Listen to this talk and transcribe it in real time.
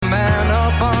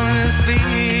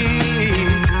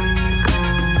feet,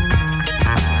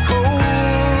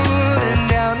 holding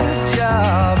down his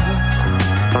job,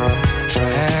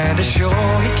 trying to show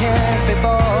he can't be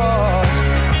bought.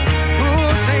 Who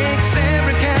takes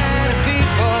every kind of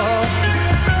people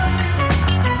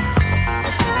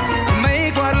to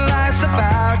make what life's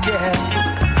about, yeah.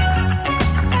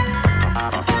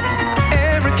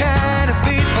 Every kind of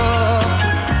people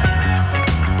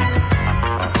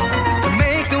to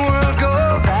make the world go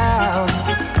round.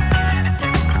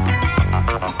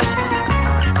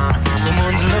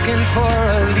 Someone's looking for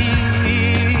a lead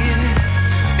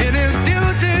in his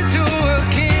duty to a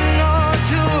king or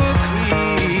to a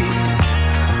queen,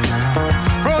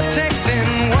 protecting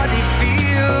what he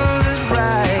feels is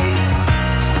right,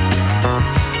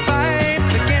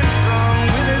 fights against wrong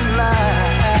with his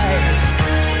life.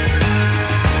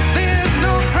 There's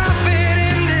no profit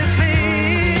in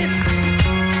deceit.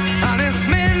 Honest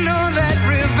men know that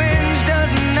revenge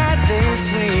does not taste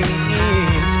sweet.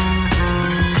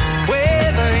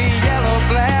 Whether yellow,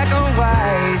 black or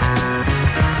white,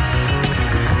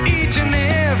 each and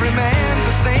every man's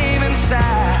the same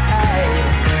inside.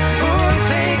 Who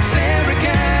takes every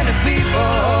kind of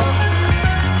people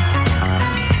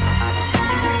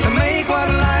to make what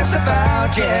life's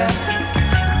about, yeah.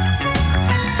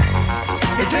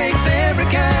 It takes every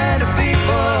kind of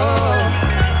people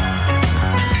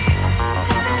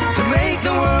to make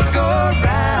the world go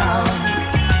round.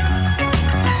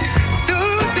 Do,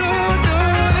 do, do,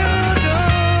 do, do.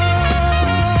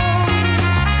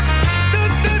 Do,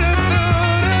 do, do, do,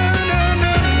 do,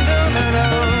 do, do, do, do.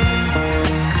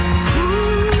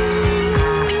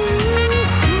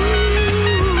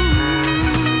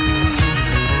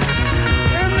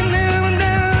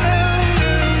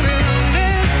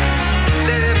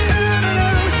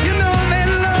 You know that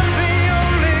love's the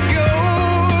only goal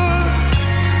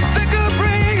that could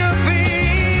bring a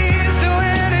peace to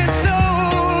any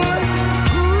soul.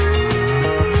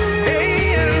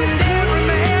 Hey, and every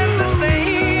man's the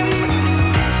same.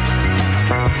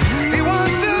 He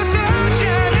wants the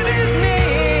sunshine in his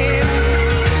name.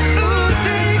 Who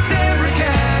takes every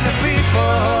kind of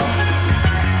people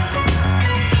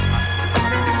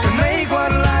to make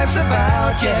what life's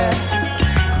about, yeah.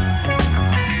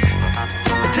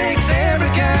 It takes every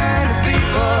kind of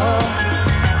people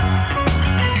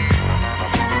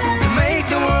to make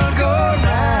the world go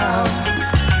round.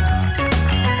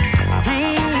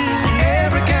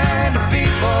 Every kind of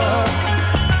people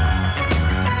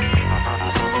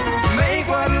to make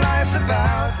what life's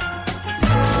about.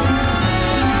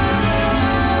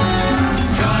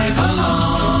 Drive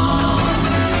along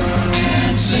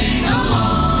and sing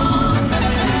along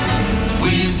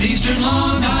with Eastern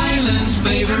Long Island's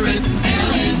favorite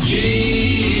LNG.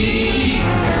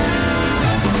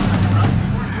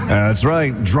 That's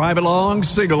right. Drive along,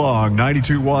 sing along.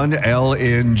 92.1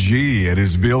 LNG. It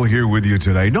is Bill here with you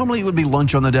today. Normally it would be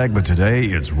lunch on the deck, but today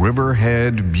it's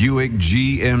Riverhead Buick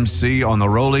GMC on the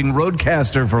rolling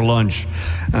Roadcaster for lunch.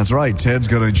 That's right. Ted's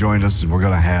going to join us, and we're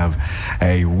going to have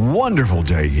a wonderful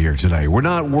day here today. We're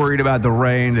not worried about the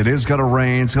rain. It is going to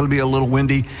rain. It's going to be a little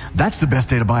windy. That's the best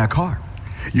day to buy a car.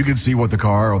 You can see what the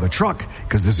car or the truck,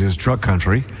 because this is truck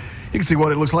country, you can see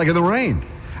what it looks like in the rain.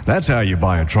 That's how you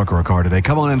buy a truck or a car today.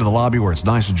 Come on into the lobby where it's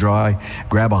nice and dry.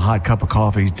 Grab a hot cup of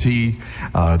coffee, tea.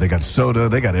 They got soda.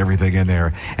 They got everything in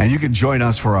there. And you can join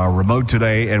us for our remote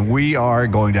today, and we are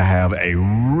going to have a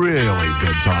really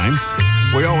good time.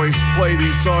 We always play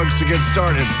these songs to get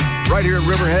started right here at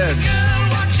Riverhead. Girl,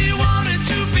 what she wanted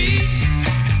to be.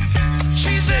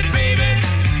 She said, baby,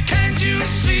 can't you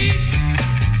see?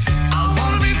 I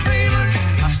want to be famous,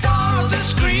 a star on the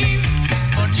screen,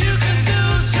 but you can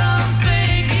do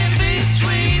something in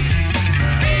between.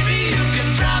 Baby, you can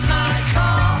drive my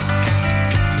car.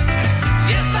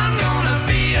 Yes, I'm gonna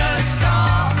be a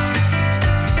star.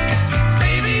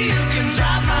 Baby, you can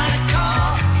drive my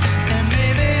car, and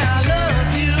baby, I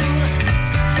love you.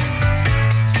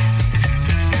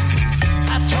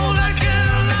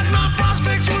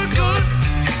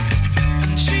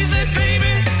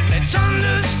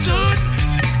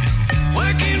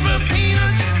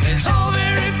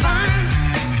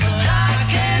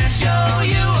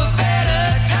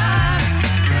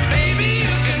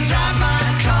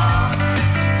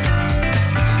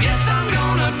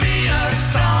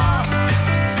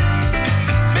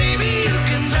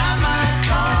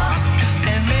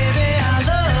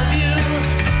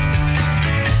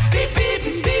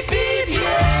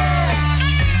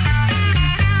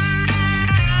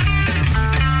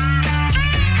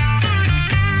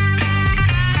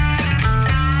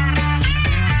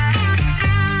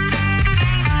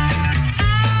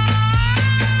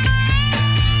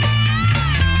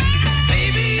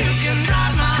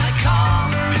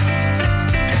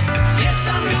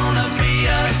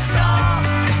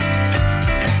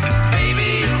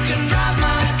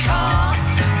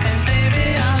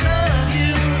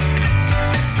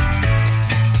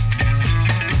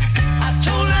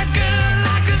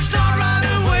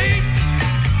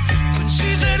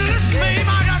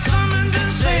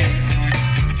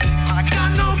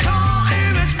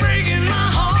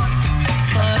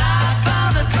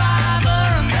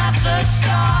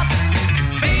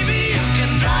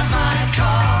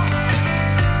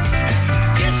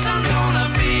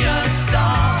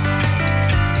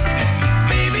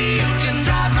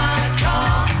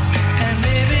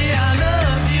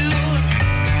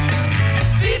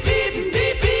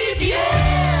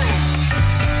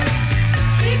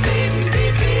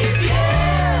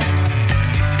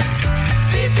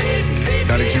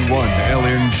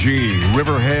 LNG,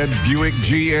 Riverhead Buick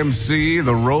GMC,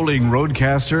 the rolling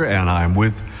roadcaster, and I'm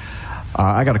with,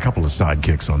 I got a couple of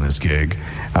sidekicks on this gig.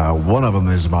 One of them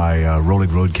is my rolling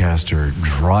roadcaster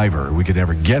driver. We could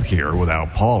never get here without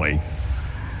Paulie.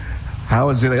 How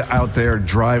is it out there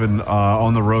driving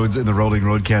on the roads in the rolling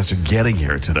roadcaster getting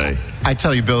here today? I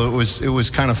tell you, Bill, it was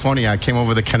kind of funny. I came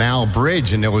over the Canal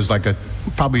Bridge, and there was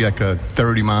probably like a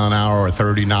 30 mile an hour or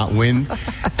 30 knot wind,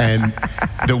 and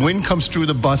the wind comes through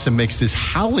the bus and makes this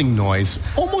howling noise,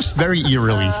 almost very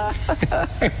eerily.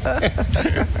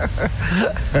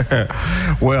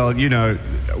 Well, you know,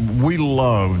 we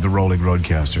love the rolling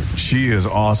roadcaster. She is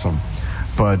awesome.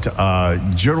 But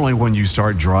generally when you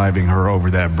start driving her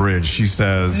over that bridge, she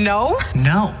says... No.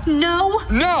 No. No.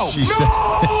 No. She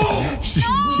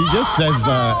just says,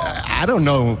 I don't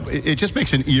know, it just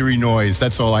makes an eerie noise.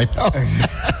 That's all I know.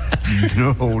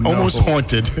 No. Almost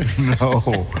haunted.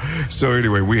 No. So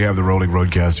anyway, we have the rolling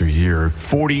roadcaster here.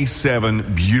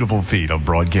 47 beautiful feet of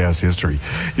broadcast history.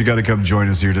 You got to come join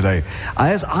us here today.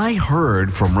 As I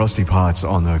heard from Rusty Potts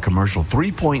on the commercial,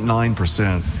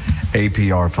 3.9%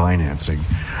 APR financing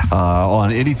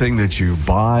on anything that you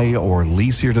buy or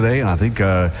lease here today. And I think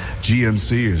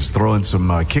GMC is throwing some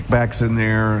kickbacks in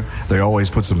there. They always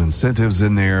put some incentives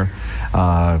in there.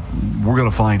 We're going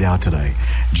to find out today.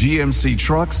 GMC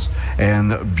trucks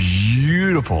and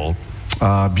beautiful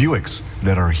Buicks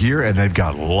that are here, and they've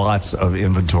got lots of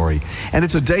inventory. And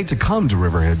it's a day to come to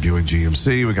Riverhead Buick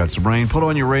GMC. We got some rain. Put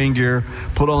on your rain gear.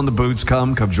 Put on the boots.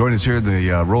 Come join us here at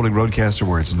the rolling roadcaster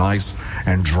where it's nice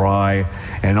and dry,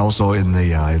 and also in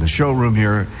the showroom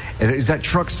here. And is that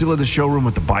truck still in the showroom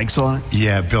with the bikes on it?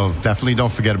 Yeah, Bill, definitely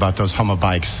don't forget about those Hummer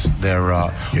bikes. They're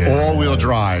all-wheel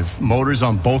drive, motors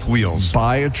on both wheels.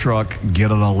 Buy a truck,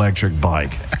 get an electric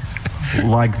bike.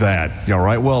 Like that. All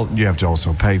right. Well, you have to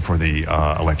also pay for the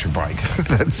electric bike.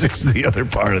 That's the other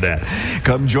part of that.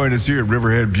 Come join us here at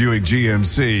Riverhead Buick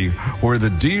GMC, where the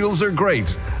deals are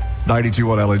great.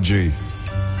 92.1 LNG.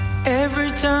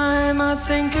 Every time I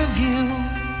think of you,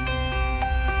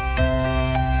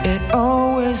 it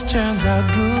always turns out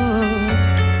good.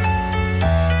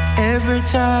 Every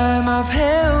time I've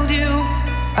held you,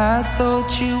 I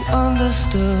thought you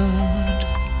understood.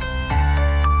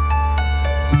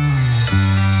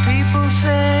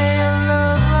 Say a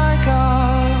love like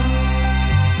ours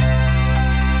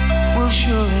will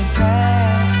surely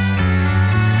pass,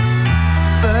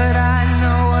 but I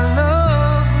know a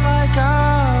love like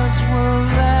ours will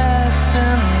last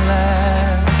and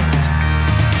last.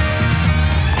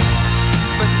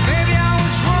 But baby, I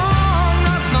was wrong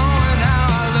not knowing how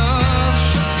our love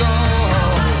should go.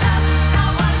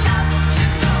 How our love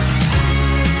should go.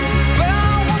 But I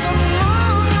wasn't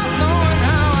wrong not knowing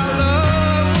how our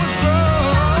love would grow.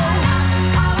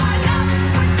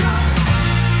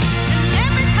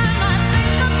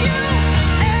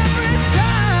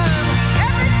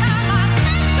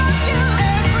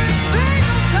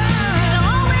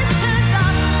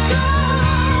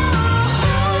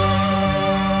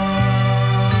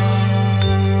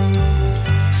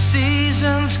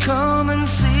 Come and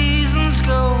seasons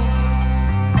go,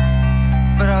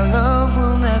 but our love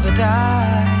will never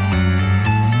die.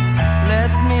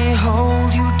 Let me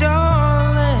hold you,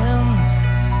 darling,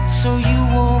 so you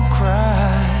won't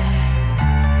cry.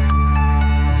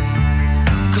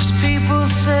 'Cause people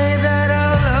say that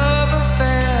our love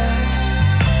affair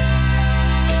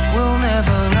will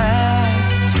never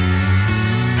last,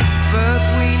 but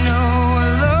we know a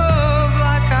love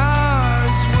like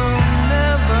ours will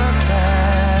never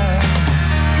pass.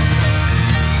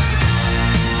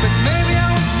 Maybe I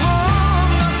was wrong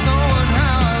not knowing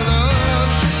how our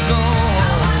love should go.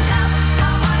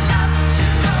 How our love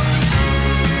should go.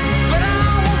 But I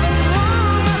wasn't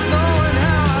wrong not knowing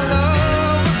how our love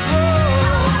would grow.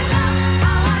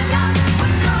 How our love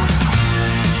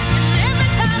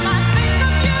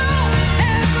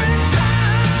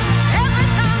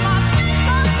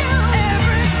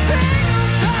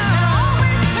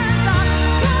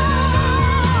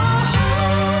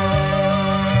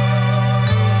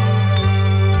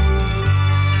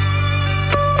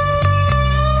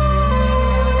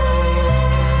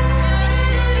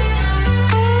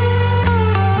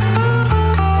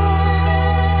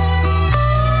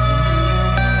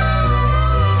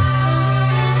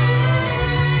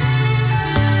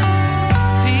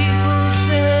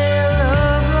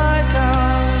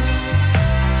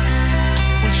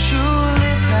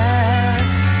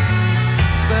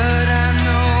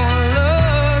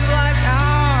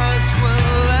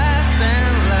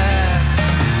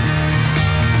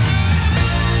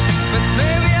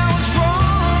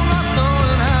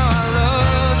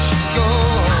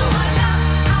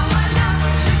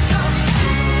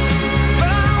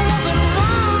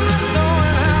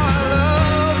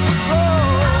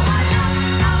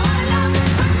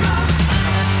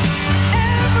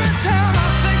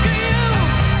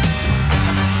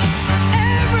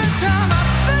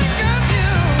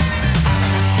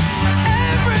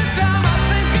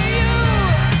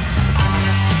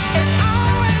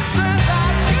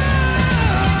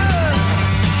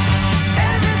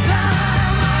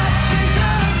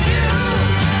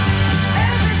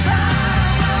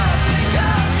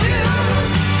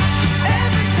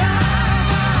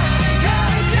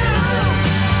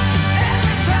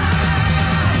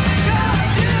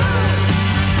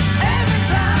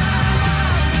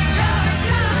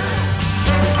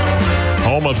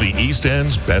the East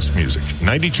End's best music.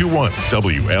 92.1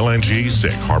 WLNG,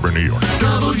 Sag Harbor, New York.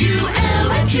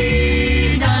 WLNG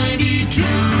 92.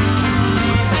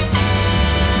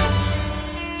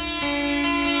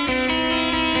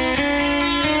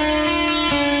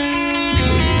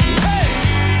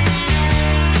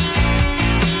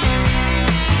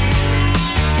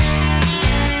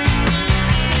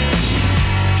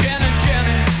 Jenny,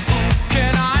 Jenny, who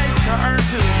can I turn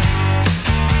to?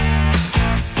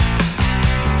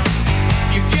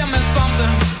 You give me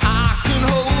something I can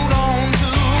hold on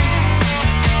to.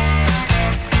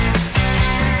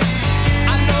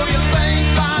 I know you think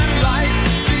I'm like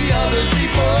the others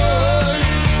before,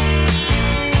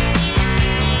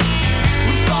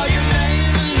 who saw your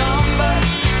name and number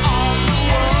on the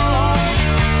wall.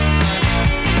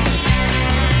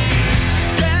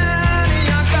 Danny,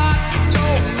 I got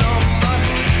your number.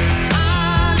 I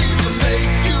need to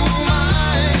make you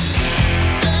mine.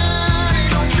 Danny,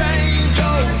 don't change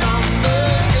your number.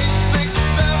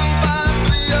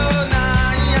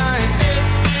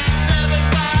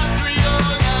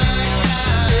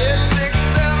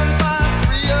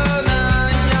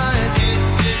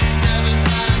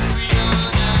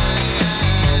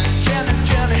 8675309. Jenny,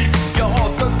 Jenny, you're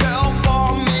the girl for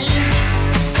me.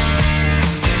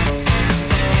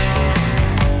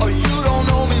 Oh, you don't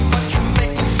know me, but you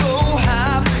make me so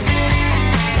happy.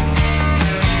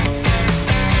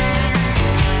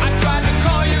 I tried to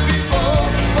call you before,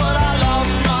 but I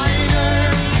lost my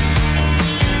nerve.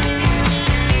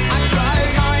 I tried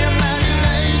my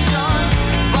imagination,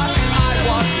 but I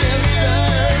was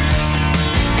disturbed.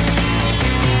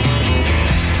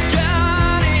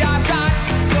 Johnny, I got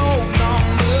your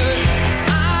number. I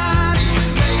need to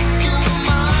make you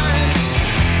mine.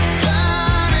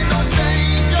 Johnny, don't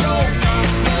change your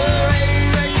number.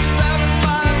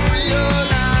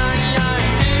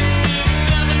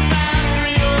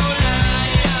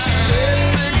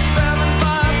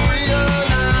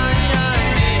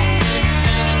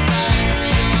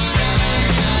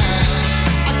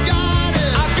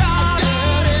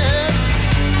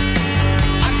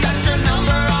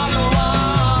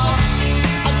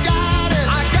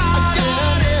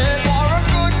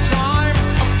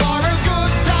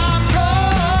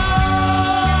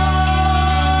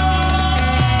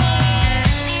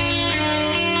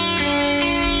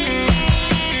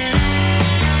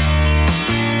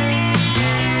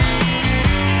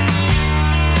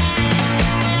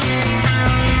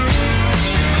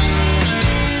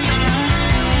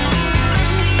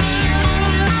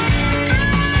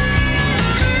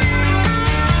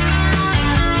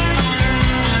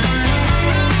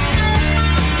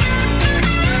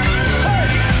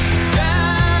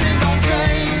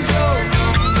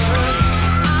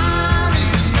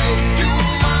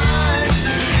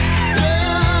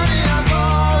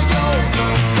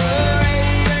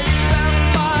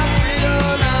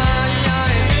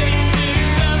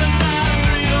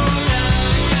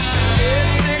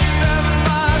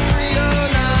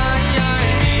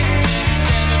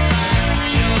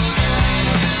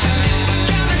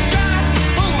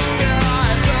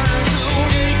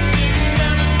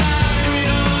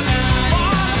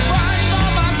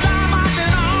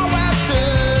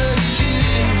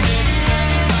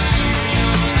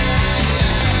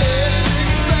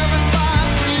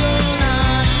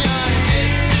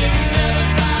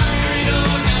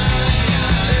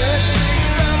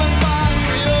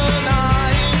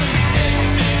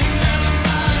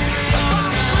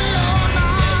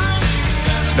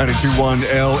 92.1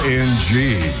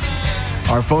 LNG.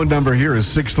 Our phone number here is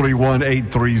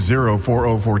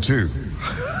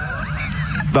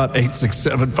 631-830-4042. Not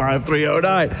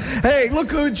 867-5309. Hey,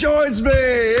 look who joins me.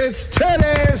 It's Teddy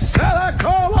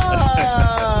Salacola.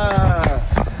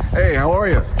 Hey, how are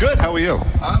you? Good. How are you?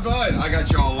 I'm fine. I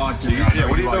got y'all locked in. Yeah,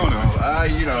 what are you doing?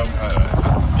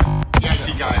 The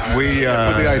IT guy. We,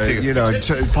 the IT.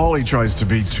 Paulie tries to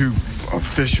be too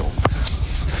official.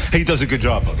 He does a good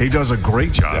job. He does a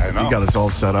great job. Yeah, I know. He got us all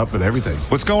set up and everything.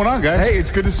 What's going on, guys? Hey, it's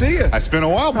good to see you. It's been a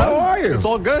while, bud. How are you? It's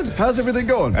all good. How's everything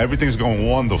going? Everything's going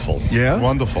wonderful. Yeah?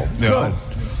 Wonderful. You Good. know,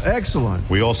 Excellent.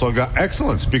 we also got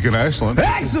excellent. Speaking of excellent.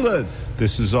 Excellent.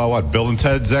 This is what? Bill and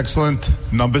Ted's Excellent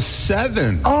number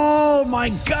 7. Oh, my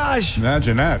gosh.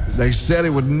 Imagine that. They said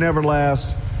it would never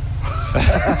last. They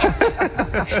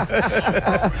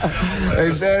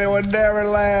said it would never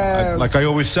last. Like I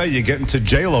always say, you get into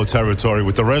J-Lo territory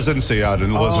with the residency out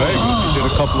in Las Vegas. You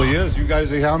did a couple of years. You guys,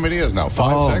 how many years now?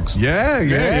 5, 6? Yeah.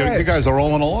 You guys are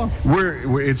rolling along.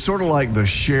 It's sort of like the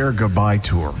Cher goodbye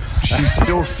tour. She's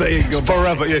still saying goodbye.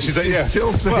 Forever. Yeah, she's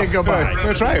still saying goodbye. Right,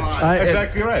 that's right.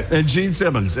 Exactly right. And Gene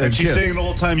Simmons. And she's Kiss. saying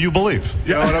all the time, you believe.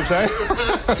 You know what I'm saying?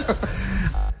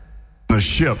 a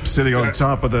ship sitting on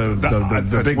top of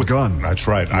the big gun. That's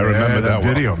right. I remember that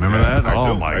video. one. Remember that? I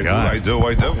Oh do, my I God. I do.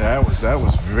 That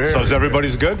was very. So is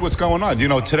everybody's good? What's going on? You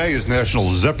know, today is National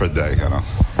Zipper Day, you know.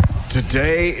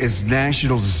 Today is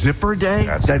National Zipper Day.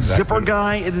 That's that exactly Zipper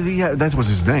guy, that was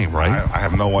his name, right? I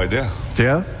have no idea.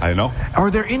 Yeah. I know.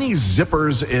 Are there any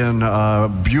zippers in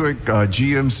Buick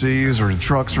GMCs or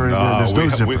trucks or anything? There's no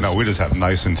zippers. We just have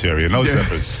nice interior. No Yeah,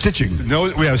 zippers. stitching. No,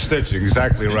 we have stitching.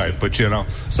 Exactly right. But you know,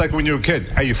 it's like when you're a kid.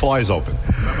 Hey, your fly's open.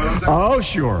 Oh,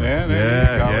 sure. Yeah,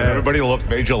 there you go. Everybody look.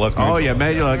 Major look. Oh, yeah,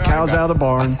 major. Cows out of the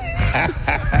barn.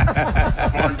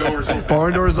 Barn doors open.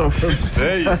 Barn doors open.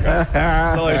 There you go.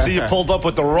 So I see you pulled up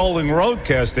with the rolling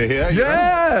roadcaster here. you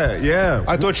know? Yeah.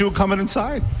 I thought you were coming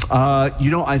inside. I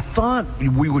thought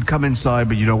we would come inside,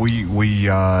 but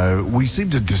we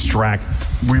seemed to distract.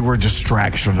 We were a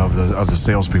distraction of the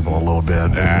salespeople a little bit.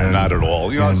 Not at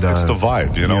all. You know, it's the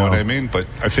vibe. You know what I mean? But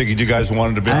I figured you guys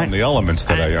wanted to be on the elements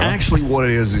today. Actually, what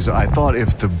it is I thought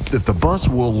if the bus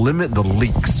will limit the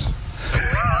leaks.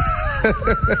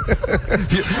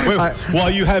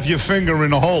 While you have your finger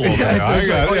in a hole over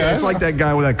there. It's like that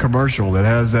guy with that commercial that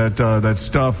has that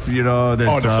stuff, you know.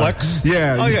 That, the Flex?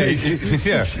 Yeah. Oh, yeah.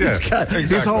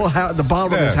 His whole house, the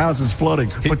bottom of his house is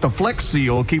flooding, but the Flex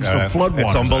seal keeps the flood water.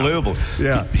 It's unbelievable. Out.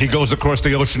 Yeah. He goes across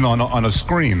the ocean on a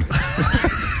screen.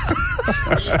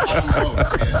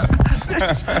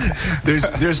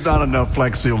 There's not enough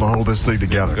Flex Seal to hold this thing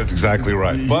together. That's exactly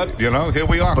right. But here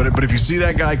we are. But if you see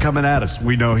that guy coming at us,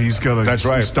 we know he's going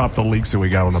to stop the leaks that we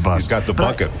got on the bus. He's got the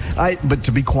bucket. But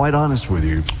to be quite honest with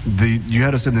you, you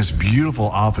had us in this beautiful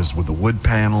office with the wood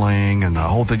paneling and the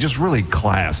whole thing, just really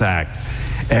class act.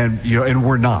 And and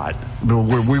we're not.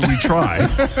 We try.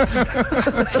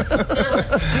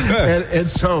 and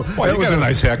so you got a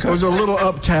nice haircut. It was a little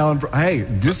uptown. Hey,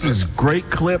 this is great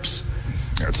clips.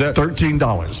 That's it.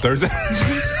 $13. Thursday.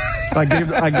 I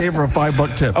gave her a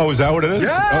 $5 tip. Oh, is that what it is?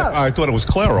 Yeah. I thought it was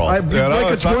Clairol.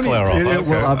 It's not Clairol.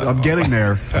 Well, I'm getting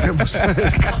there.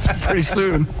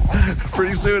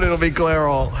 Pretty soon it'll be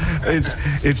Clairol.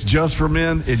 It's just for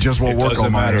men. It just won't work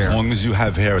on my hair. It doesn't matter. As long as you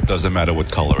have hair, it doesn't matter what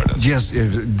color it is. Yes,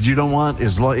 you don't want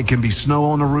it can be snow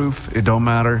on the roof. It don't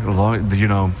matter.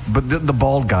 But the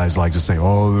bald guys like to say,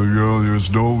 there's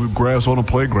no grass on the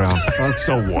playground.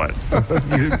 So what?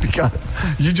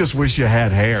 You just wish you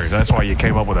had hair. That's why you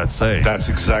came up with that saying. That's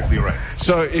exactly right.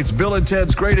 So it's Bill and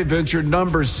Ted's Great Adventure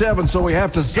number 7. So we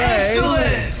have to say,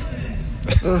 Excellent!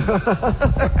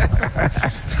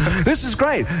 This is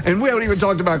great, and we haven't even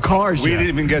talked about cars We yet.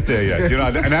 didn't even get there yet,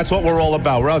 and that's what we're all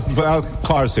about. We're out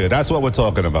cars here. That's what we're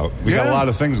talking about. We got a lot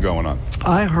of things going on.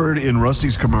 I heard in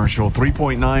Rusty's commercial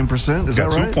 3.9%. Is that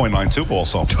right? 2.92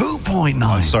 also. 2.9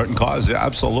 on certain cars. Yeah,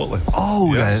 absolutely.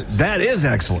 Oh, yes. that is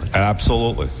excellent.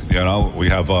 Absolutely. We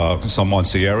have some on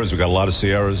Sierras. We got a lot of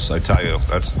Sierras. I tell you,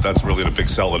 that's really the big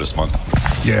seller this month.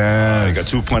 Yeah, we got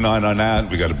 2.9 on that.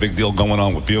 We got a big deal going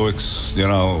on with Buicks.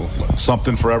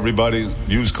 Something for everybody.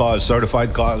 Used cars,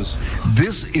 certified cars.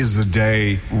 This is the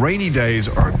day. Rainy days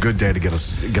are a good day to get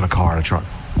a car and a truck.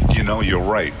 You're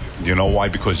right. You know why?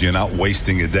 Because you're not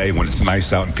wasting a day when it's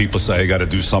nice out and people say, I got to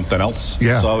do something else.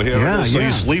 Yeah. So here it is. So yeah.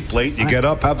 you sleep late, you get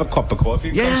up, have a cup of coffee,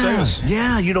 come see us.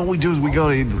 Yeah, what we do is we go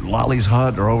to either Lolly's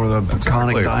Hut or over the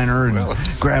Conic Diner and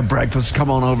grab breakfast,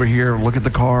 come on over here, look at the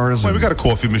cars. Well, we got a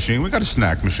coffee machine, we got a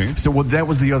snack machine. So that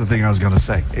was the other thing I was going to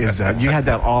say, is that you had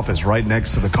that office right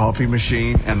next to the coffee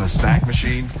machine and the snack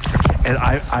machine. And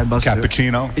I must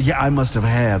Cappuccino? I must have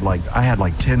had I had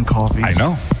 10 coffees. I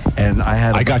know. And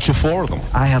I got you 4 of them.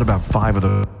 I had about 5 of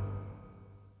those.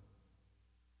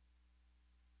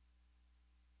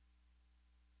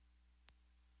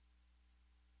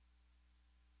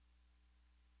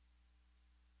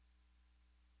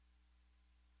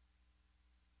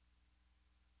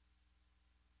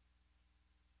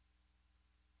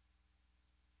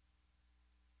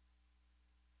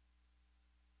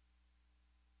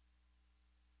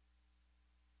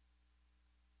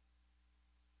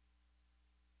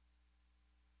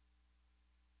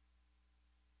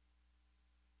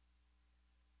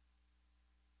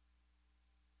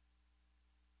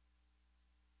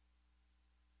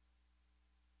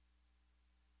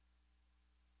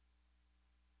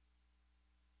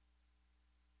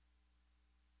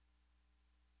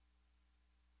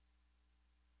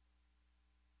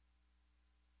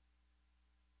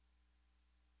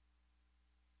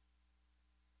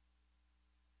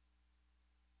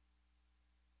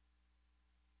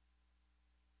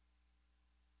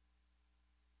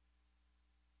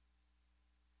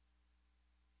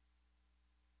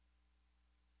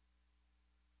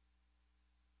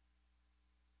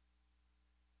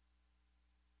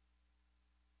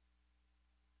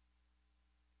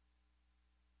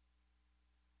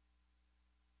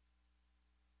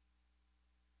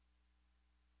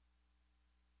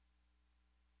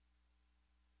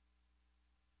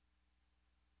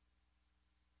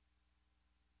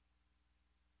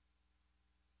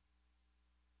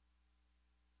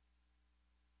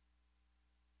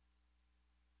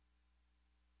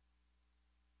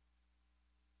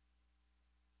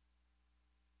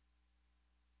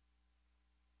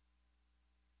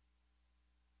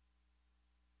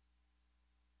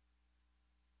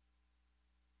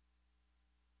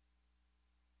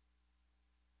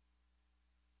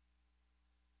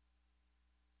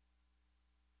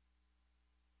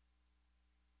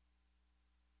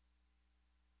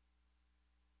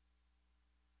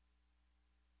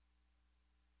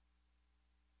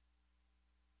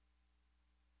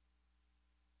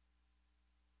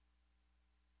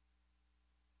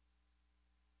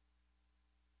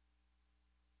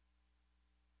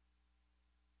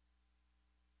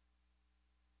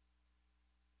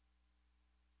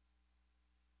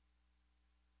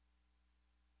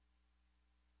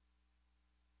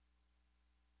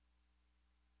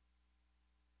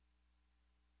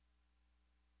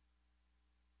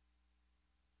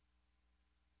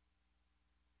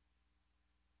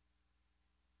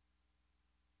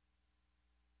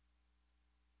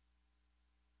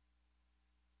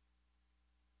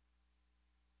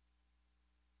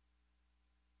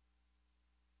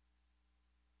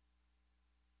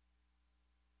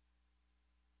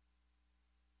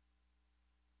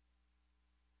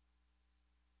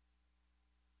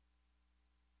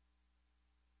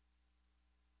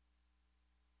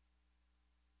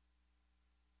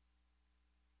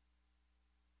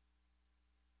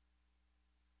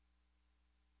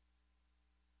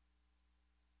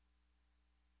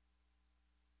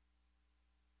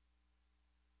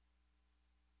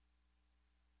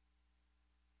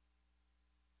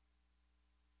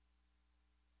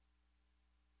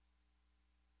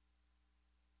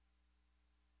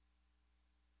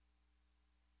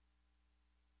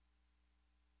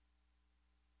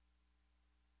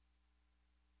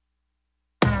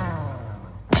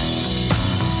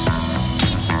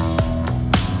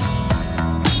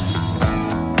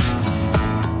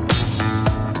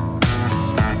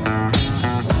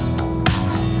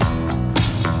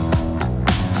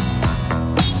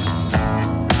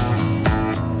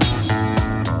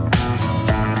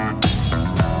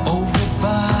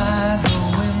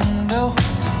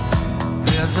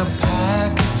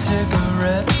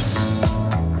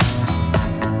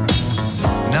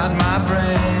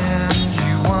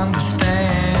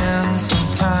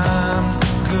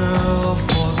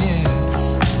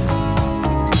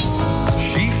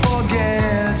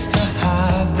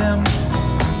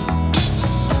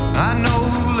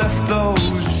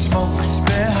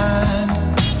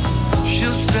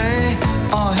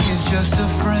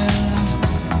 friend.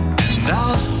 And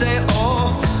I'll say,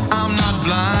 oh, I'm not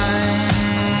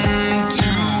blind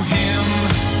to him.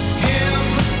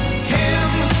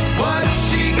 What's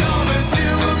she gonna do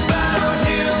about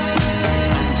him?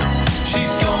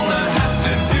 She's gonna have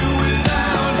to do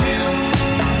without him,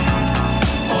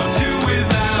 or do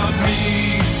without me.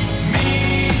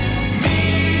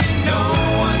 No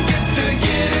one gets to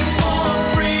get it for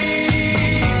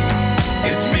free.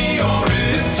 It's me or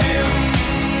it's him.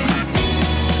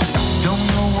 Don't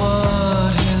know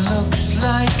what he looks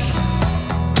like.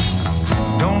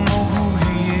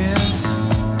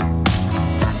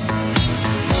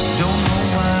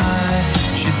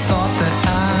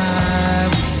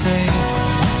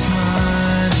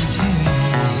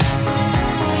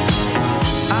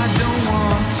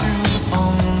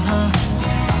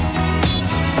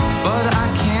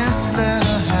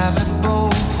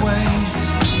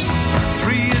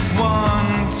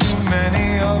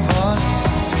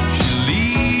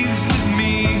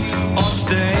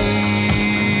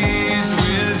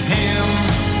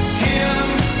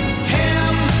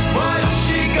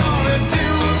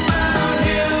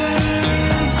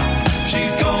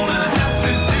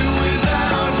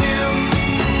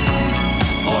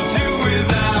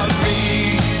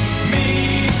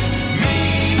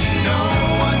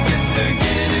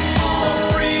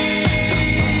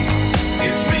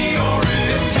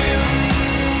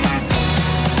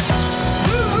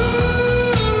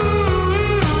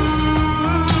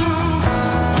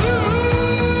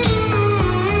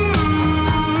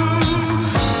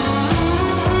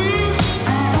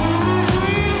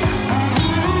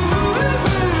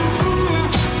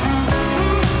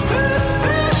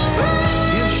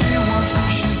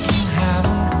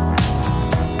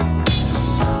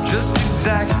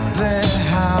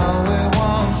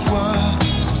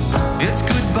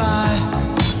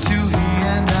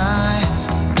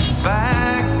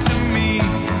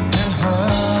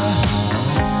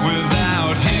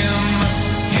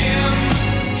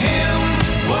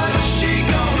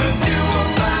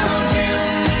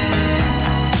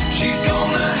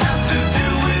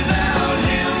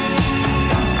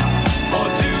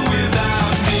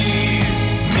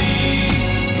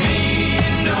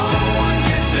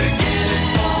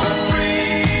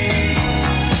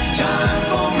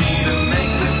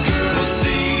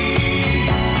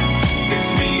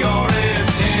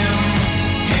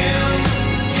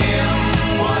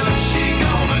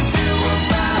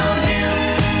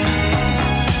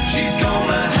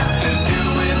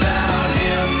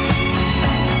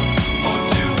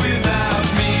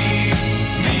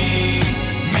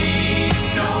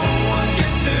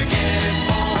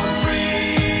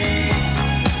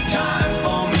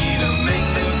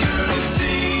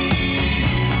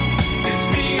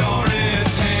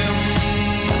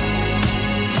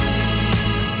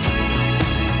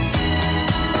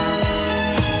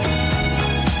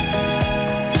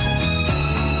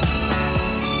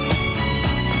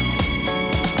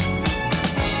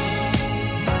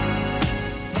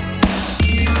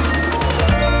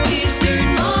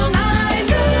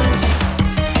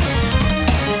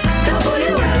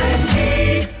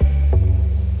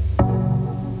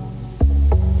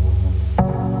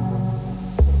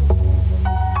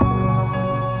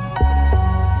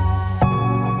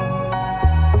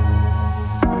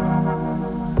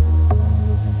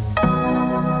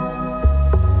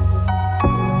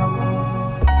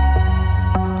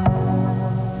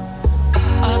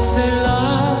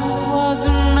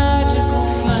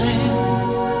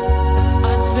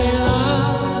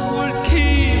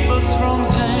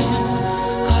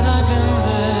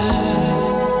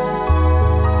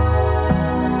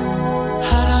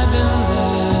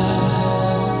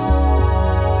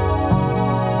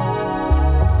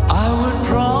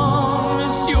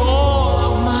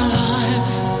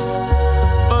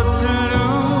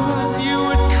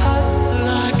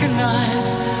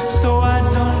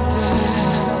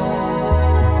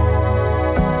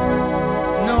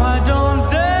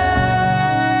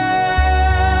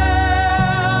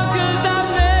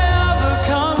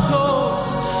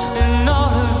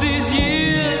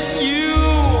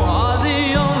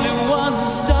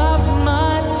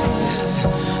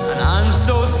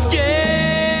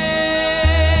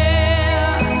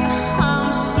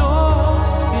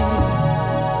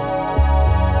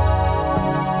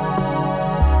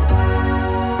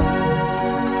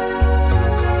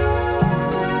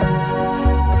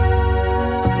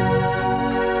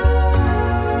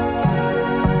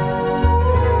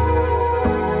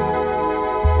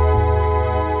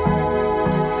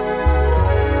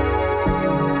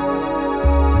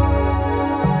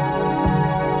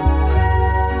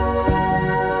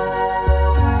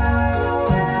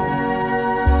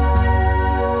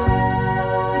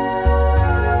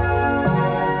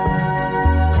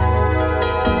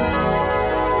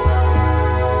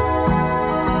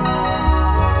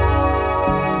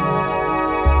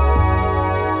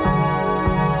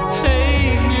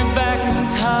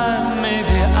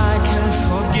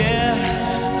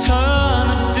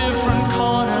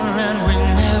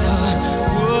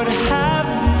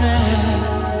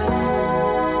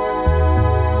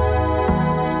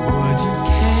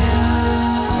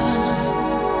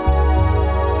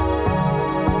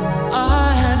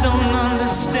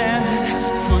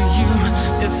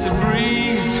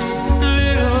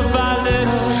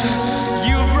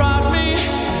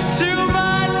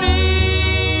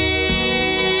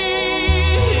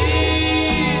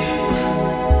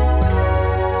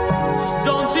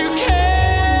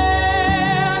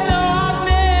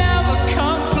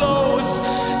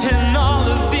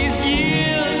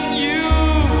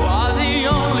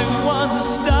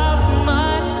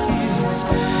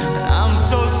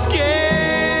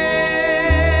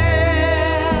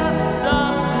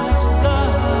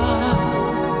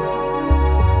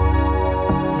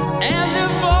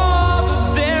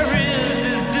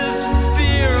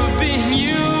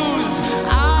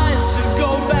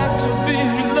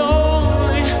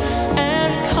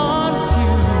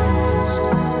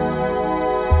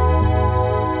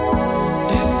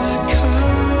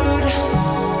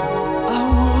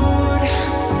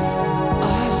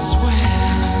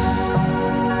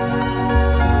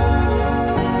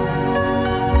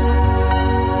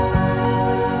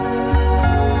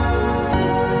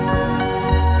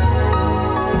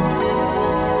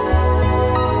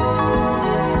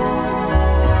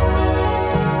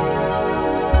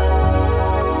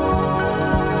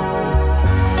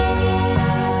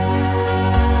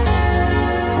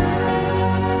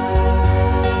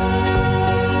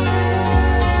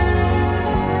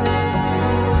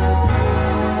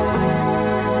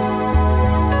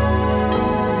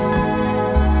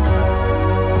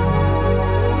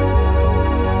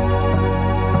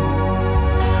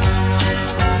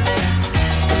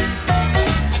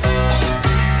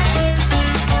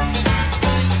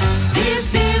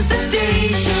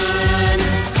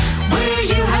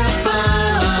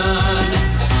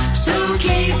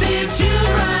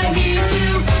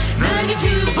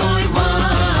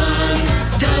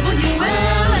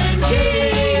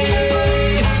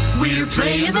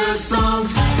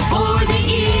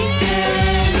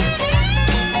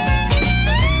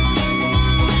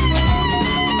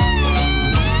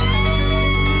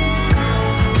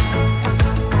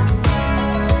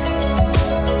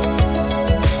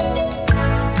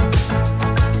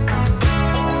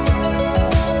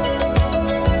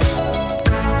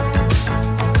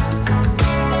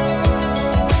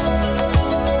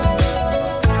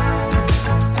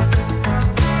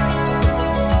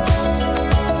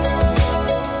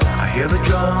 Hear the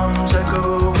drums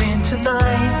echoing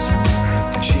tonight,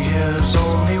 and she hears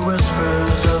only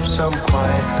whispers of some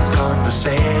quiet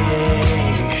conversation.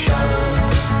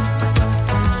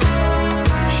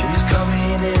 She's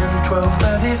coming in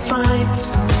 12:30 flight.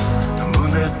 The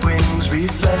moonlit wings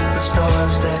reflect the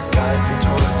stars that guide me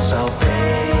towards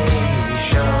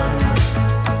salvation.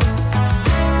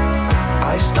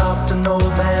 I stopped an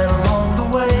old man along the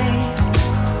way,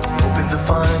 hoping to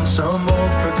find some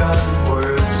old forgotten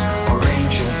words or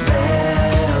ancient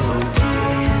melodies.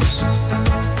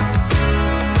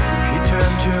 He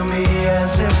turned to me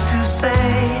as if to say,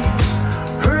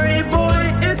 hurry boy,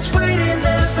 it's waiting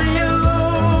there for you.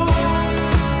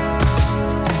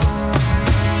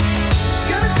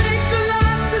 Gonna take a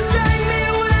lot to drag me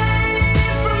away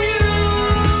from you.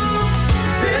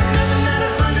 There's nothing that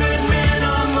 100 men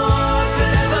or more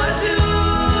could ever do.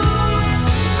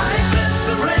 I bless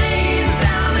the rains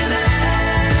down in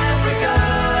Africa.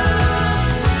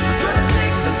 Gonna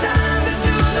take some time to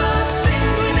do the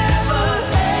things we never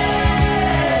had.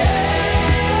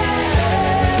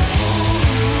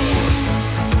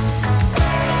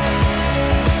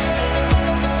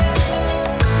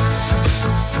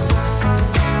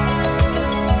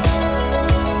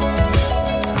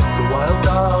 The wild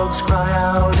dogs cry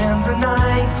out in the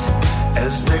night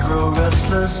as they grow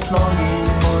restless, longing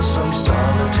for some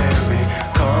solitary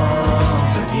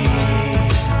company.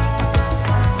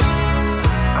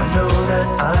 I know that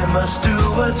I must do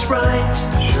what's right,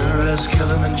 sure as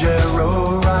Kilimanjaro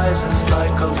rises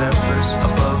like Olympus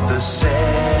above the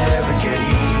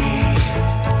Serengeti.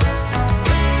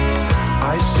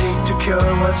 I seek to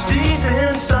cure what's deep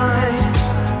inside,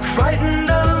 frightened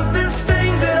of this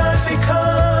thing that I've become.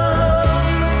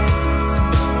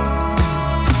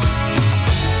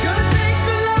 Gonna take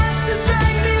a lot to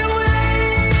drag me away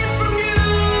from you.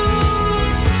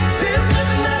 There's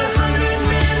nothing that 100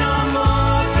 men or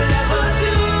more could ever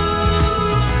do.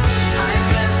 I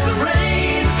bless the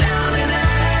rains down in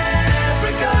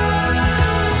Africa.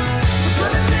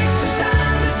 Gonna take some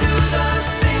time to do the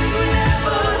things we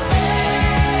never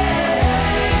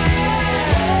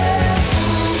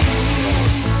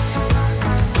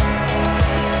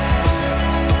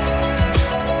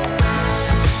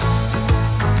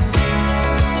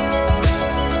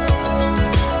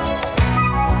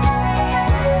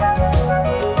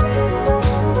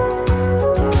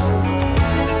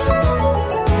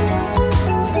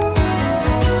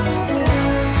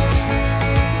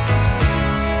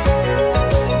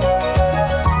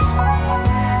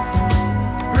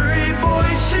hurry boy,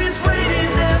 she's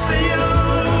waiting there for you.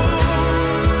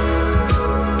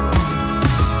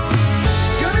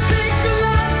 Gonna take a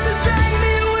lot to drag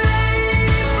me away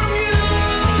from you.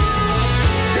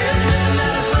 There's nothing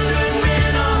that 100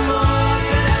 men or more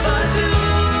could ever do.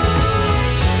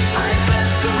 I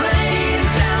bless the rains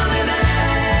down in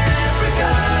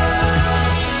Africa.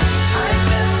 I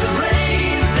bless the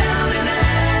rains down in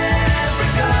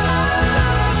Africa.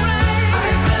 I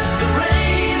bless the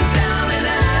rains down in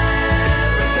Africa.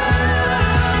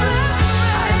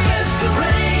 I bless the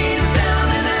rains down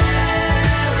in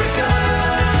Africa.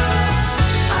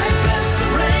 I bless the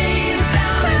rains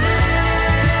down in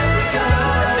Africa.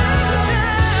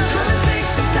 Gonna take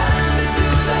some time to do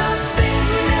the things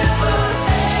we never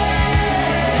had.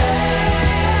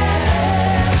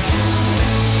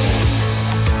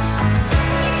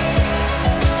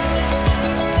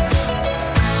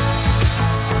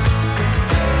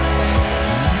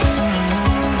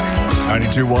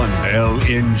 92.1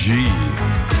 LNG.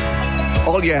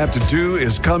 All you have to do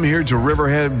is come here to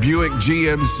Riverhead Buick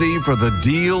GMC for the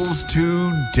deals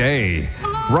today.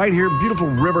 Right here, beautiful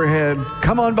Riverhead.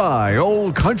 Come on by,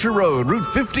 Old Country Road, Route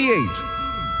 58.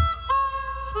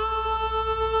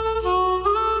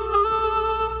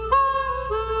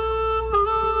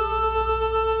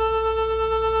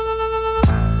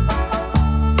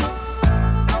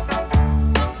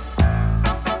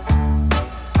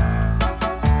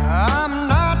 I'm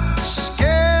not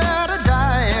scared of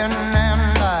dying,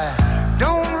 and I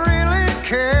don't really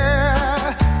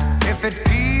care if it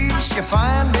keeps you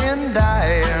finding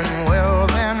dying. Well,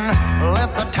 then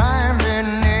let the time be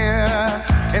near.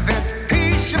 If it's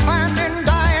peace you finding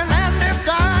dying, and if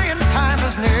dying time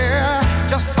is near,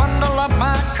 just bundle up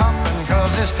my coffin,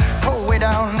 'cause it's cold way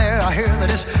down there. I hear that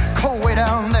it's cold way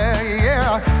down there,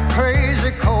 yeah,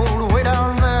 crazy cold way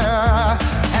down there.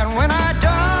 And when I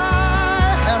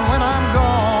die, and when I'm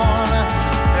gone,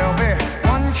 there'll be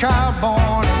one child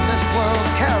born in this world.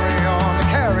 Carry on,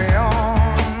 carry on.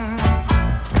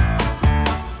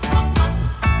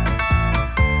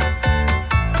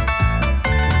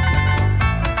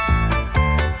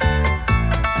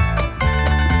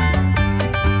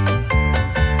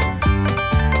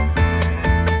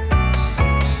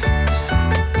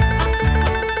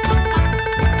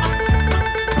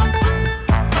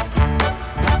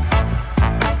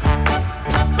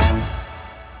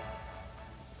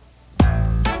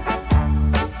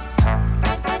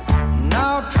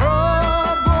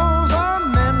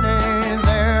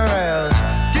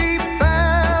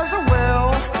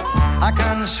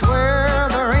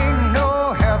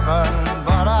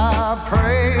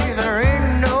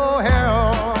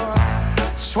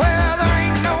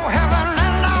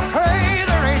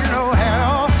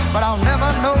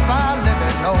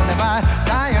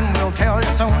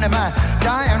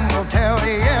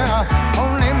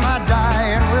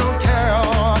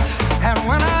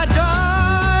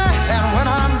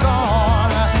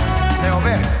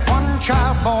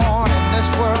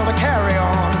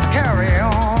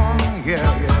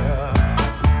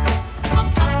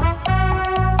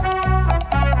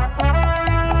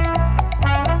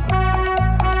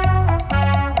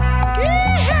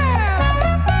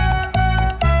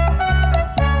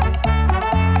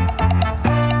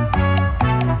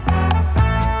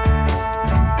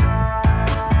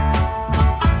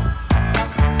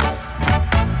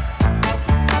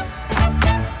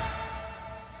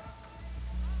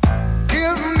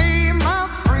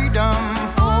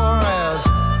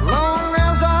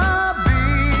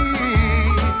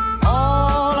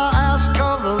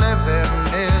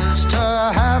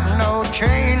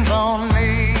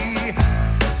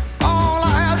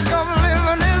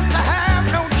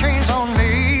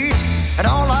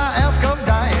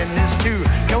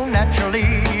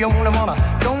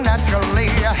 naturally.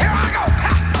 Here I go.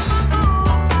 Ha!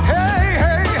 Hey,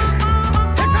 hey,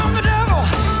 here comes the devil,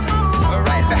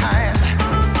 right behind.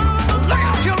 Look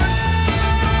out, children.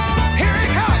 Here he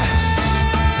comes.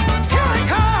 Here he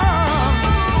comes.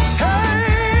 Hey.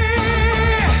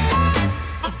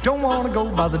 Don't want to go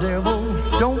by the devil.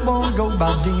 Don't want to go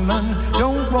by demon.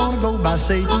 Don't want to go by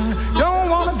Satan. Don't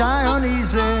want to die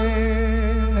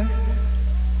uneasy.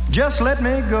 Just let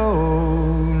me go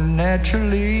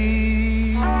naturally.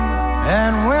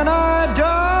 And when I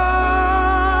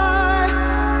die,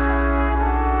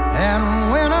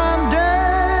 and when I'm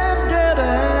dead, dead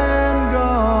and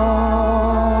gone,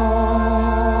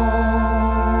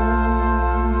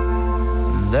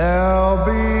 there'll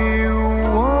be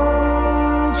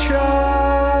one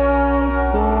child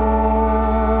born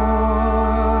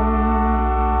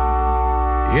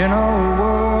in a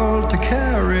world to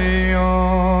carry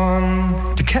on,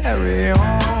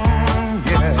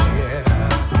 yeah, yeah.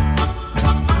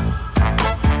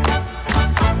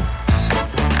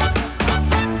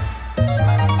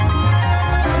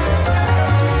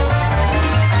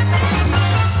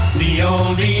 The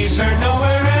oldies heard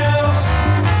nowhere else.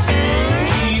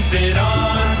 Keep it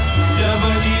on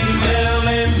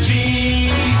WLMG.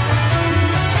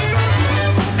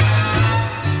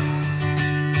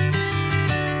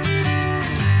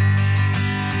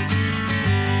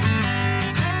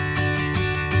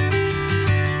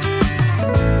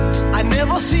 I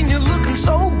never seen you looking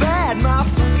so bad, my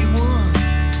funky one.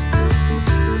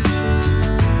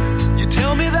 You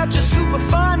tell me that your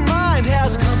superfine mind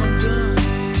has come undone.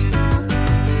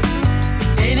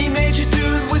 Any major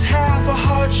dude with half a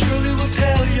heart surely will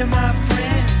tell you, my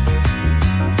friend.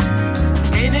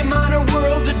 Any minor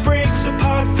world that breaks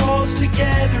apart falls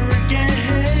together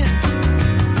again.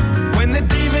 When the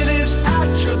demon is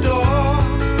at your door,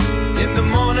 in the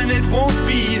morning it won't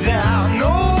be there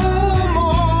no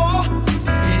more.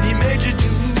 Any major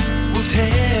dude will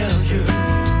tell you.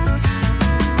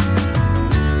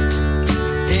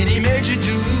 Any major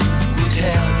dude will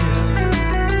tell you.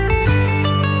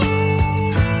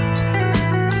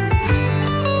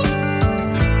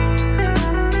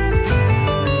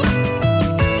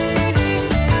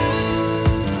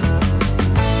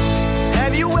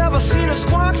 Have you ever seen a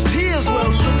squawk's tears? Well,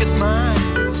 look at mine.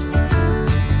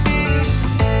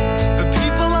 The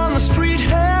people on the street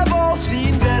have all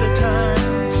seen better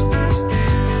times.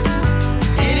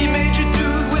 Any major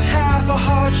dude with half a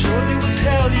heart surely will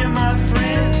tell you, my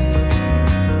friend.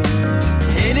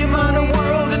 Any minor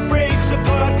world that breaks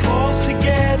apart falls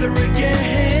together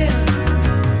again.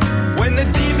 When the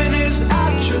demon is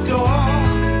at your door,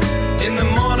 in the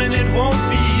morning it won't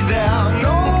be there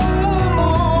no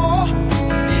more.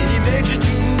 Any major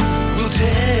dude will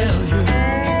tell you.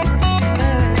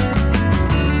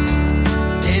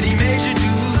 Any major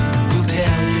dude will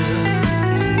tell you.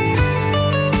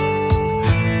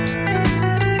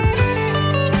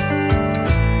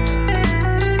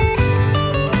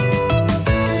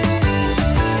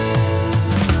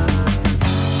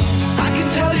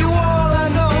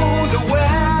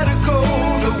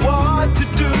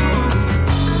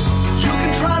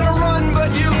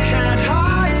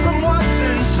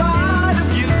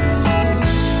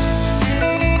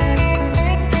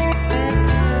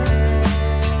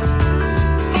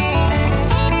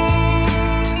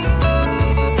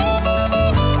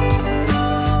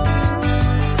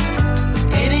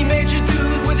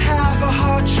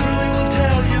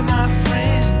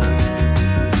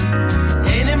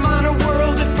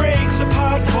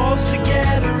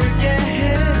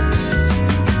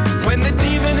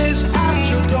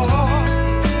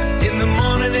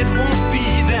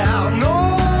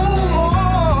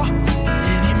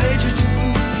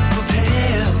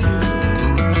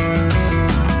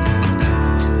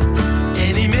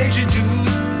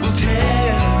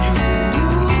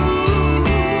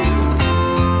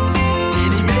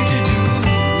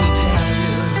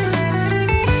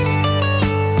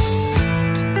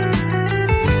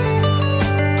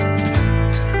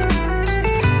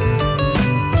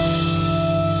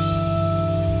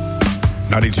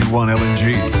 92.1 LNG.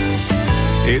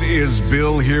 It is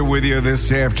Bill here with you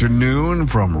this afternoon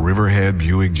from Riverhead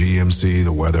Buick GMC.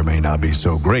 The weather may not be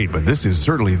so great, but this is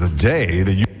certainly the day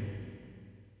that you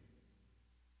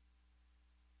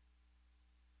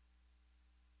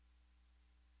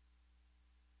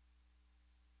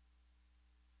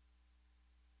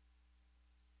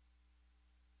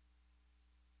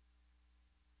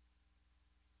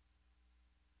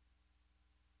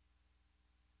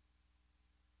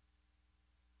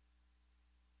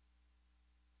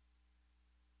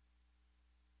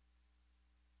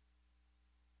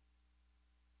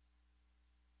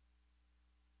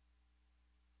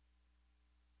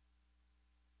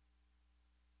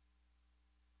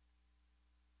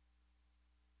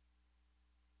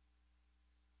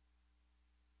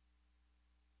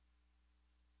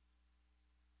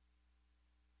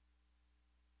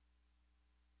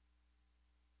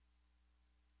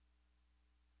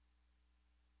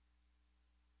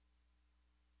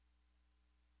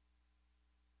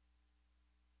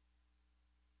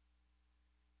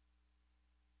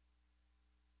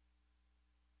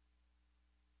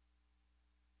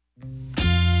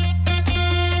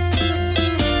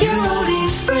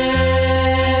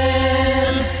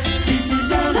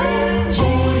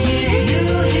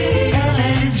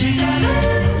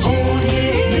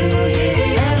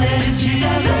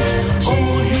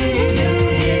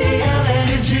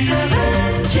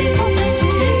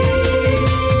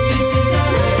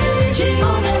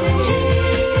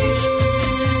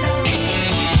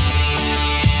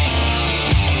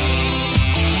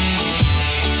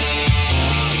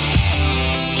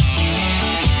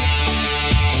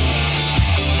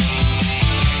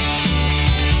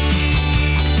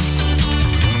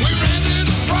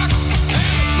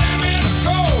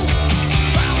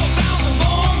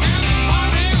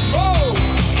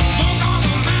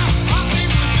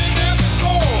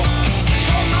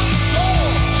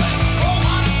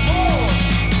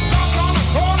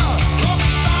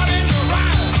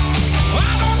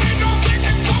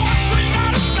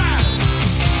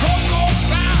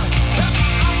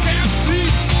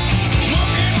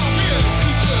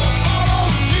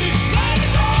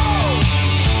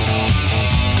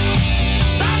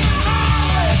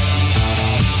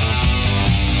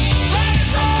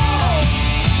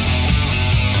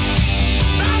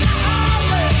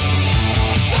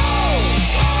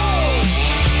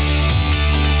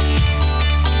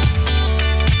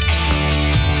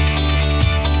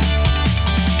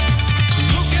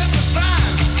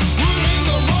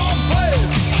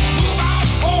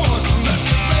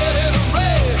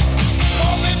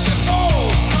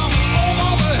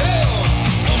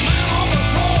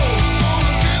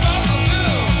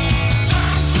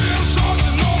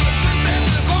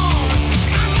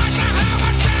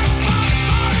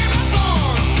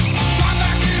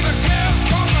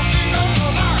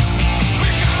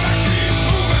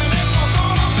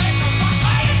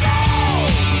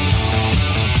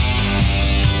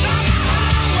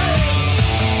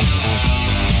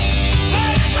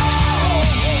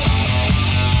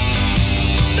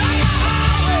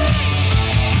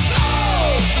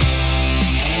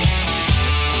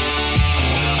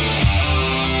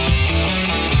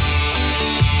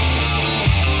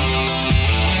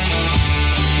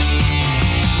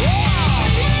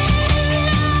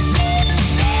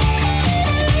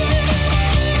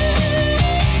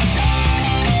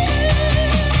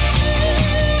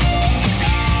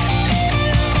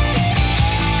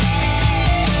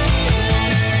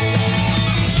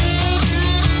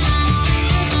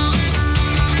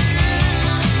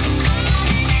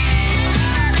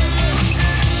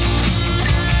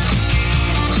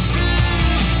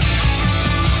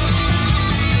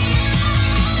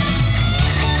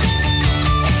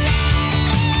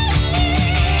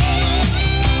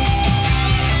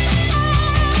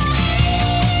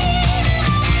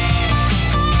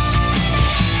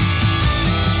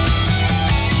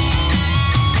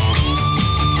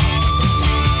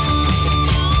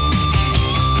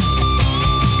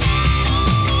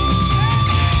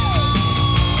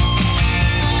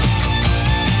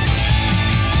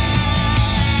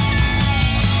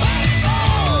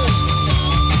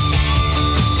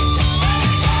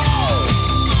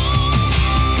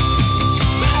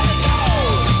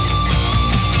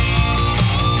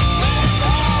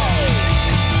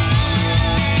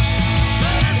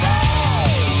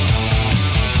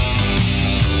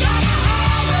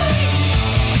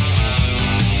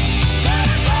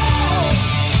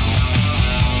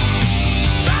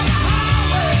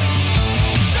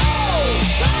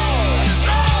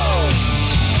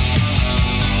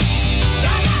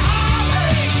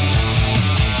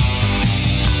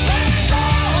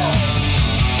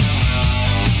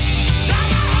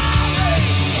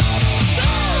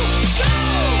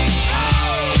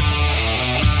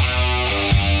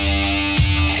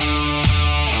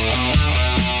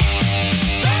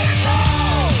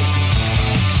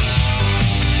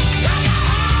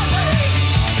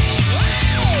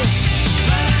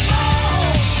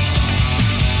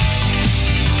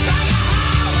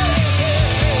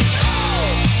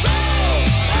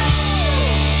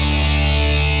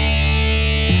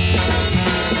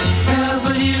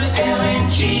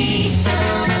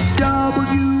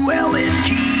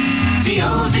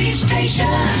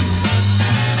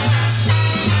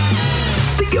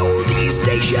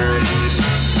station.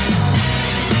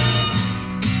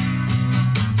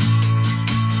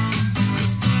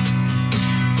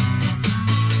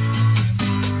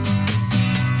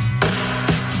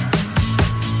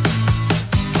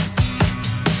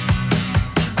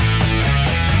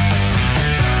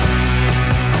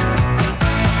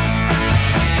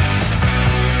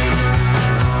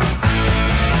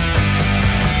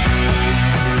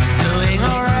 Doing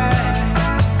alright.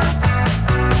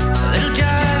 A little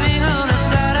driving on a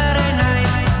Saturday night.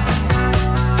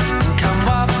 Come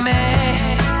walk me.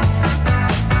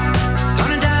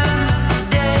 Gonna dance the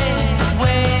day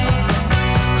away.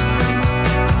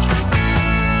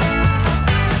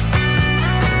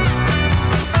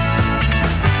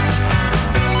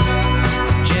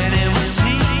 Jenny was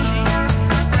sweet.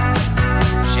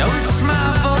 She always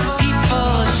smiled for the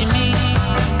people she meet.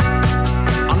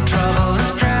 On trouble and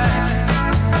strife.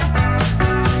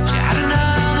 She had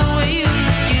another way of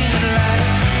looking at life.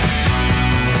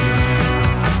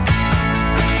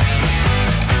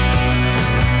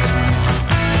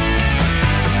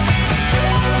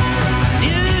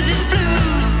 News is blue,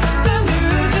 the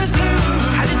news is blue.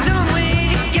 Has its own way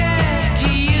to get to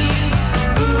you.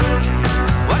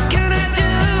 What can I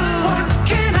do? What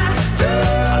can I do?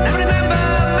 I'll never remember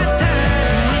my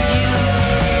time with you.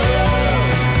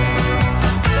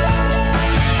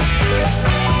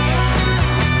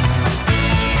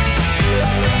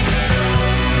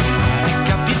 Pick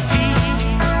up your feet.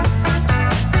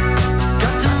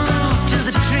 Got to move to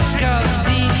the trick of the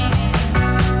beat.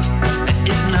 There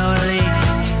is no lead.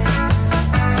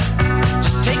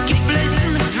 Just take your place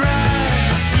in the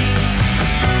driver's seat.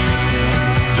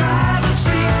 Driver's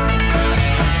seat.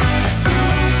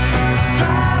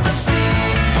 Driver's seat.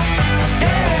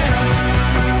 Yeah.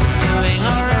 Doing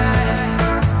alright.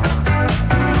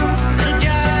 Little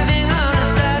driving on a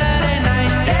Saturday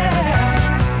night. Yeah.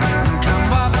 Come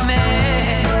walk me.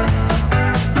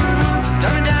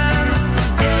 Gonna dance the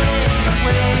day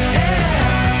away. Yeah.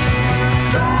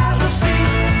 Driver's seat.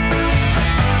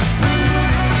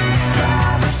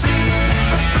 Driver's seat.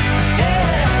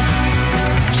 Yeah.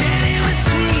 Jenny was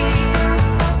sweet.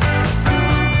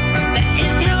 There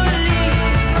is no relief.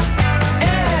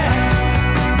 Yeah.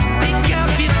 Pick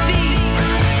up your feet.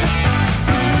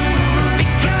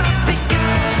 Pick up.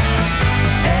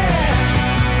 Yeah.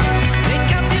 Pick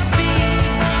up your feet.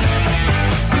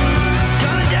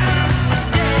 Gonna dance to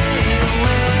stay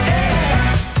away.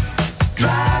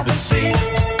 Driver's seat.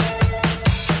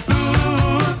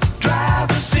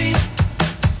 Driver's seat.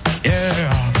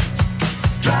 Yeah.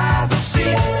 Driver's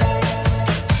seat.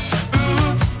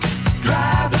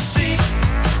 Driver's seat.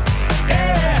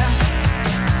 Yeah.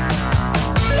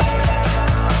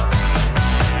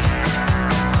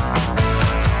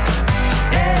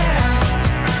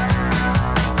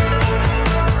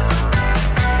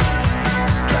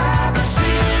 Driver's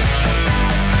seat.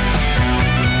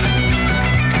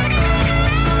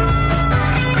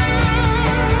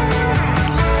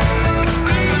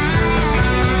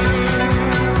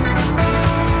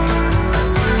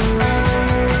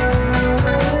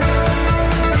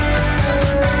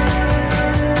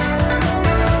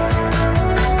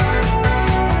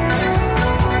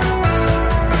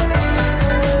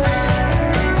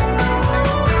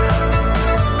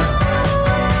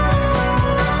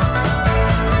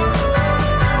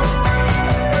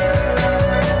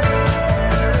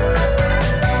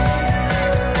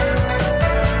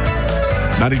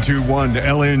 .921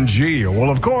 LNG.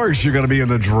 Well, of course, you're going to be in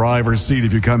the driver's seat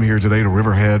if you come here today to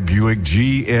Riverhead Buick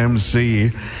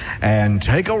GMC and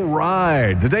take a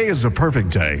ride. Today is a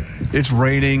perfect day. It's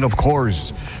raining, of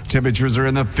course. Temperatures are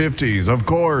in the 50s, of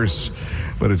course.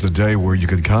 But it's a day where you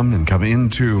could come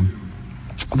into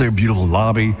their beautiful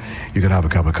lobby. You could have a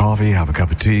cup of coffee, have a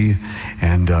cup of tea,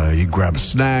 and you grab a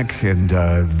snack, and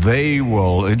they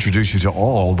will introduce you to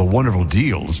all the wonderful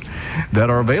deals that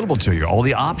are available to you, all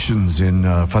the options in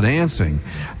financing,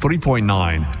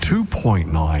 3.9,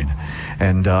 2.9,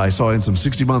 and I saw in some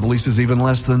 60-month leases even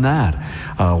less than that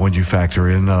when you factor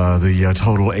in the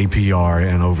total APR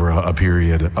and over a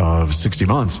period of 60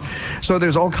 months. So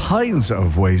there's all kinds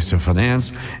of ways to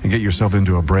finance and get yourself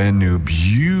into a brand new,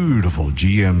 beautiful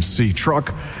GMC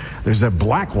truck. There's that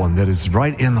black one that is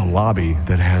right in the lobby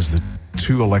that has the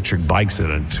 2 electric bikes in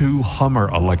it, 2 Hummer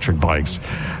electric bikes.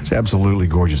 It's absolutely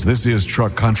gorgeous. This is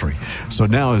truck country. So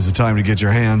now is the time to get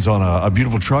your hands on a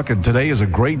beautiful truck. And today is a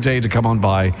great day to come on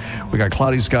by. We got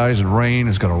cloudy skies and rain.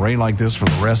 It's going to rain like this for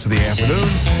the rest of the afternoon.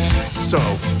 So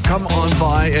come on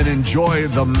by and enjoy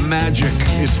the magic.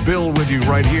 It's Bill with you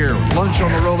right here. Lunch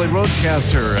on the Rolling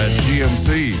Roadcaster at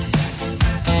GMC.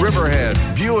 Riverhead,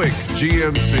 Buick,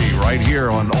 GMC, right here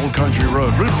on Old Country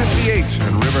Road, Route 58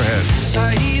 in Riverhead.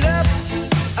 I heat up,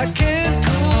 I can't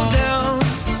cool down.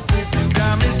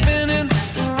 Got me spinning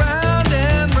round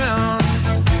and round,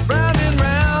 round and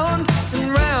round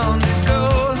and round it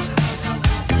goes.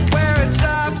 Where it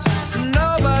stops,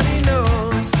 nobody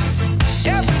knows.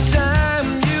 Every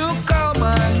time you call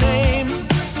my name,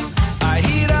 I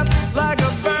heat up like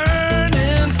a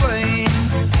burning flame,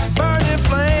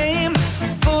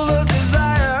 full of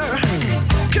desire.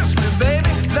 Kiss me, baby,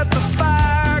 let the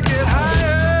fire get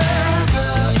higher.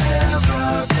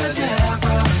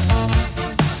 Abracadabra,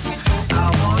 I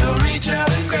wanna reach out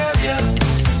and grab you.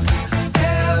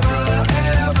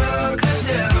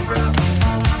 Abracadabra,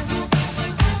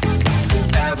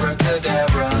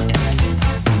 abracadabra.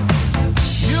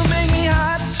 You make me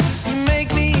hot, you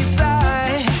make me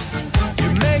sigh. You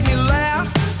make me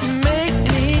laugh, you make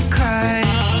me cry.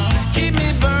 Keep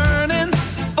me burning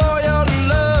for your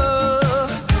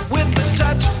love with the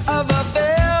touch of a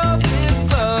velvet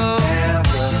glove.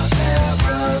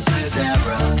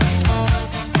 Abracadabra,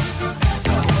 I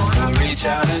wanna reach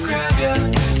out and grab you.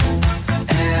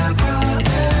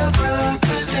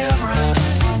 Abracadabra,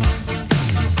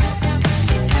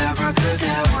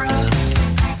 abracadabra.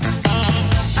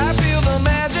 I feel the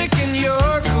magic in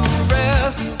your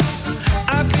caress.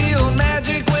 I feel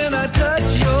magic when I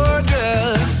touch your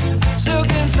dress. Silk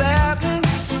and satin,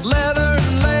 leather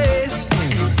and lace.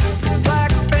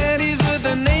 Black panties with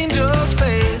an angel's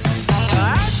face.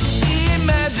 I see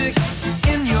magic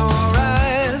in your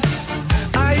eyes.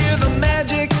 I hear the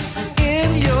magic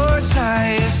in your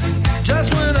sighs.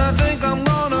 Just when I think I'm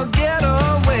gonna get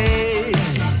away,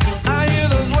 I hear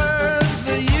those words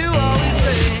that you always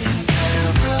say.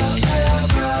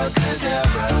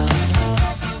 Abracadabra,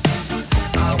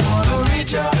 I wanna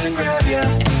reach out and grab you.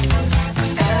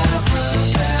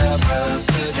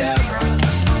 Abracadabra,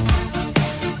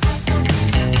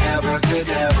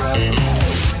 abracadabra.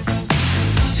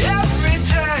 Every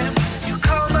time you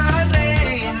call my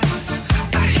name,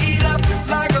 I heat up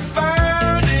like a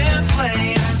burning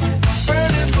flame,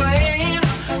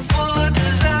 full of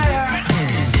desire.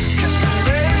 Kiss me,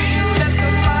 baby, let the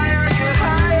fire get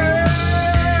higher.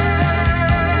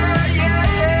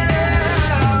 Yeah, yeah.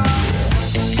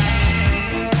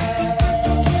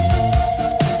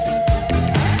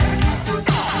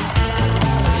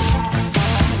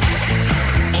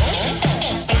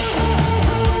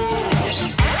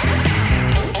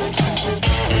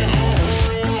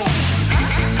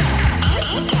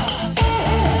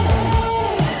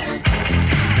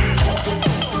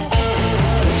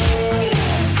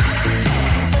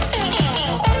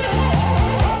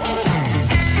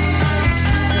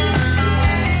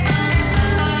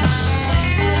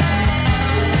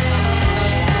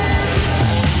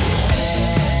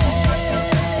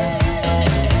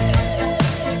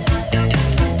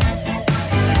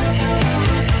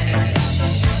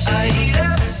 I heat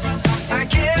up, I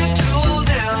can't cool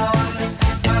down.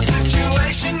 My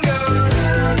situation goes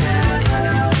round and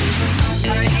round.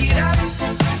 I heat up,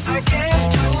 I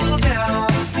can't cool down.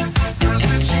 My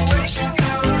situation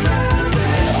goes round and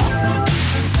round.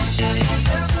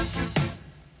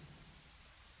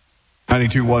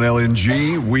 92.1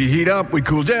 LNG. We heat up, we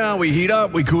cool down, we heat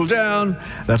up, we cool down.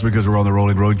 That's because we're on the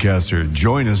Rolling Roadcaster.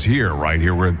 Join us here, right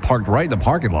here. We're parked right in the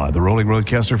parking lot. The Rolling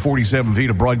Roadcaster, 47 feet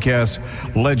of broadcast,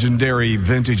 legendary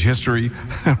vintage history,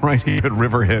 right here at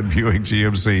Riverhead Buick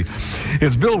GMC.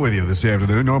 It's Bill with you this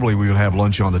afternoon. Normally we would have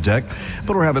lunch on the deck,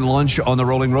 but we're having lunch on the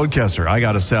Rolling Roadcaster. I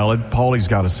got a salad. Paulie's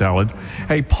got a salad.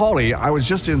 Hey, Paulie, I was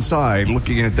just inside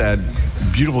looking at that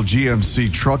beautiful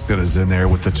GMC truck that is in there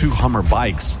with the two Hummer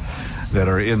bikes that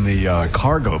are in the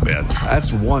cargo bed.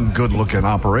 That's one good-looking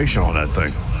operation on that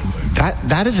thing.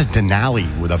 That is a Denali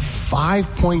with a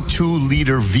 5.2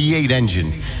 liter V8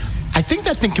 engine. I think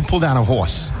that thing can pull down a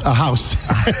house. A house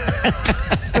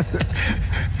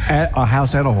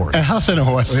and a horse. A house and a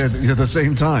horse. At the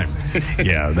same time.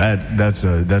 Yeah, that's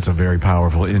a very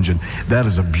powerful engine. That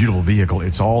is a beautiful vehicle.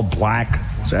 It's all black.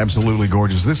 It's absolutely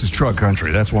gorgeous. This is truck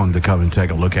country. That's one to come and take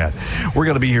a look at. We're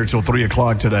going to be here till 3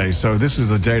 o'clock today, so this is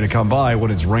the day to come by when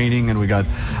it's raining, and we got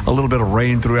a little bit of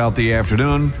rain throughout the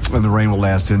afternoon, and the rain will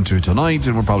last into tonight,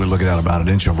 and we're probably looking at about an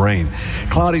inch of rain.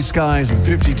 Cloudy skies and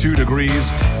 52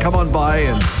 degrees. Come on by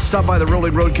and stop by the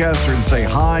Rolling Roadcaster and say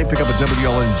hi. Pick up a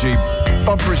WLNG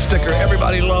bumper sticker.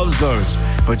 Everybody loves those.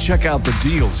 But check out the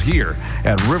deals here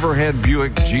at Riverhead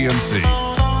Buick GMC.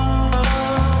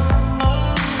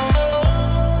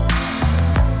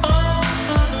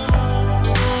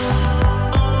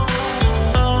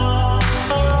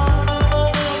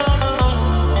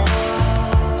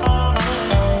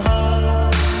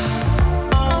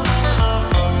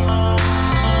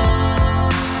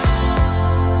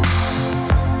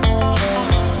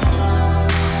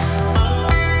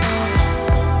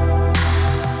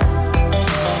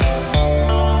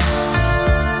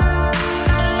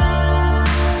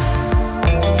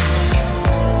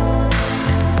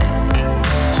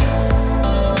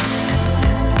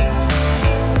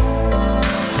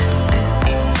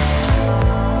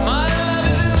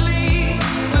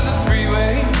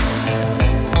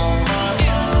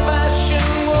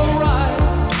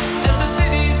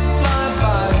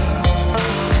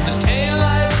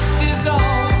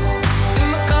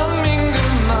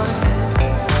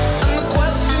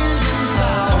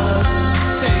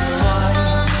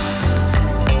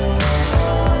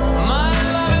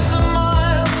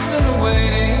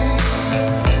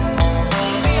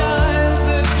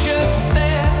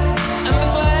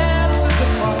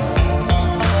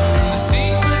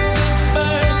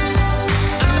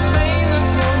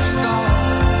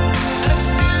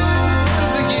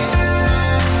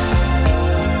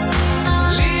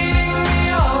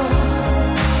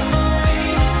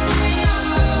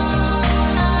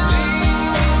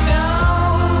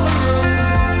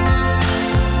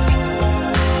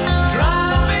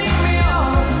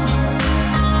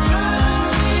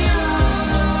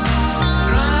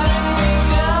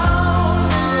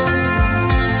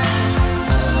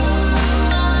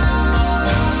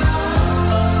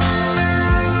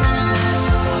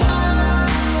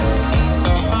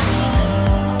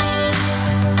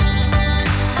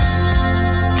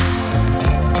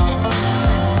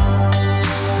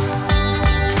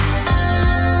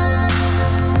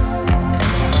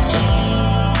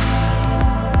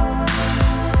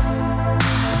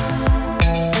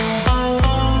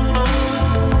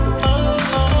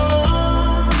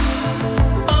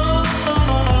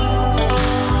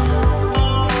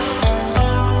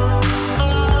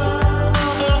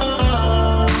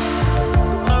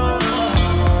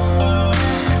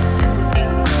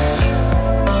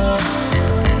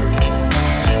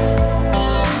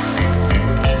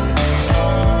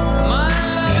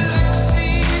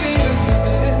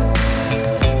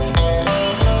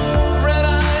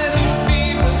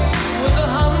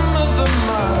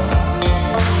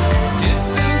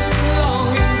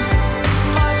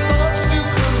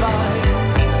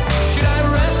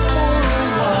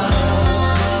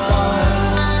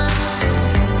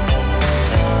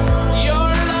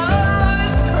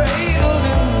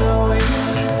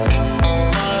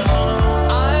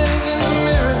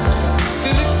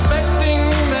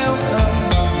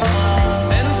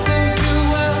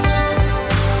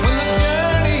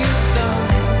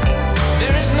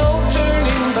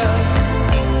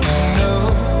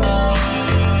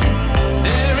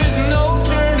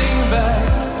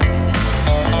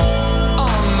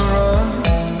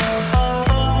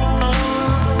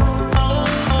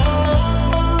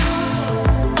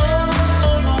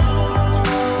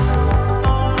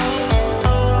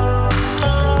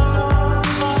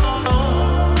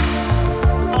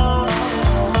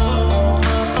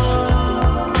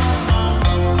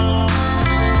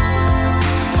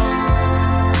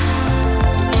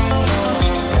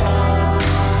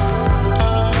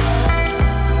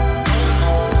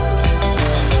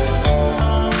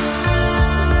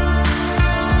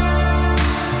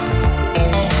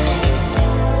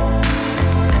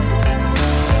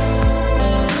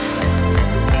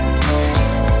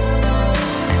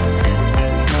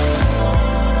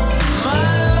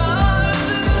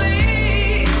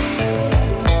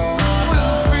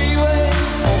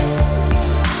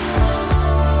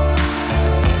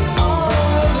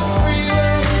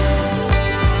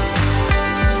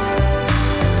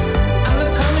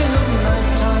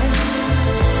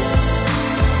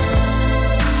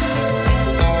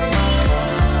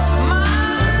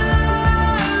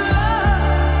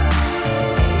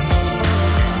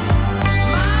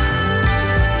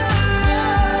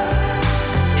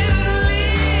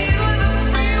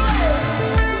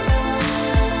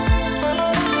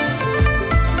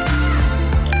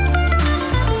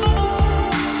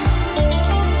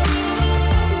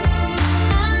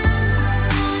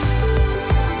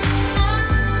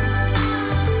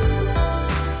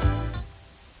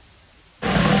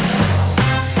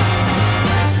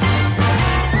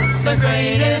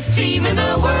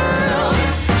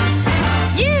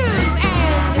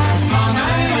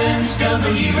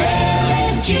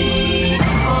 WLNG,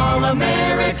 All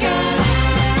American.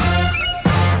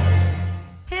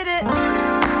 Hit it.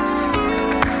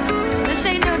 This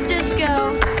ain't no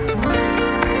disco.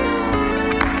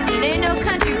 It ain't no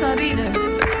country club either.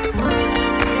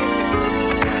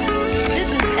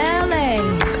 This is LA.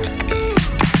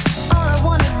 All I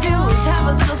wanna do is have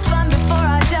a little fun before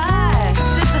I die.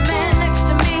 There's a man next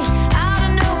to me out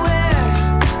of nowhere.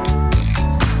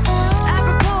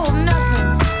 Apropos of nothing.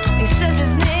 He says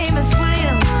his name is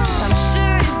William. I'm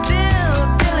sure he's Bill or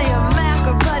Billy or Mac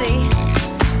or Buddy.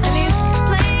 And he's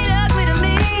played ugly to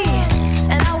me.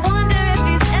 And I wonder if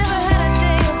he's ever had a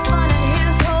day of fun in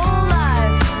his whole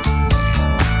life.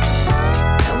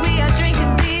 And we are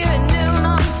drinking beer at noon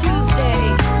on Tuesday.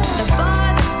 The bar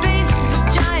that faces a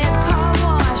giant car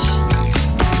wash.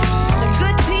 The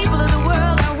good people of the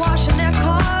world are washing their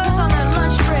cars on their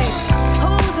lunch break,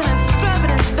 hosing and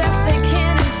scrubbing as best they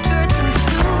can in skirts and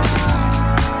suits.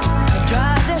 They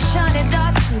drive their shiny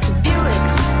Datsuns and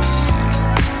Buicks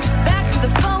back to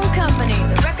the phone company,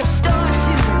 the record store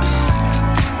too.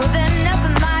 Well, then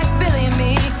nothing like Billy and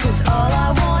me, 'cause all I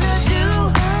wanna do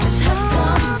is have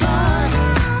some fun.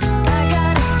 I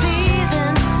got a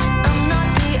feeling I'm not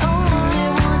the only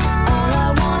one. All I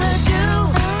wanna do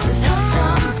is have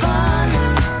some fun.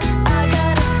 I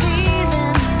got a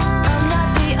feeling I'm not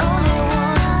the only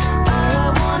one. All I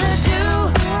wanna do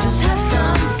is have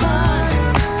some fun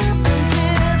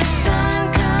until the sun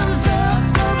comes up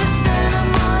over Santa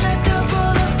Monica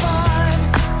Boulevard.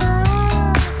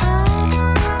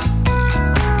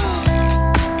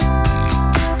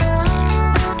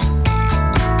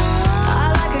 I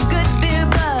like a good beer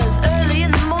buzz early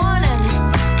in the morning,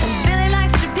 and Billy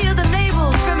likes to peel the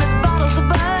labels from his bottles of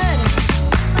Bud.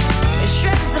 He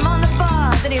shreds them on the bar,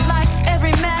 then he lights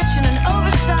every match in an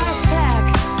oversized pack,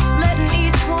 letting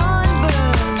each one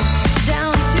burn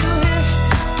down to his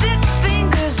thick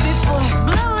fingers before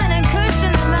blowing and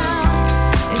cushioning them out.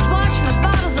 He's watching the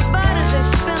bottles of Bud as they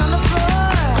spin on the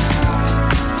floor,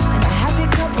 and a happy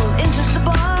couple enters the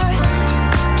bar,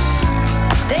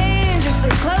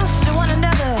 dangerously close to one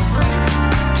another.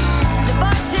 The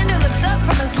bartender looks up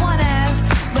from his one ass,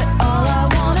 but all I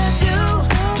wanna do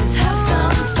is have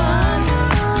some fun.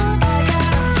 I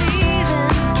got a feeling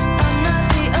I'm not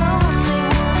the only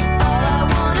one. All I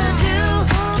wanna do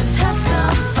is have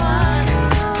some fun.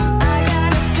 I got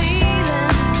a feeling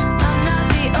I'm not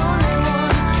the only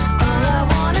one. All I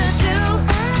wanna do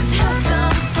is have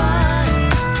some fun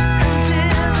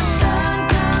until the sun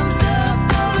comes up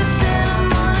over Santa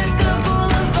Monica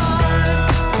Boulevard.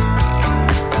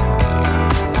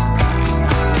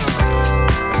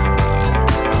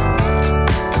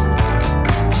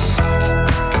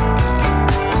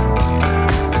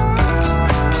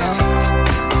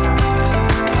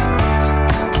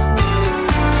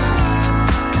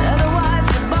 Otherwise,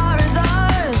 the bar is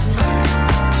ours.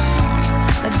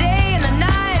 The day and the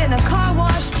night and the car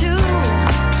wash too.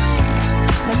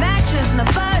 The matches and the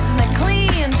buds and the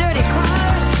clean, dirty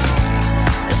cars.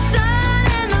 The sun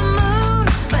and the moon,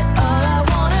 but all I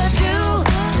wanna do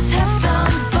is have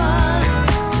some fun.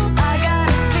 I got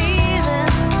a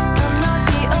feeling I'm not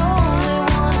the only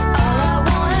one. All I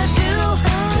wanna do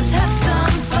is have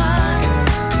some fun.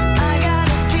 I got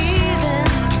a feeling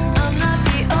I'm not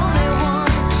the only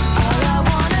one. All I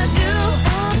wanna do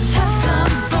is have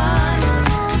some fun.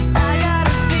 I got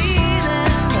a feeling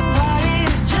the party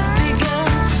has just begun.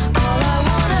 All I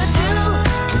wanna do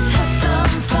is have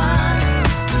some fun.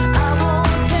 I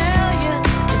won't tell you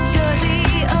that you're the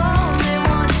only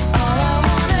one. All I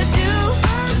wanna do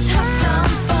is have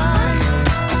some fun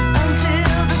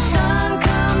until the sun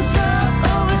comes up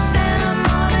over Santa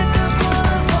Monica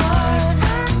Boulevard.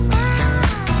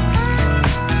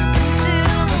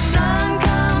 Until the sun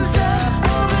comes up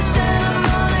over Santa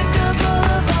Monica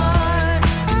Boulevard.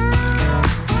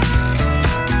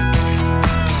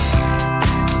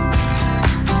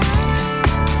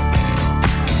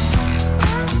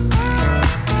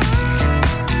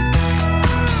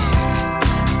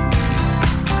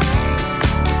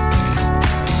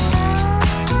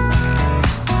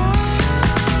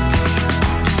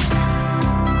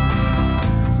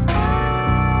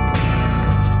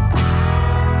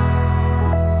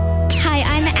 Hi,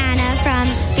 I'm Anna from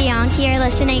Spionk. You're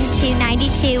listening to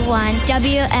 92.1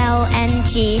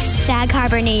 WLNG, Sag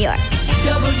Harbor, New York.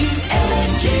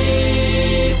 WLNG.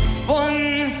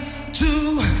 1,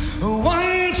 2,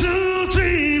 1, 2,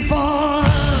 3, 4.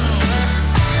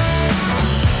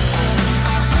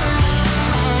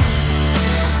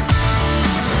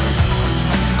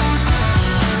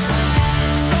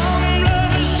 Some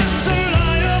love is just a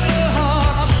lie of the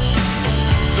heart.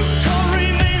 The core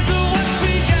remains of what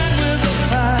began with a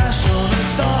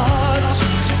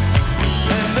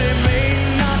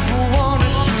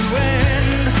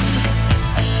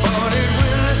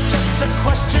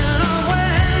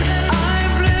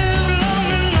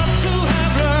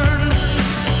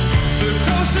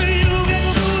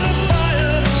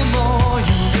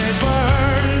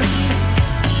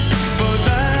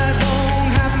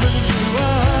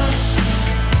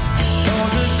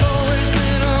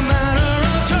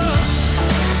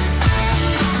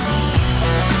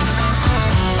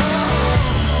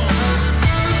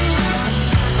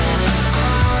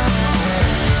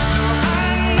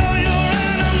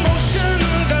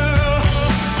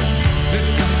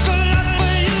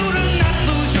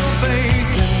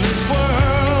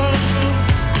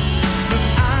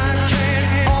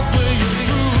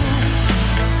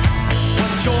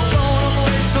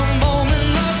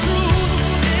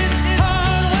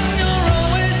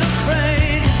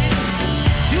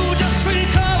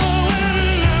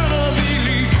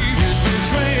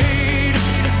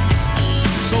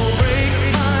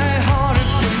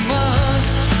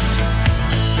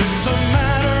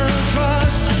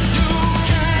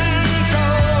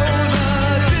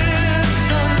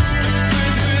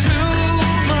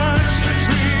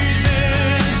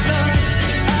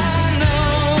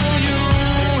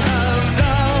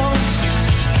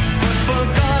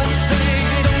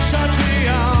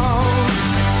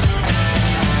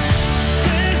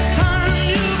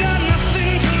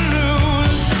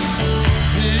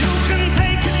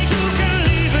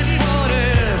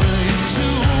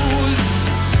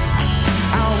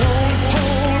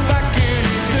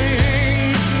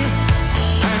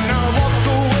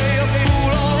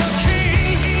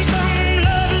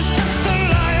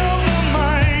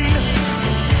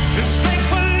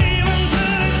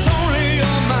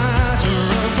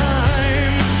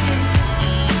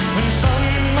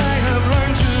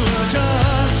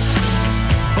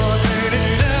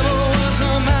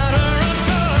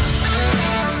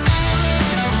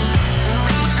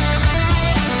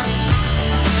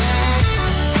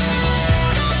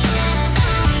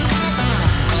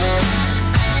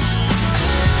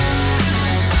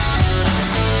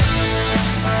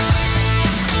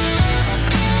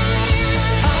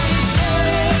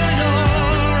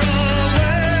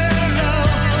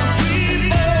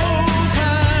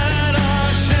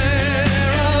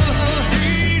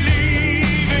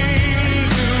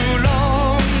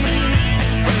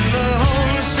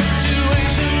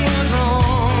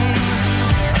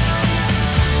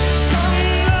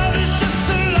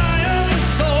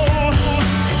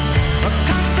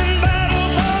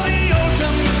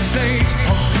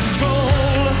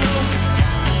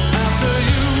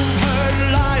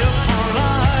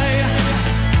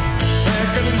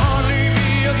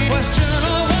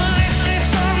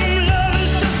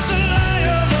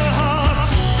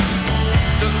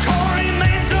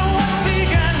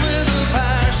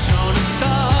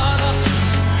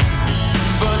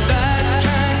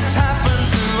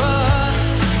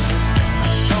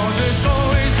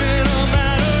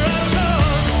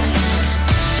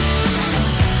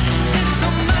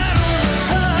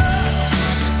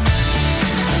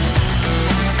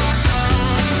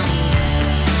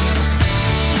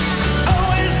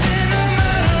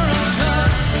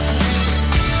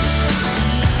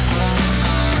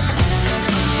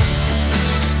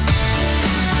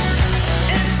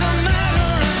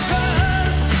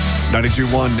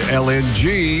 92.1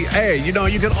 LNG. Hey, you know,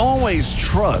 you can always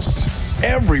trust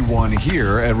everyone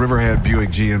here at Riverhead Buick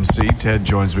GMC. Ted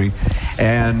joins me.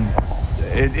 And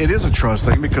it is a trust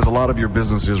thing because a lot of your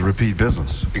business is repeat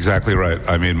business. Exactly right.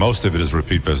 I mean, most of it is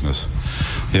repeat business.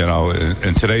 You know,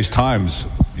 in today's times,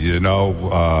 you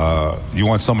know, you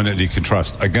want someone that you can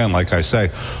trust. Again, like I say,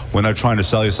 we're not trying to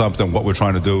sell you something. What we're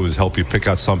trying to do is help you pick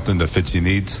out something that fits your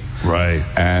needs. Right.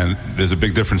 And there's a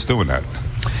big difference doing that.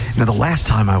 Now, the last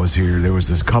time I was here, there was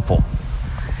this couple.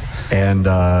 And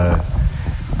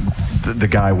the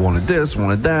guy wanted this,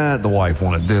 wanted that. The wife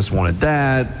wanted this, wanted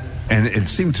that. And it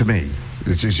seemed to me,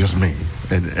 it's just me,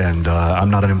 and I'm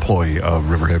not an employee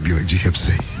of Riverhead Buick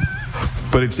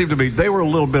GMC, but it seemed to me they were a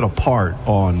little bit apart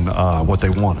on what they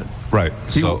wanted. Right.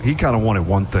 He kind of wanted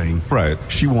one thing. Right.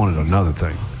 She wanted another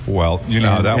thing. Well, you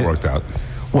know how that worked out.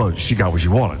 Well, she got what she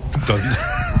wanted.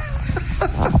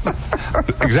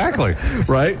 Exactly.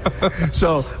 Right?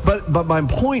 So, but my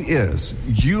point is,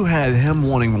 you had him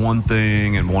wanting one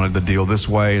thing and wanted the deal this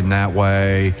way and that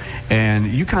way,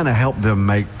 and you kind of helped them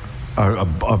make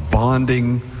a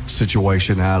bonding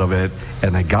situation out of it,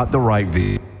 and they got the right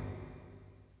vehicle.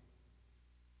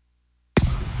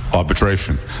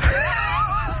 Arbitration.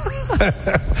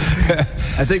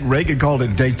 I think Reagan called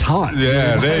it détente.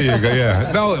 Yeah, there you go.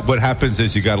 Yeah. No, what happens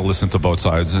is you got to listen to both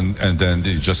sides, and then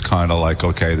you just kind of like,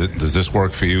 okay, does this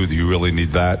work for you? Do you really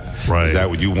need that? Right. Is that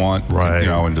what you want? Right. You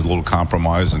know, and there's a little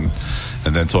compromise, and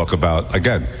then talk about,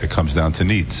 again, it comes down to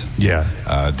needs. Yeah.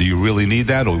 Do you really need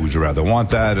that, or would you rather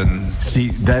want that? And see,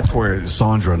 that's where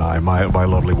Sandra and I, my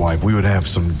lovely wife, we would have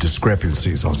some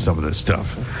discrepancies on some of this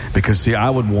stuff. Because, see, I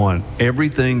would want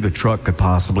everything the truck could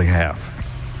possibly have.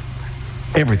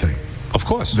 Everything. Of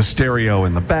course. The stereo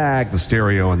in the back, the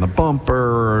stereo in the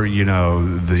bumper, you know,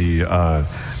 the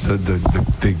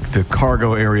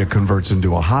cargo area converts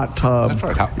into a hot tub. That's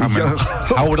right.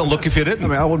 How would it look if you didn't? I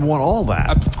mean, I would want all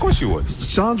that. Of course you would.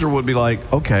 Sandra would be like,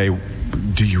 okay,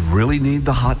 do you really need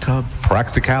the hot tub?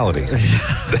 Practicality.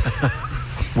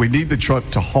 We need the truck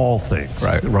to haul things.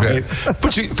 Right. Yeah.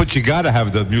 But you got to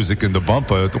have the music in the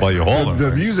bumper while you're hauling.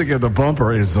 The music in the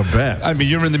bumper is the best. I mean,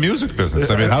 you're in the music business.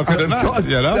 I mean, how could it not?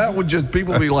 You know? That would just,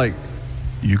 people be like,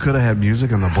 you could have had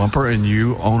music in the bumper and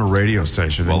you own a radio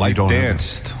station. Well, I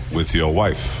danced with your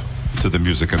wife to the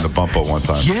music in the bumper one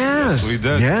time. Yes, we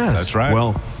did. Yes, that's right.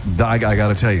 Well, I got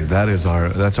to tell you, that's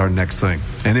our next thing.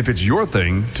 And if it's your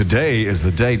thing, today is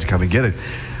the day to come and get it.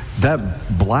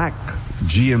 That black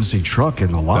GMC truck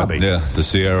in the lobby. The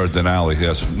Sierra Denali.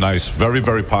 Yes, nice, very,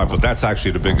 very popular. That's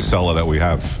actually the biggest seller that we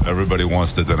have. Everybody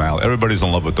wants the Denali. Everybody's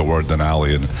in love with the word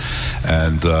Denali,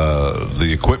 and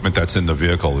the equipment that's in the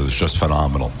vehicle is just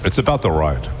phenomenal. It's about the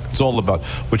ride. It's all about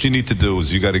what you need to do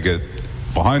is you got to get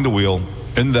behind the wheel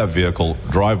in that vehicle,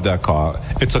 drive that car.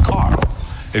 It's a car.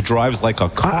 It drives like a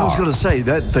car. I was going to say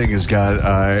that thing has got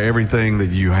everything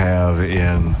that you have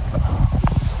in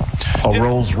a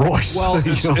Rolls Royce. Well,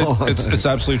 it's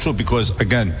absolutely true because,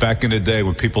 again, back in the day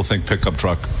when people think pickup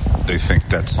truck, they think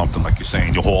that's something like you're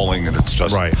saying, you're hauling and it's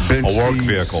just right. a work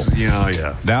vehicle.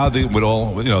 Yeah. Now, with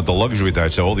all the luxury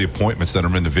that all the appointments that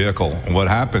are in the vehicle, what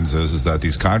happens is that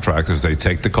these contractors, they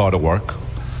take the car to work,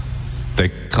 they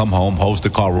come home, hose the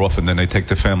car off, and then they take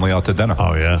the family out to dinner.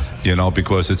 Oh, yeah. You know,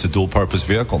 because it's a dual-purpose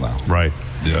vehicle now. Right.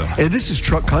 Yeah. And this is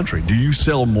truck country. Do you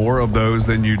sell more of those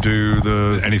than you do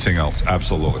anything else?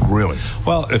 Absolutely. Really?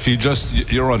 Well, if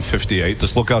you're on 58,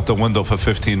 just look out the window for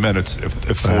 15 minutes. If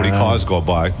 40 cars go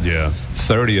by,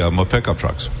 30 of them are pickup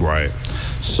trucks. Right.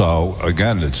 So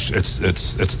again, it's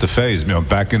the phase. You know,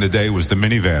 back in the day it was the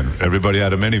minivan. Everybody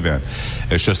had a minivan.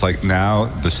 It's just like now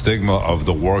the stigma of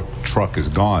the work truck is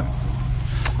gone.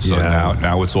 So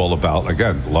now it's all about,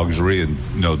 again, luxury and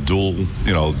dual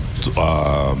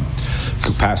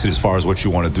capacity as far as what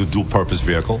you want to do, dual purpose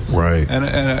vehicle, right? And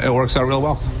it works out real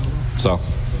well. So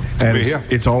and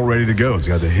it's all ready to go. It's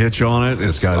got the hitch on it.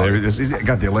 It's got it's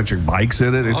got the electric bikes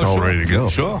in it. It's all ready to go.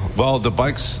 Sure. Well, the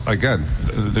bikes again.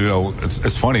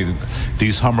 It's funny.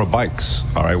 These Hummer bikes.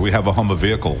 All right, we have a Hummer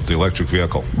vehicle, the electric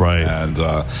vehicle, right? And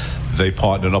they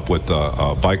partnered up with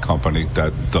a bike company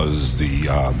that does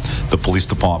the police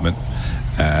department,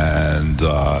 and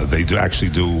they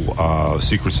actually do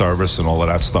Secret Service and all of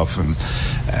that stuff. And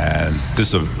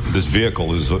this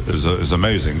vehicle is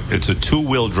amazing. It's a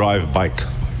 2-wheel drive bike.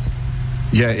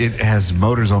 Yeah, it has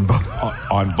motors on both.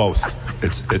 On both.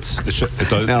 It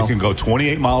can go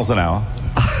 28 miles an hour,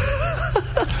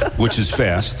 which is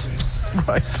fast.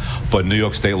 Right. But New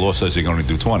York State law says you can only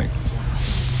do 20.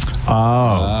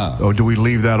 Oh, do we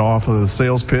leave that off of the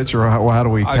sales pitch, or how do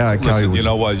we? Listen, you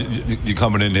know what? You're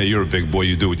coming in here. You're a big boy.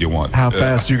 You do what you want. How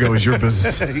fast you go is your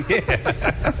business.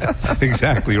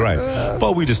 Exactly right.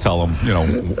 But we just tell him,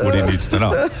 what he needs to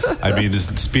know. I mean, the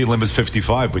speed limit is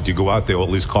 55, but you go out there, well,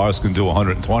 at least cars can do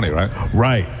 120, right?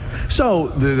 Right. So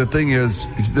the thing is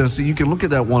this, you can look at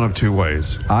that one of two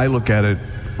ways. I look at it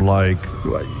like,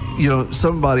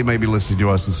 somebody may be listening to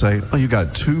us and say, oh, you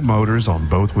got two motors on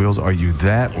both wheels. Are you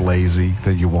that lazy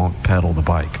that you won't pedal the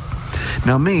bike?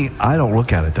 Now, me, I don't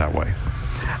look at it that way.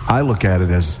 I look at it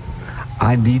as,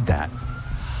 I need that.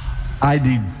 I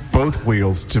need both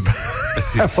wheels to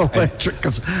have electric,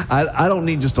 because I don't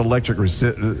need just electric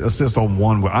assist on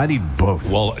one wheel. I need both.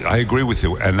 Well, I agree with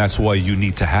you, and that's why you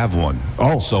need to have one.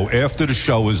 Oh. So after the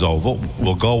show is over,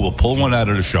 we'll pull one out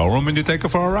of the showroom, and you take it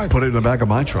for a ride. Put it in the back of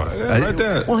my truck. Yeah, right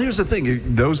there. Well, here's the thing.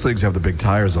 Those things have the big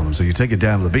tires on them, so you take it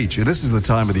down to the beach. And this is the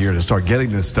time of the year to start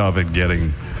getting this stuff and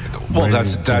getting... Well,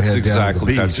 that's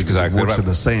exactly works right. in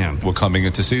the sand. We're coming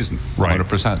into season, right?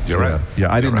 100%. You're right.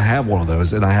 Yeah, I didn't have one of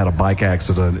those, and I had a bike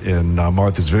accident in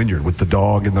Martha's Vineyard with the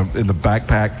dog in the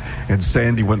backpack, and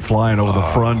Sandy went flying over the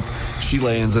front. She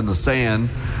lands in the sand.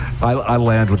 I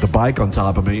land with the bike on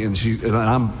top of me, and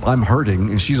I'm hurting,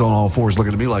 and she's on all fours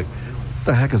looking at me like, what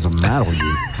the heck is the matter with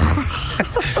you?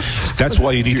 That's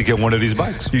why you need to get one of these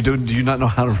bikes. Do you not know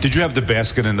how to? Did you have the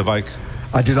basket in the bike?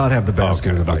 I did not have the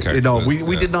basket in the bike. Okay,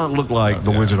 we did not look like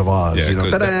the Wizard of Oz. Yeah,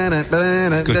 because that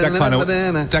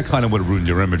kind of would ruin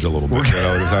your image a little bit. You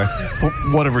know what I'm saying?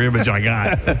 Whatever image I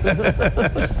got.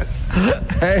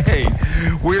 Hey,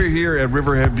 we're here at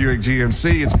Riverhead Buick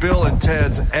GMC. It's Bill and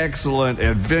Ted's Excellent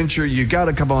Adventure. You got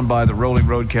to come on by the Rolling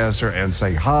Roadcaster and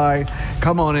say hi.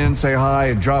 Come on in, say hi,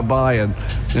 and drop by, and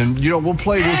we'll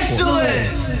play this for you.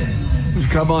 Excellent!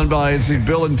 Come on by and see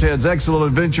Bill and Ted's Excellent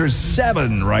Adventure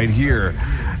 7 right here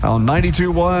on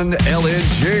 92.1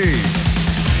 LNG.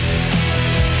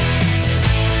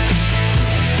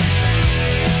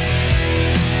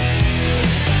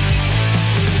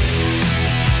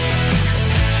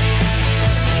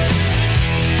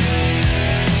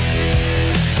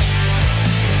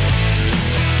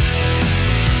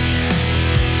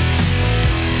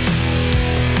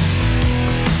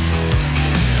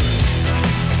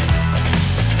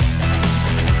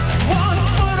 One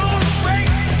foot on the brake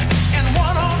and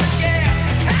one on the gas.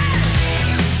 Hey!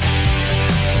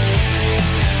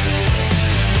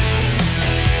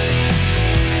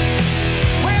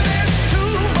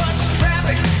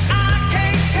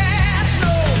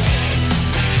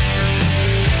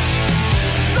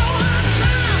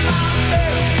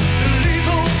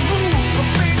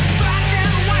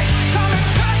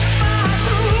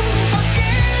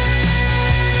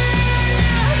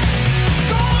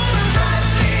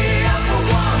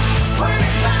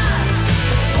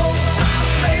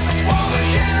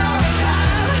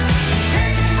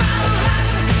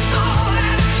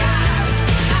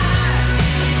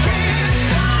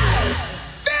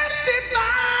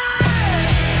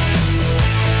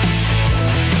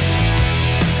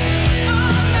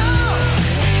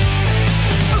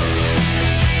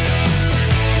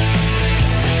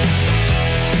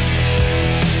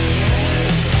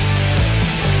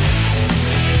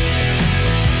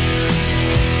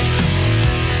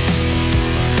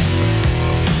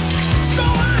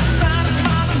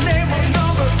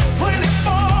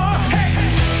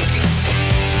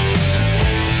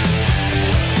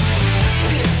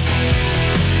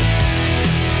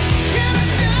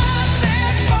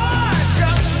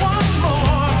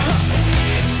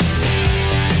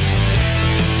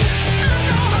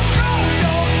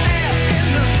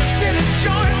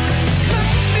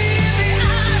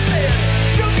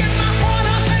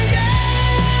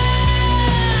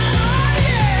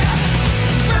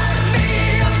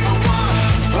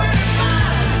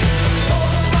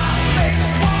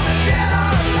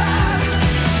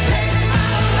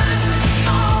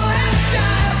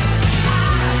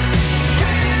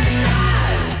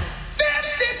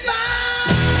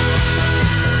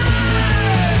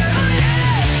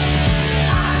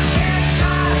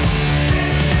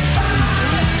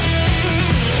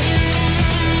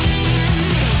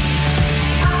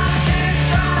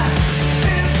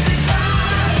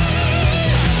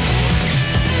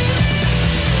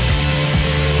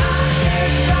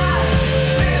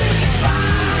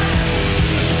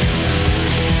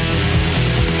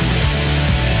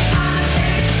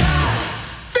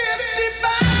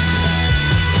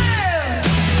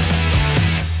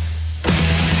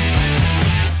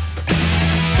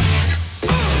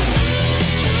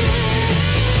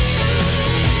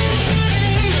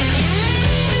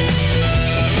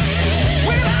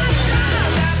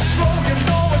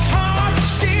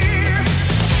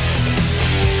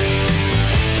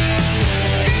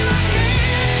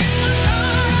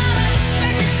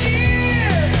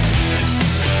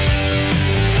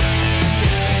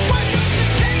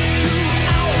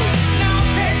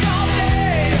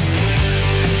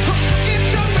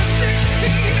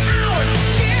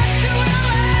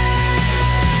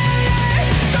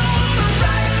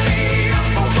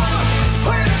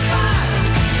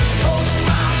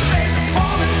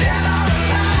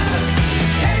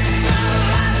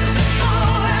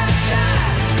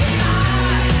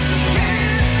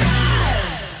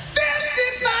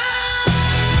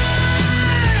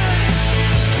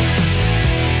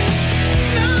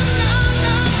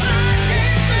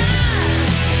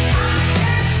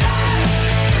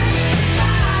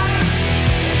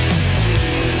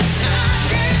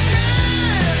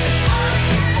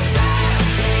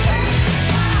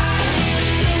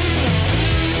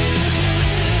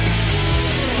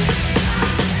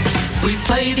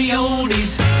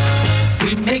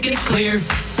 here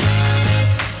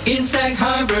in Sag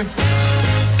Harbor.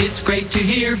 It's great to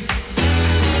hear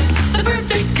the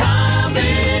perfect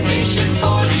combination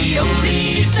for the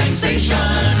only sensation,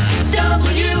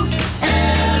 WLNG.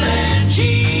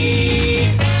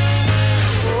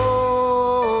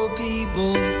 Oh,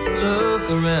 people, look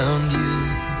around you.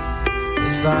 The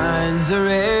signs are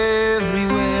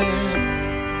everywhere.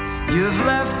 You've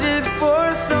left it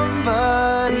for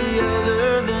somebody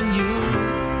other than you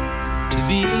to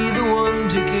be the one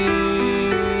to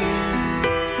care.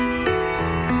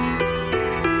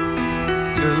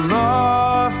 You're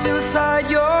lost inside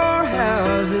your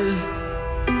houses.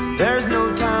 There's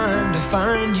no time to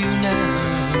find you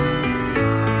now.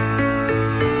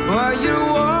 While your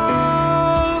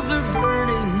walls are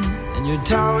burning and your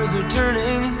towers are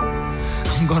turning,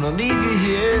 I'm gonna leave you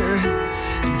here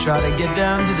and try to get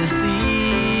down to the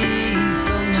sea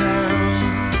somehow.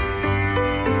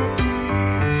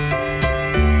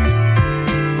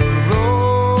 The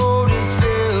road is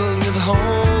filled with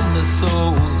homeless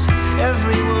souls,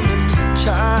 every woman,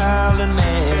 child, and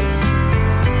man,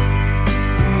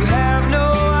 who have no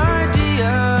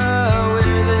idea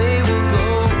where they will go,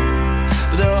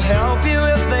 but they'll help you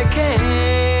if they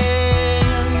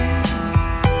can.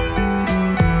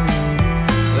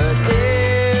 But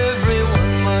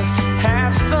everyone must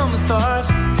have some thought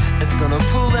that's gonna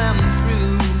pull them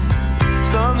through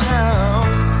somehow.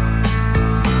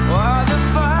 While the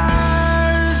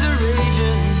fires are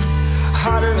raging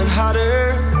hotter and hotter,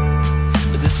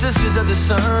 but the sisters of the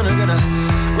sun are gonna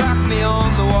rock me on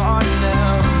the water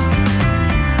now.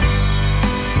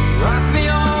 Rock me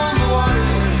on the water,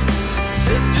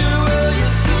 sister, will you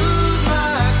soothe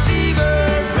my fever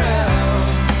brow?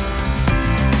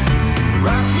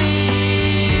 Rock me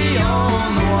on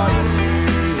the water,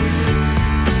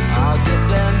 I'll get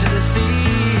down to the sea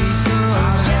somehow.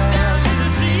 I'll get down to the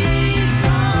sea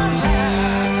somehow.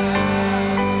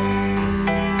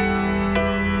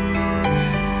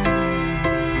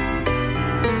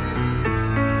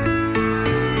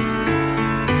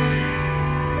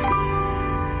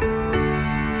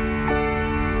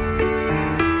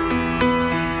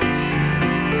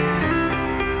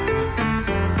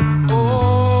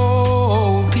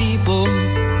 Oh, people,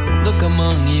 look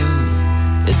among you.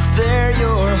 It's there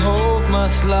your hope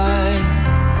must lie.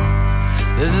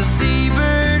 There's a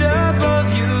seabird above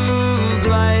you,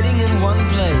 gliding in one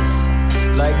place,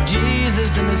 like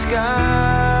Jesus in the sky.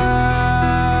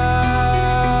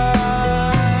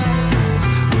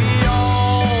 We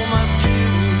all must do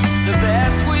the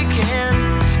best we can,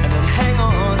 and then hang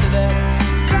on to that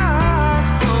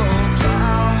gospel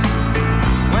plow.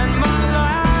 When my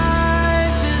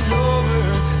life is over,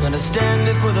 gonna stand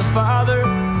before the Father,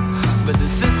 but the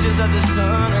sisters of the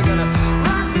sun are gonna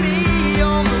rock me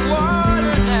on the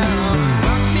water now.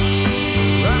 Rock me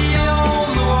on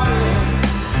the water,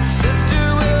 sister,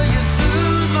 will you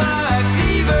soothe my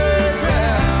fever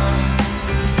brow?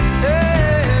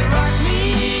 Hey, rock me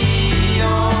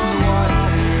on the water,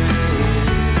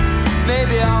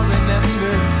 maybe I'll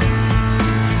remember,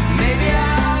 maybe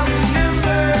I'll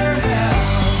remember how.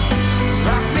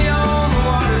 Rock me on the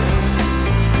water,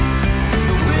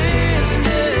 the wind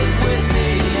is with me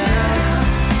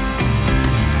now.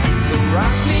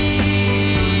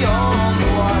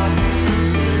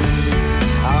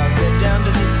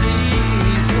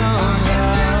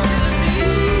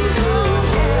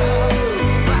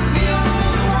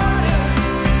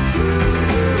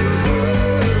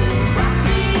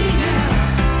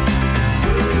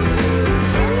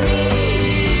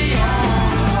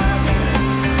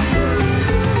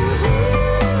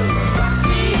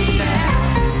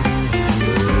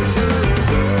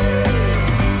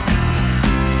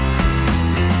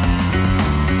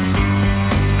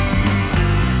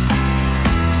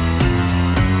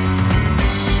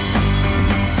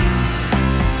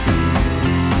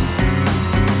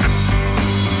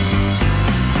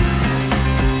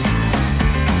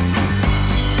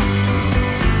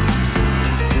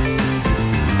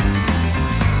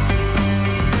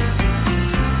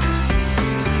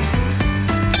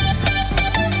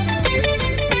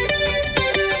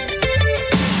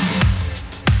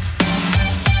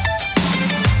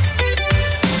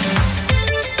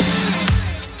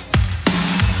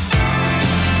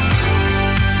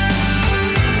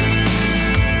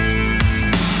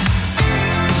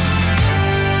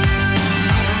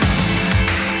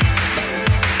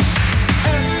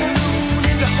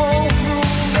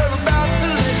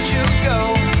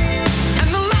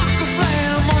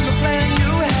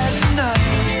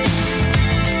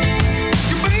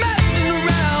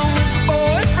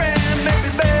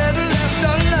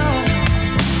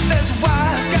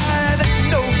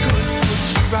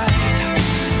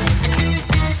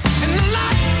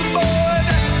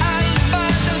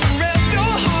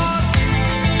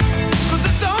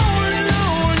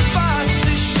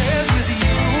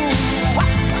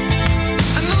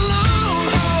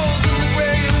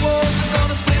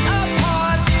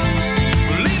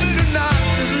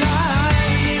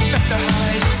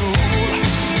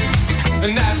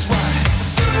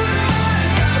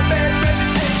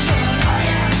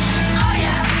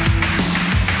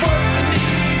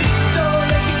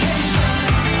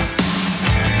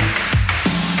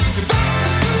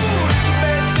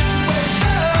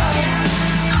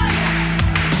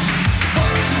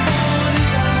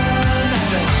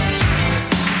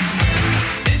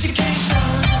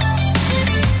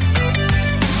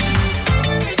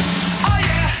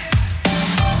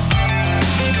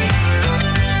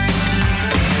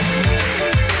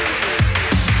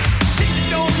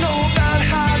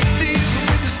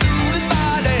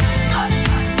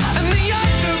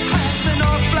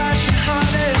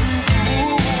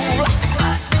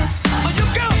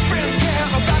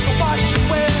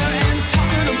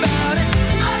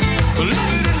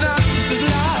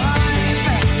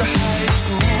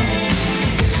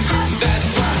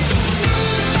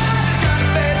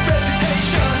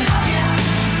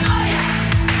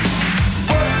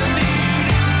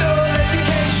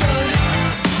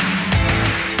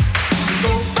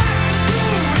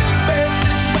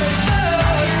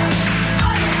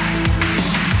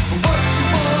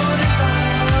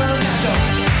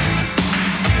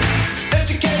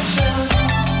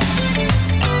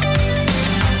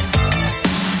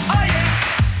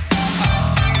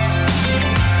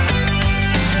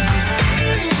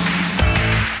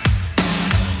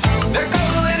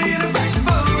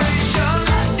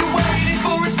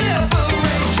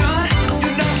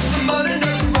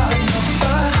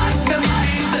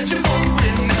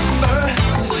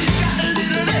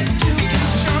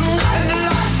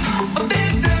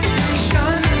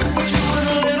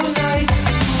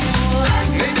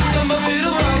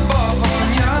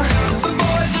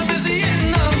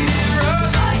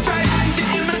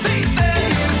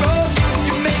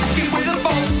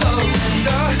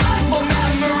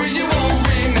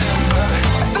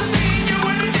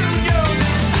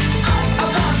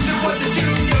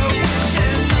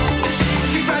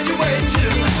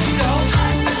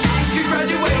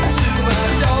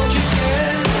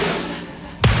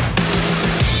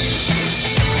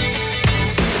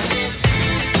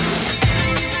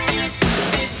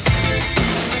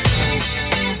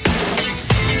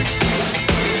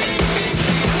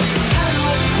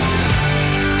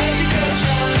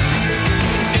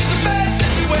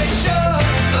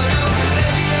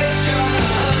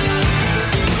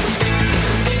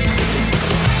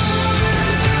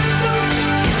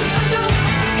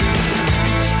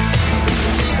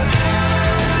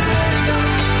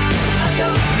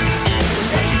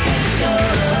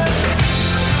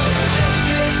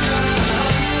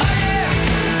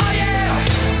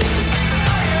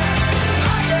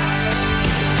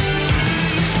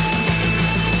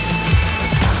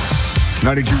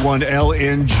 92.1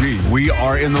 LNG. We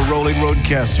are in the Rolling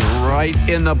Roadcaster, right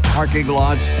in the parking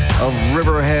lot of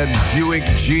Riverhead Buick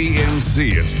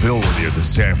GMC. It's Bill with you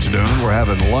this afternoon. We're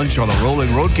having lunch on the Rolling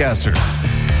Roadcaster.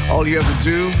 All you have to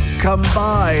do, come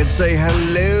by and say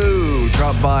hello.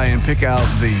 Drop by and pick out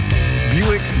the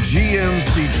Buick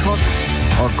GMC truck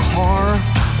or car,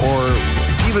 or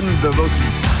even the most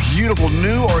beautiful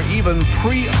new or even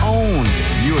pre-owned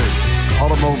Buick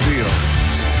automobile.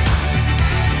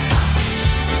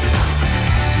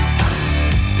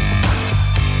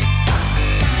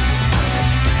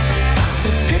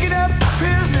 Picking up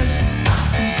prisoners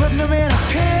and putting them in a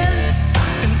pen,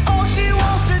 and all she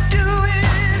wants to do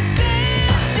is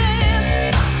dance,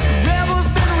 dance. Rebels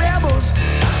been rebels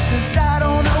since I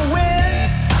don't know when,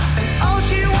 and all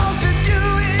she wants to do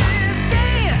is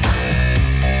dance.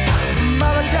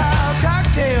 Molotov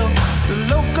cocktail, the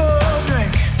local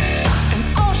drink, and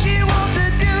all she wants to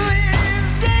do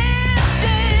is dance,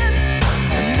 dance,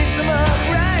 and mix them up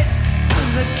right in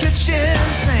the kitchen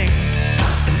sink.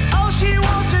 She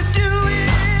wants to do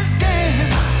is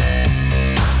dance.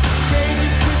 Crazy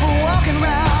people walking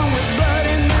around with blood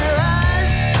in their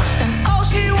eyes, and all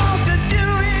she wants to do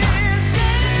is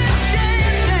dance,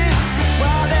 dance, dance.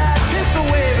 While that pistol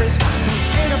wavers who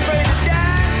ain't afraid to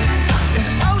die, and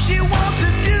all she wants to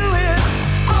do is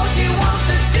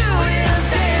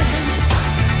dance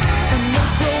and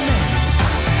make romance.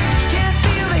 She can't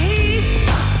feel the heat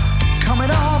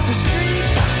coming off the street.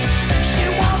 She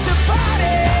wants to party.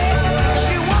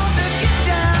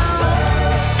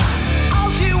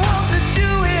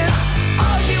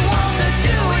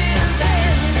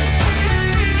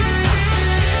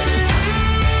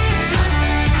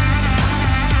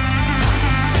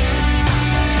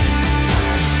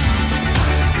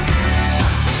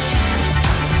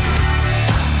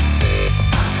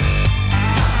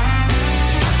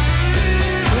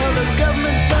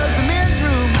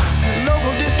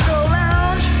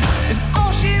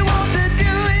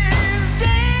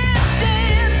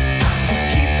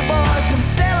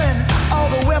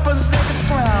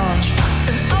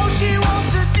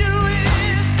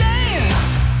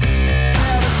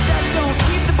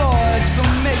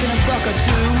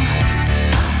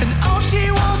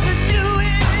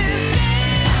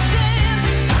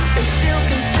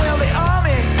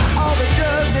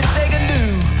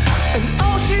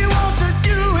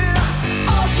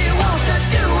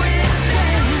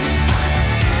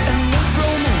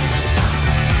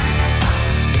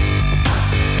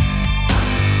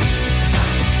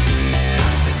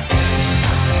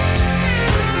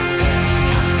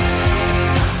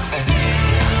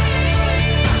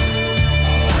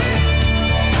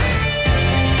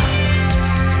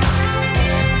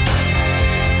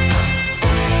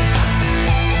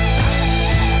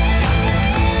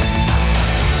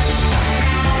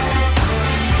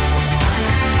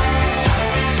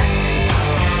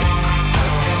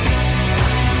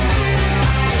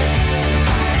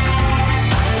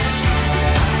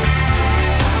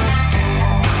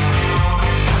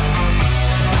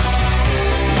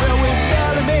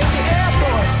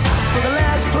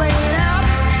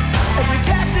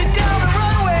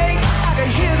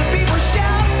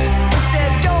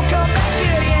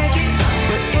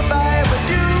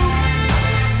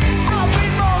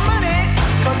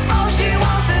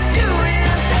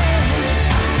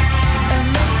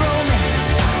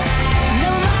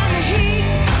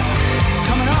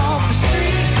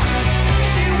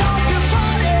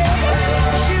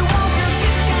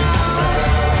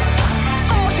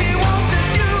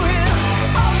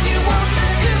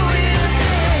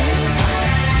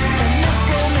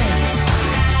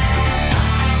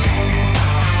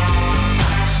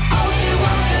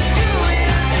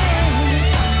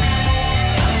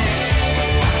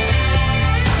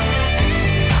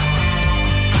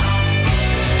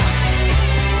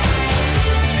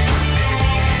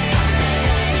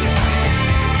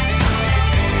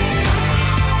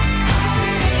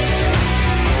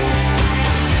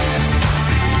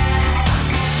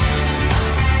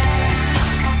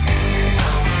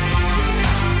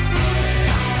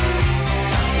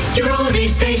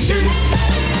 Station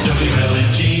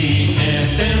WLNG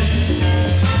FM.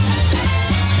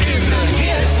 And the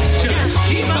hits just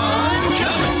keep on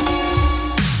coming.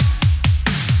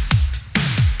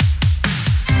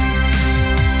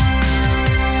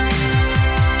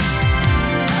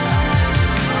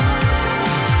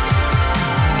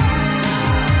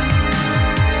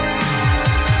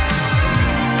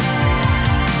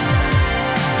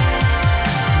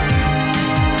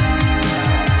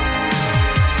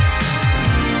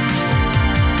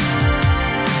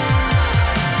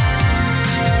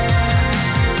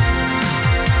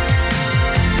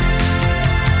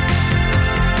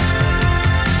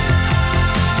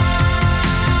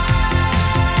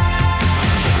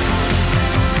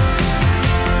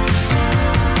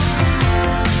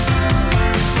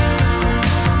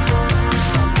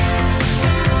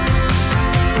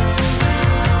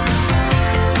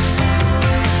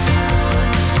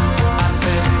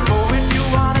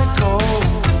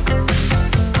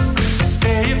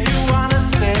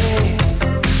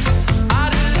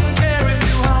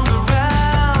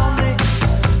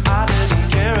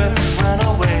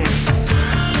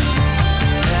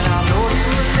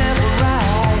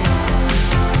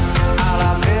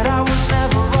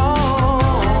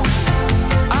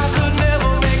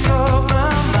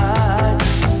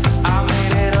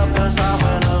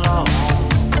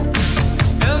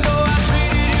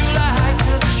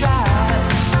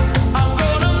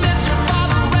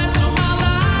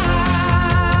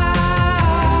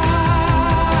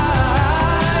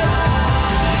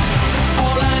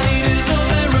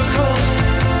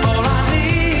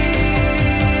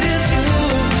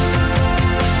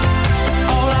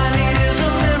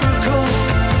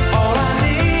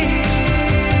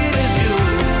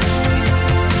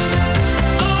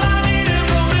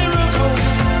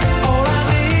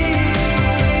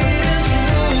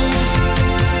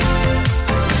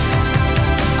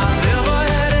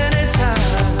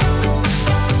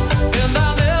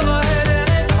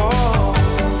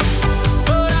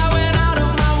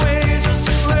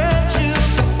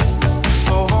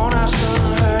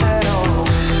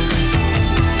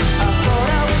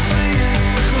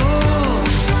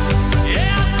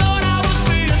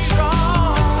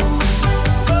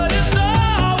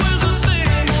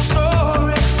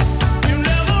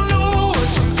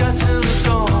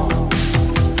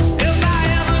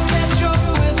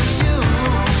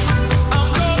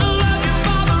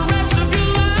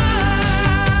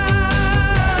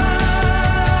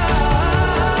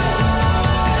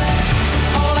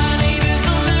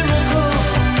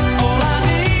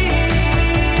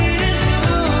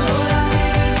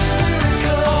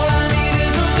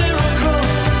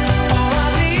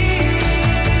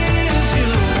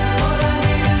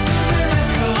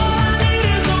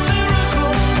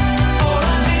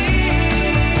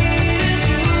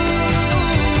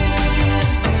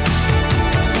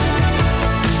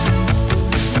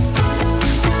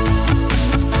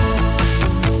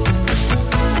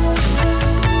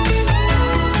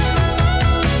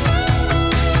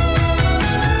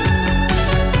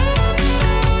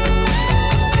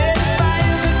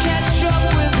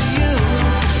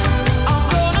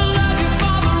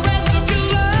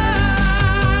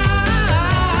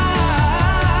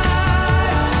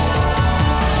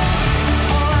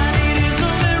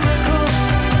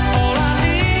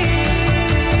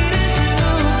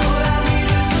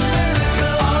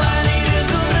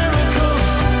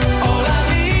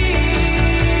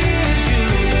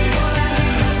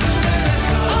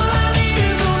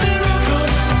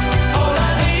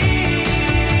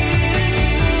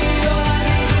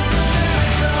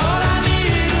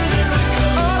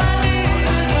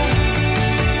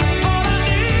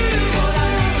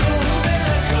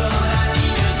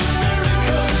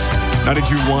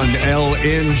 92.1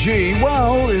 LNG.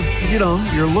 Well,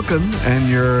 if you're looking and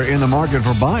you're in the market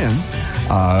for buying,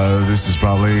 this is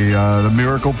probably the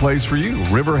miracle place for you.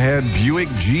 Riverhead Buick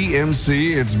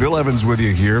GMC. It's Bill Evans with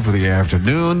you here for the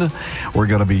afternoon. We're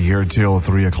going to be here till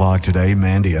 3 o'clock today.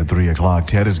 Mandy at 3 o'clock.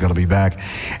 Ted is going to be back,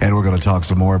 and we're going to talk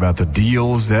some more about the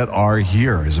deals that are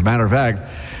here. As a matter of fact,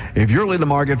 if you're in the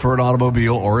market for an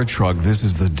automobile or a truck, this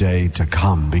is the day to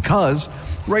come, because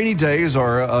rainy days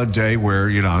are a day where,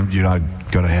 you're not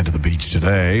going to head to the beach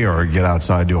today or get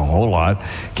outside and do a whole lot.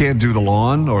 Can't do the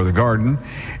lawn or the garden.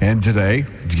 And today,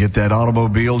 to get that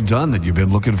automobile done that you've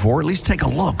been looking for, at least take a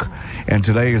look. And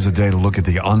today is a day to look at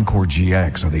the Encore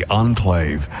GX or the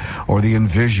Enclave or the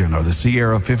Envision or the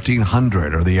Sierra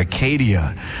 1500 or the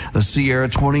Acadia, the Sierra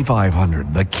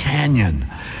 2500, the Canyon.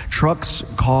 Trucks,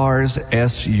 cars,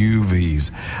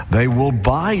 SUVs. They will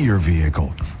buy your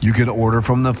vehicle. You can order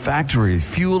from the factory,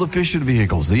 fuel-efficient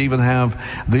vehicles. They even have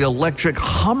the electric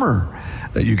Hummer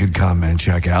that you could come and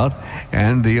check out,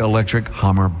 and the electric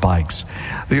Hummer bikes.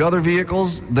 The other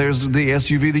vehicles, there's the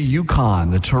SUV, the Yukon,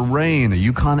 the Terrain, the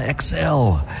Yukon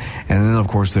XL. And then, of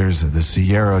course, there's the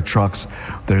Sierra trucks.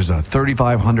 There's a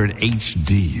 3500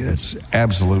 HD. That's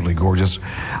absolutely gorgeous.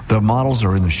 The models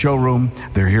are in the showroom.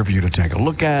 They're here for you to take a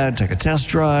look at, take a test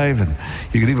drive, and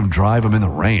you can even drive them in the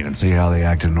rain and see how they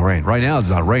act in the rain. Right now, it's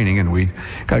not raining, and we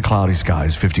got cloudy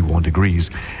skies, 51 degrees.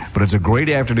 But it's a great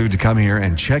afternoon to come here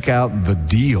and check out the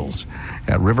deals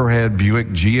at Riverhead Buick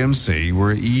GMC.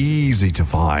 We're easy to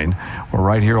find. We're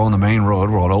right here on the main road.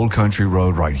 We're on Old Country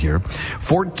Road right here.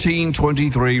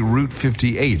 1423 Route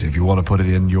 58, if you want to put it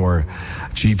in your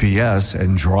GPS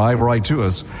and drive right to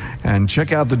us and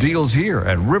check out the deals here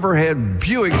at Riverhead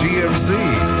Buick GMC.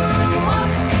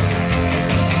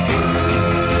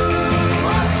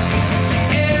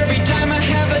 Every time I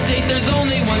have a date, there's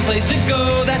only one place to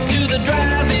go. That's to the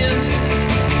drive-in.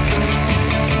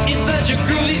 It's such a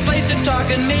groovy place to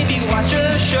talk and maybe watch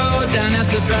a show down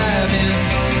at the drive-in.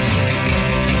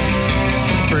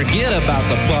 Forget about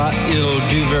the plot, it'll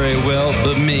do very well,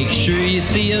 but make sure you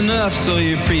see enough so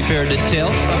you're prepared to tell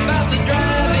about the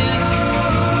drive-in.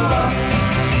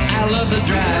 I love the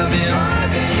drive-in.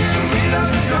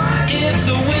 If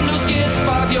the windows get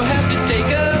fogged, you'll have to take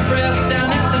a breath down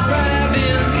at the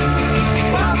drive-in.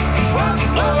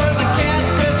 Or the cat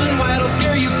dressed in white will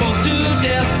scare you both to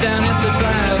death down at the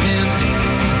drive-in.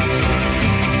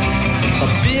 A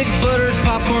big buttered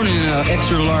popcorn and an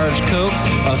extra large Coke,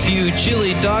 a few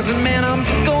chili dogs, and man, I'm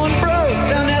going broke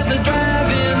down at the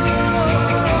drive-in.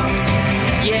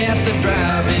 Yeah, at the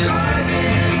drive-in.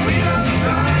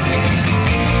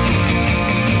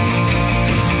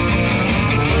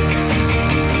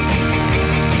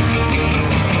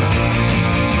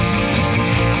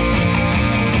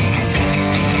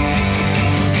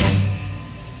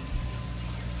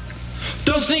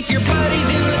 Don't sneak your buddies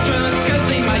in the trunk, cause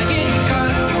they might get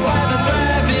caught by the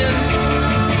drive-in.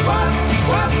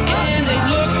 And they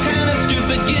look kinda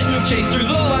stupid getting chased through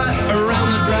the lot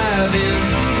around the drive-in.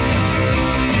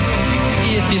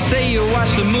 If you say you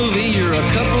watch the movie, you're a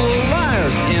couple of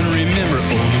liars. And remember,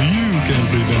 only you can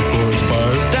prevent forest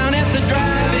fires down at the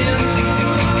drive-in.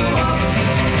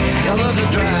 I love the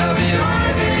drive-in.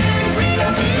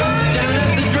 Down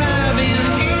at the drive-in.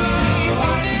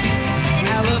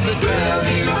 I love the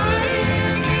drive-in.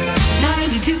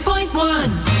 92.1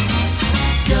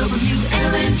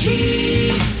 WLNG.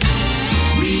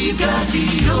 We've got the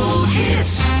old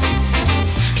hits.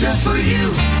 Just for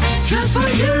you. Just for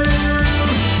you.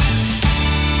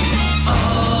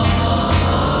 On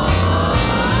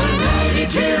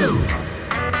 92.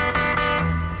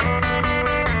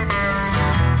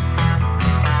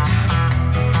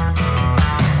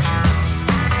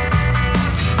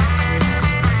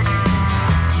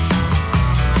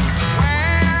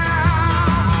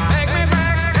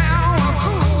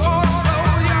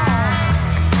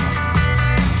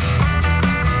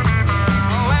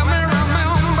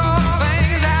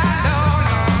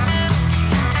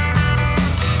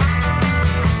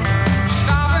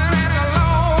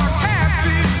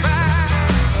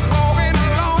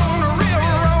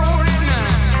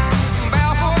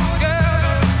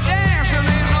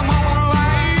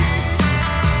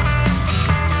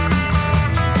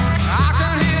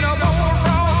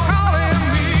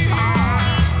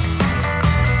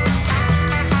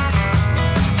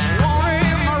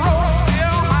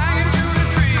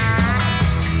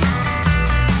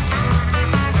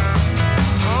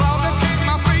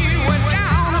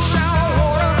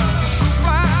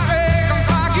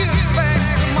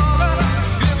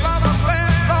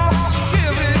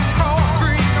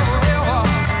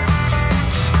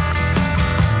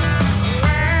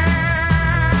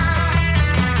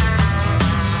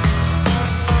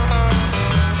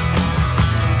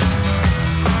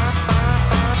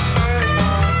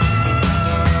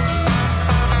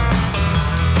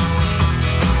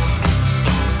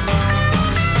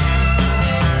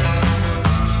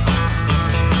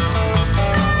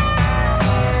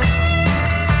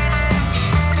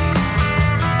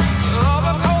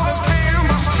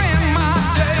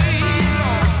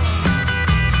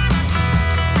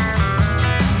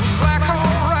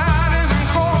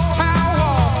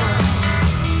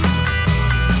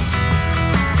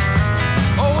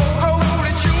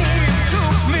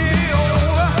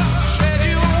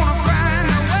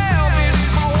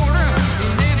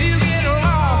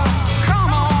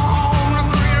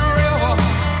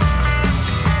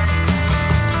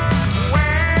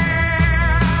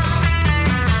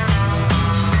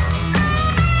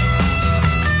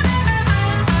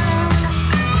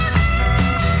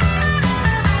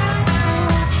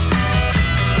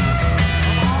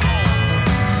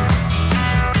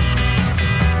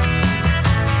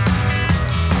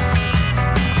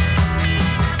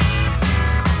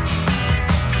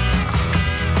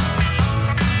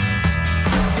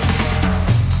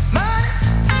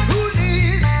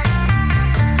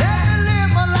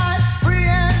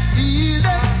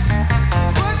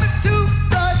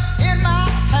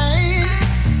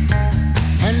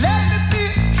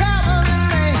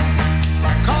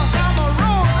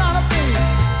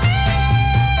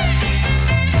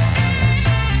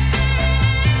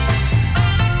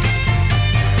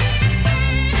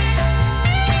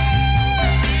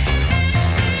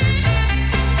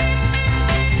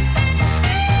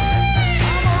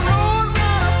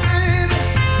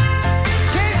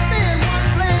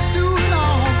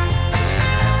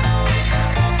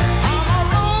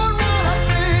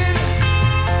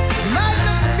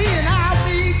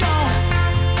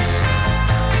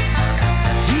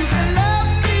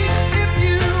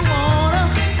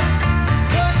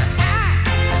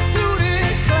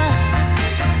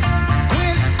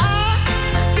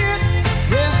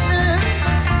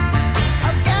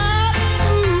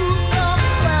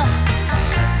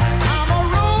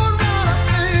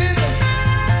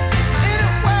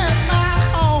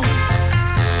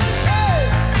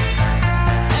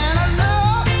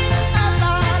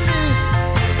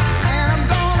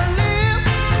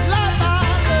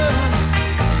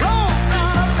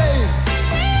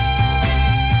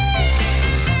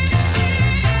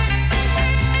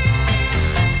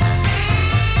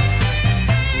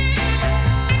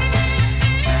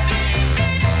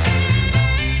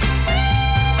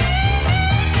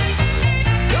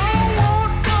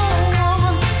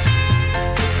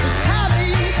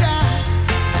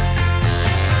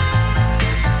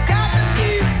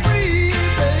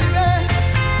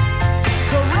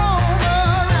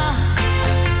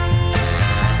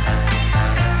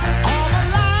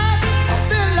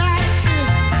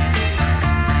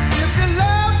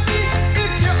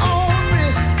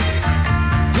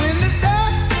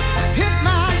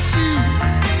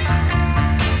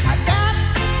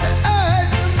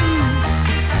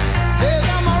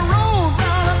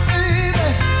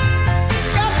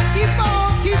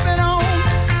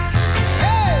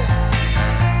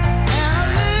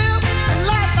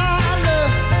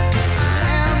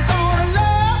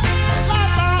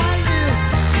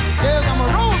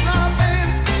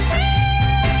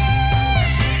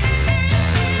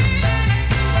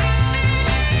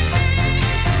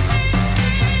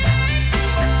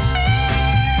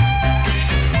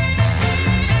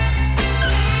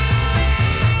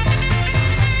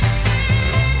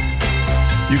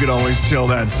 can always tell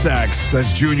that's sax.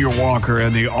 That's Junior Walker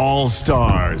and the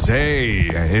All-Stars. Hey,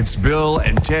 it's Bill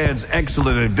and Ted's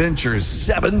Excellent Adventures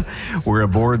 7. We're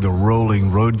aboard the Rolling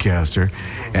Roadcaster.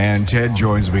 And Ted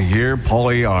joins me here.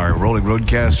 Paulie, our Rolling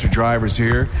Roadcaster driver's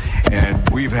here. And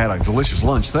we've had a delicious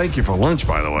lunch. Thank you for lunch,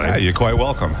 by the way. Yeah, you're quite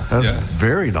welcome. That's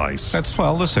very nice.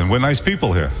 Well, listen, we're nice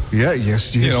people here. Yeah,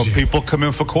 yes. You know, people come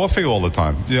in for coffee all the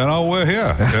time. You know, we're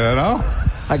here, you know?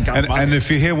 And if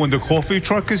you're here when the coffee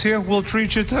truck is here, we'll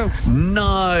treat you too.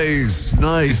 Nice.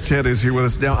 Ted is here with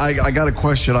us. Now, I got a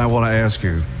question I want to ask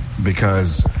you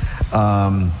because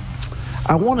I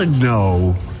want to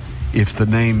know if the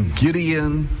name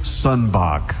Gideon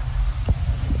Sunbach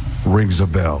rings a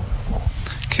bell.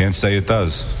 Can't say it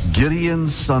does. Gideon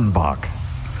Sunbach.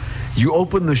 You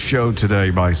opened the show today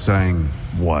by saying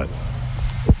what?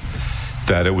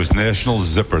 That it was National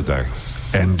Zipper Day.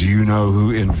 And do you know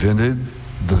who invented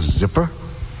the zipper?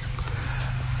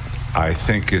 I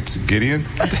think it's Gideon.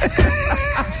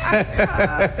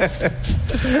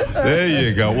 There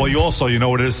you go. Well, you know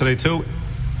what it is today, too?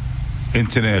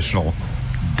 International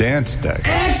Dance Day.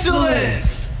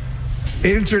 Excellent!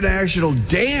 International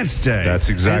Dance Day. That's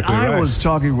exactly and I right. was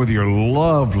talking with your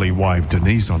lovely wife,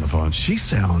 Denise, on the phone. She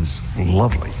sounds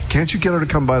lovely. Can't you get her to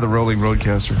come by the Rolling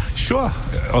Roadcaster? Sure.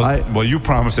 Well, you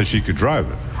promised that she could drive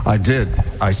it. I did.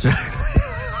 I said...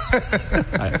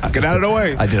 Get out of the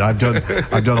way. I did. I've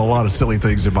done a lot of silly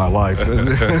things in my life.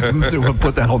 We'll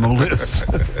put that on the list.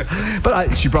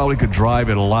 But she probably could drive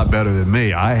it a lot better than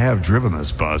me. I have driven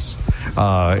this bus,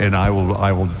 and I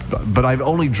will. But I've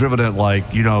only driven it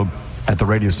at the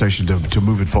radio station to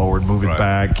move it forward, move it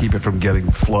back, keep it from getting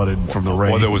flooded from the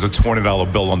rain. Or there was a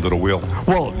 $20 bill under the wheel.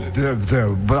 Well,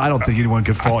 but I don't think anyone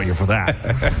could fault you for that.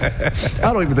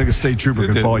 I don't even think a state trooper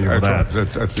could fault you for that.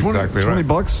 That's exactly right.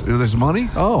 $20? There's money?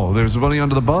 Oh, there's money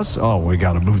under the bus? Oh, we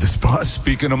got to move this bus.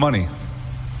 Speaking of money,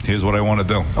 here's what I want to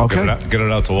do. Okay. Get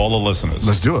it out to all the listeners.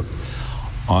 Let's do it.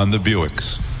 On the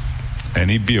Buicks,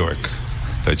 any Buick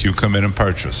that you come in and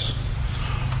purchase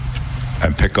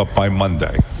and pick up by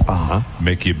Monday,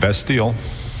 make your best deal,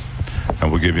 and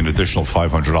we'll give you an additional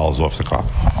 $500 off the car.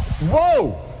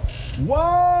 Whoa!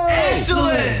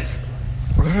 Excellent!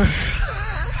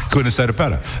 Couldn't have said it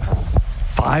better.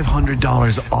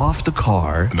 $500 off the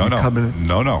car.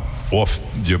 No. Off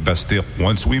your best deal.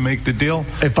 Once we make the deal,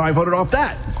 and $500 off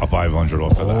that. A $500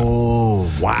 off of that. Oh,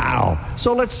 wow!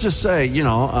 So let's just say, we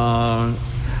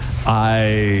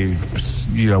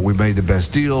made the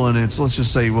best deal, and let's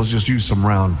just say we'll just use some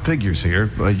round figures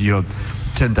here.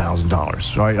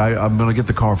 $10,000, right? I'm going to get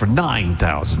the car for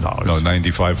 $9,000. No,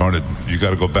 $9,500. You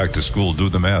got to go back to school, do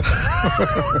the math.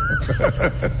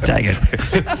 Dang it!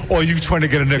 Or you trying to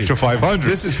get an extra $500?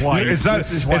 This is why. It's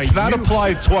not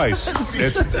applied twice.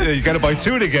 You got to buy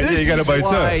two to get. You got to buy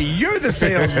two. You're the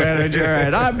sales manager,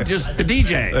 and I'm just the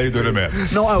DJ. Hey, do the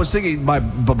math. No, I was thinking.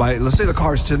 Let's say the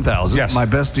car's $10,000. Yes. My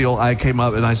best deal. I came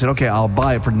up and I said, okay, I'll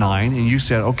buy it for $9,000, and you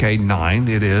said, okay, $9,000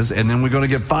 it is, and then we're going to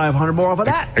get $500 more off of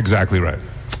that. Exactly right.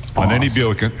 Awesome. On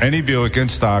any Buick in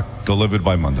stock, delivered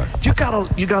by Monday. You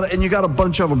got a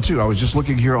bunch of them too. I was just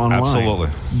looking here online. Absolutely.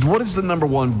 What is the number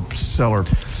one seller?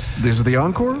 Is it the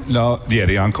Encore? No,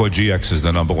 the Encore GX is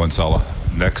the number one seller.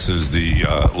 Next is the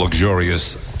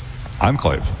luxurious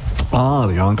Enclave. Ah,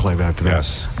 the Enclave after that.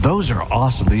 Yes. Those are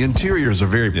awesome. The interiors are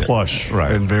very plush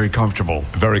and very comfortable.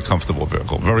 Very comfortable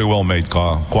vehicle. Very well made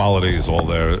car. Quality is all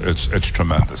there. It's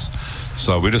tremendous.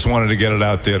 So we just wanted to get it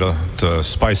out there to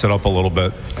spice it up a little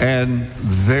bit. And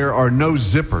there are no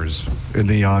zippers in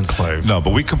the Enclave. No,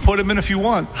 but we can put them in if you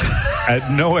want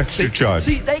at no extra charge.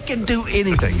 See, they can do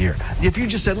anything here. If you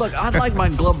just said, look, I'd like my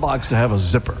glove box to have a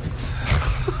zipper.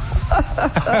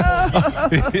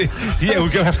 Yeah, we're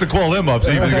going to have to call them up.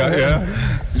 See if they got,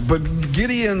 But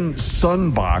Gideon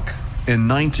Sunbach in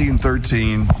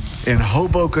 1913 in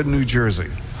Hoboken, New Jersey,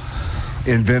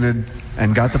 invented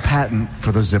and got the patent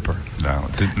for the zipper. No.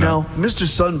 Now, Mr.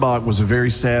 Sunbach was a very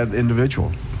sad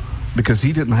individual because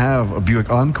he didn't have a Buick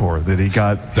Encore that he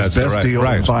got his best deal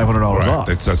and $500 off.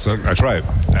 That's right.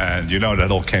 And you know that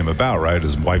all came about, right?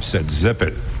 His wife said, zip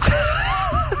it.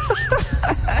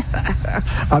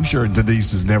 I'm sure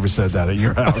Denise has never said that at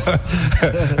your house.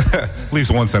 At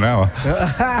least once an hour.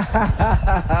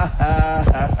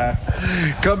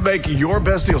 Come make your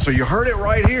best deal. So you heard it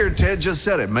right here. Ted just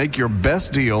said it. Make your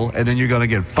best deal, and then you're going to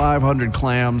get 500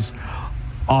 clams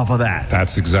off of that.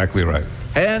 That's exactly right.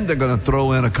 And they're going to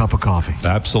throw in a cup of coffee.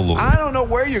 Absolutely. I don't know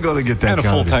where you're going to get that. And a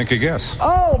full tank of gas.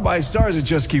 Oh, my stars. It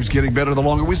just keeps getting better the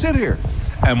longer we sit here.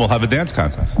 And we'll have a dance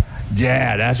contest.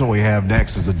 Yeah, that's what we have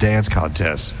next is a dance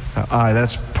contest. All right,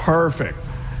 that's perfect.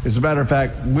 As a matter of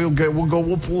fact, we'll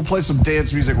play some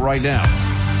dance music right now.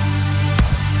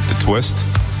 The twist.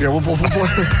 Yeah, we'll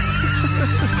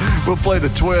play the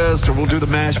twist, or we'll do the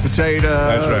mashed potato.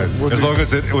 That's right. We'll As do- long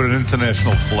as it with an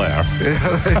international flair.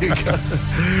 Yeah, there you go.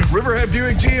 Riverhead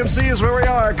Buick GMC is where we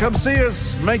are. Come see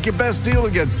us. Make your best deal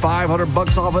and get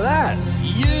 $500 off of that.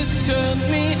 You turned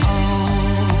me on.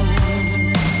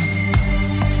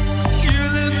 You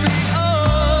lit me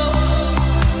up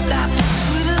like the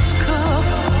sweetest cup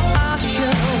I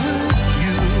share with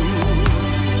you.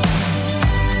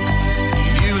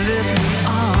 You lit me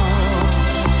up.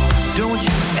 Don't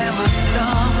you ever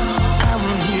stop. I'm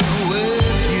here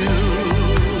with you.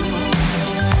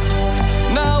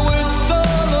 Now it's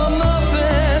all or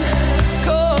nothing.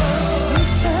 'Cause you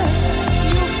said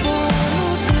you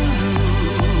follow through.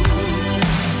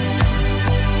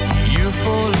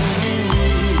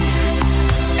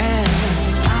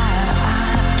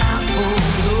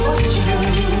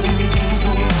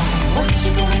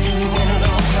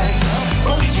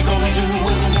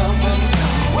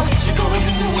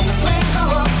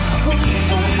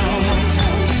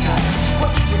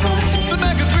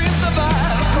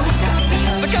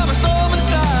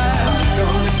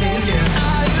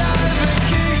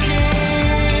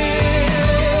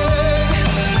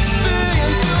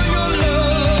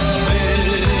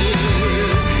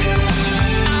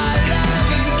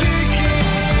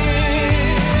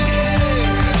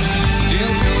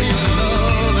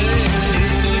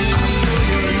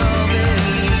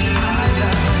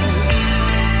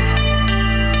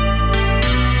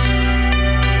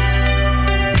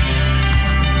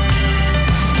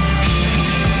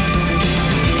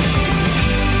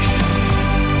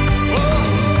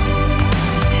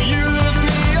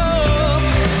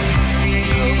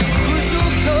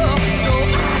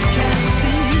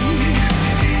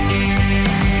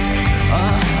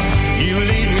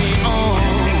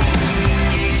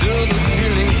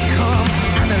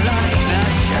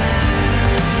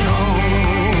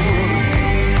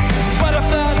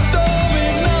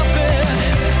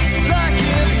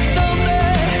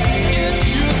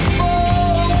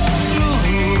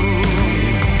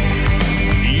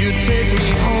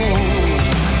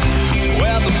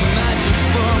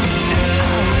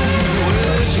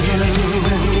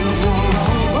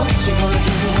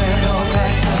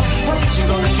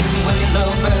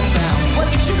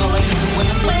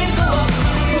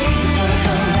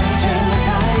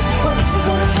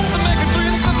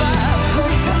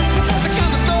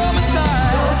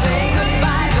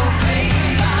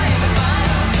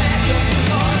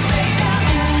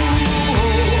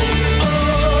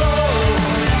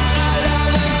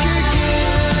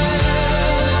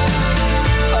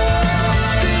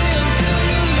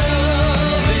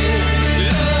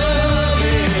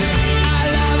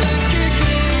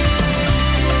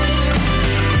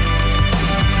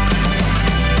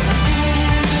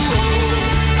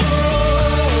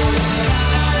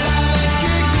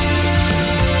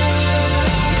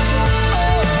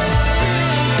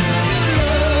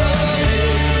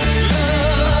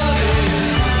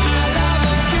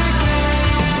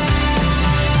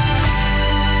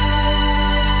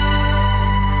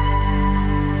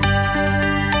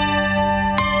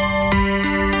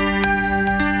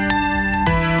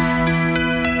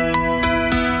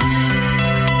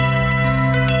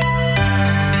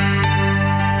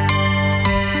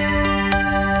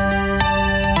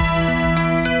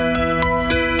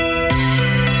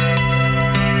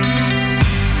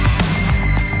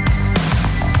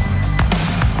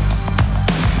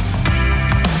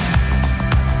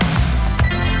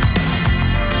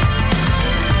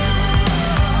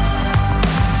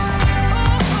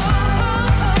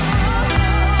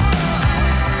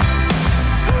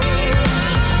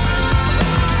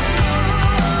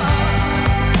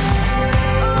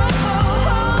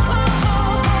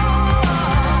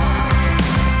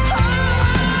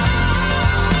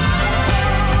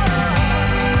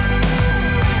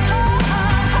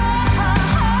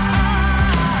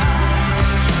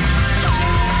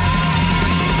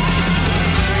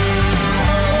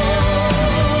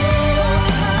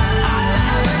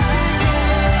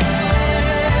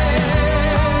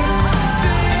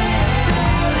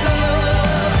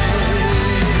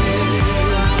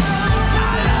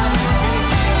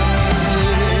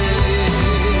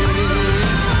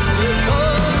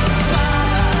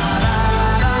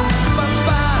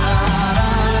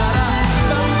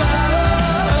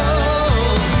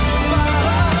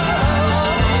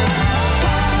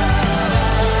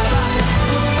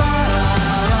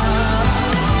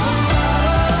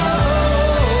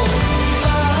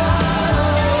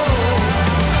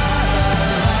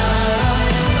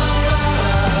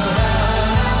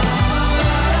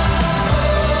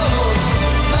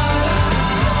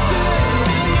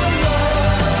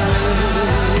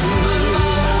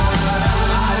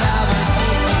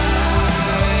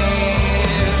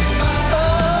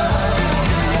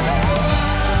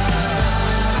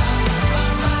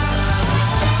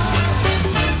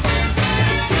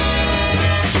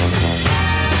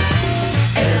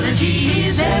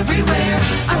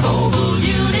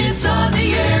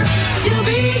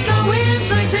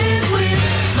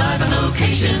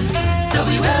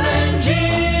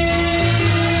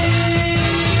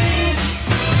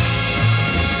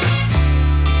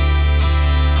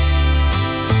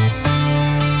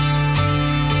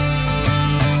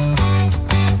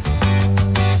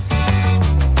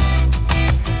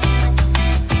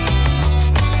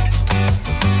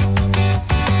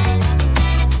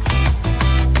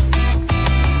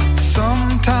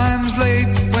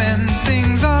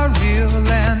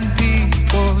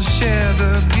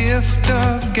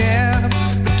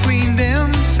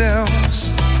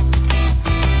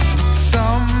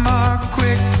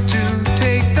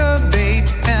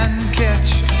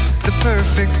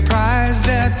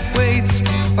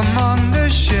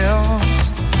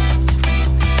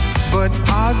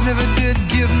 Oz never did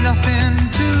give nothing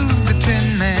to the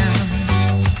Tin Man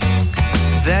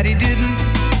that he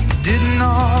didn't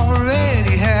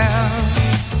already have.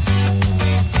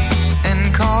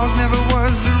 And cause never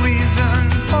was the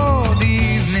reason for the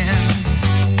evening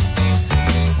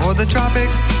or the Tropic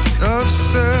of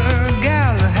Sir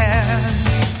Galahad.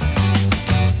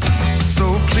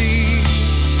 So please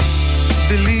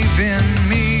believe in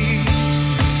me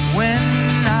when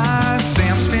I say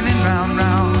I'm spinning round,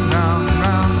 round, round,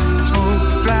 round.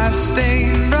 Smoke, glass,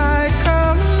 stain, bright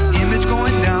color, image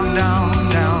going down, down,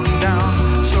 down,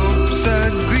 down. Soap,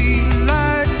 sud, green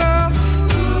light bulb.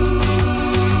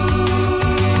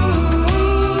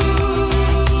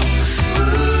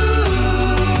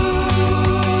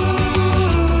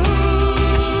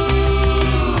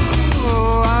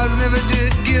 Oh, Oz never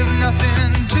did give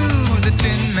nothing to the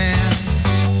Tin Man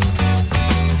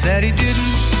that he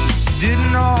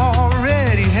didn't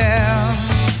already have.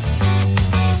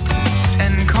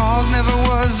 And cause never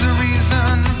was the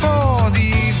reason for the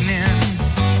evening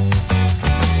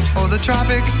or the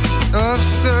Tropic of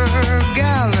Sir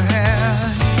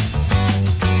Galahad.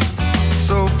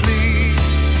 So please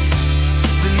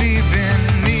believe in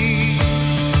me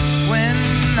when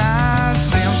I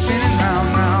say I'm spinning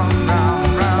round, round,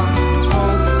 round, round.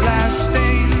 Smoke, glass,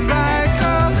 stain, bright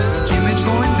color, image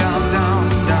going down, down,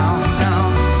 down, down.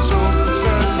 So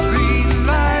sun, green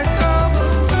light bulb.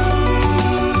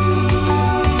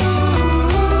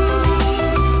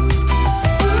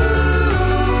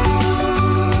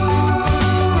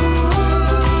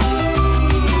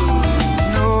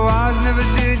 No, Oz never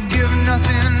did give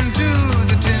nothing to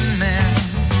the Tin Man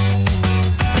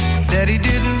that he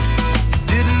didn't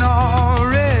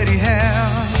already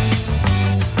have.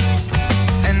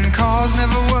 And cause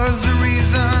never was the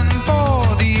reason for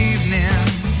the evening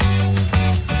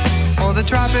or the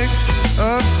Tropic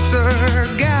of Sir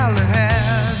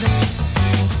Galahad.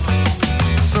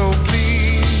 So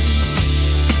please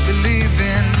believe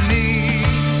in me.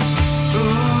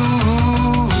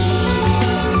 Ooh.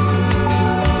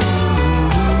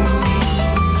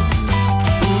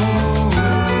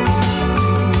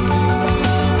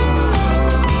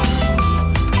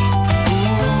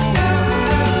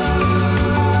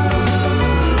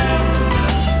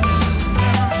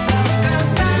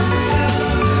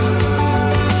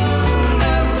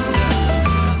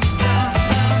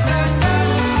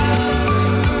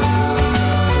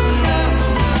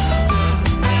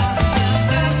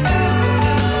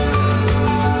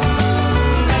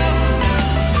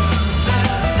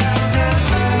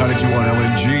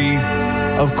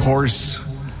 Of course,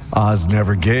 Oz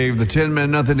never gave the Tin Man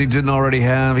nothing he didn't already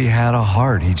have. He had a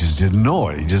heart. He just didn't know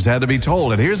it. He just had to be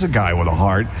told. And here's a guy with a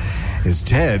heart. Is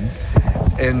Ted.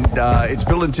 And it's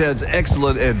Bill and Ted's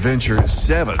Excellent Adventure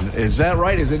 7. Is that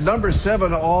right? Is it number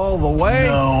 7 all the way?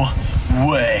 No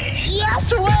way.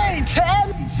 Yes way, Ted!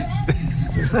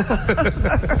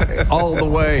 All the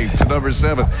way to number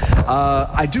 7.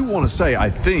 I do want to say, I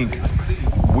think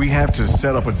we have to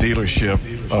set up a dealership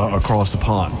across the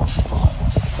pond.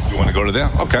 You want to go to them?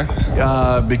 Okay.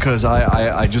 Because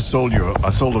I just sold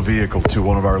a vehicle to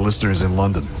one of our listeners in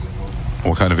London.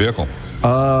 What kind of vehicle?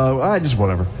 Just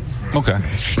whatever. Okay.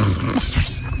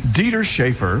 Dieter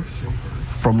Schaefer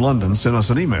from London sent us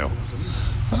an email.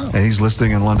 And he's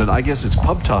listening in London. I guess it's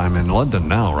pub time in London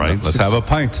now, right? Let's have a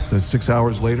pint. It's 6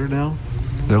 hours later now.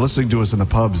 They're listening to us in the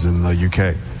pubs in the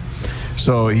UK.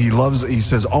 So he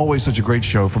says, always such a great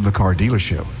show from the car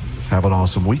dealership. Have an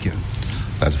awesome weekend.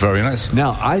 That's very nice.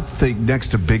 Now, I think next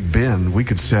to Big Ben, we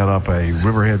could set up a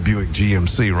Riverhead Buick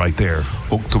GMC right there.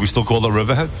 Well, could we still call it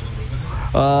Riverhead?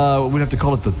 We'd have to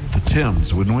call it the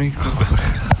Thames, wouldn't we?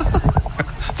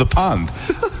 The pond.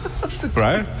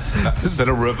 Right? Is that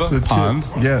a river? Pond?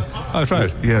 Yeah. Oh, that's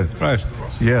right. Yeah. Right.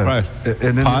 Yeah. Right.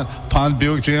 And then Pond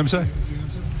Buick GMC?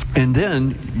 And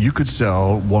then you could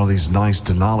sell one of these nice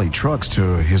Denali trucks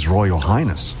to His Royal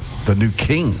Highness, the new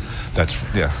king.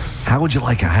 Yeah. How would you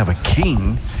like to have a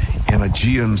king and a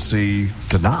GMC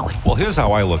Denali? Well, here's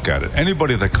how I look at it.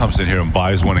 Anybody that comes in here and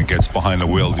buys one and gets behind the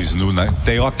wheel of these new,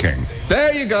 they are king.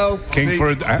 There you go. King for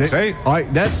a say. All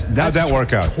right, that's how'd that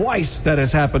work out? Twice that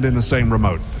has happened in the same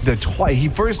remote.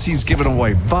 He's given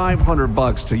away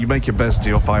 $500 till you make your best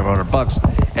deal,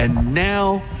 $500, and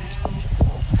now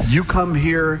you come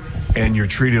here and you're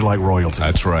treated like royalty.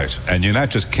 That's right. And you're not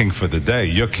just king for the day.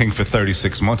 You're king for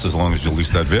 36 months as long as you lease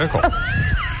that vehicle.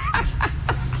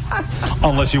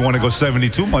 Unless you want to go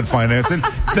 72-month financing,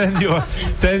 then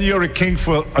you're a king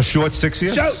for a short 6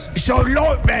 years. So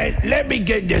look, man, let me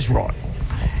get this right.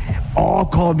 I'll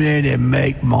come in and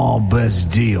make my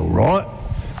best deal, right?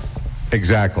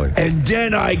 Exactly. And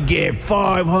then I get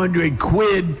 500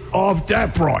 quid off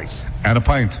that price. And a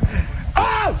pint.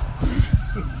 Oh!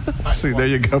 See, there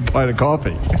you go, pint of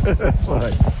coffee. That's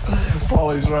right.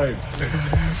 Paulie's right.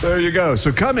 There you go.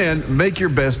 So come in, make your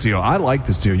best deal. I like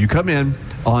this deal. You come in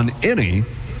on any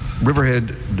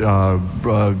Riverhead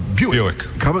Buick.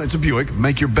 Come in, it's a Buick.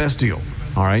 Make your best deal.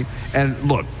 All right? And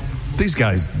look, these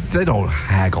guys, they don't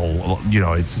haggle. You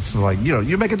know, it's like, you know,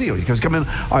 you make a deal. You come in,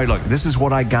 all right, look, this is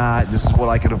what I got. This is what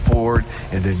I can afford.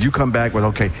 And then you come back with,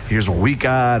 okay, here's what we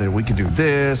got, and we can do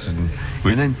this. And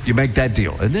then you make that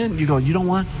deal. And then you go, you know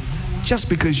what? Just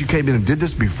because you came in and did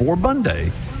this before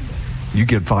Monday, you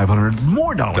get $500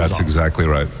 more dollars That's off. exactly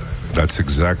right. That's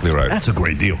exactly right. That's a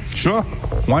great deal. Sure.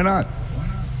 Why not?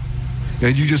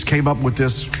 And you just came up with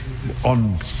this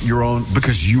on your own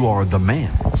because you are the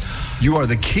man. You are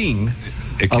the king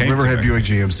of came to Riverhead me. Buick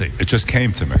GMC. It just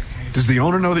came to me. Does the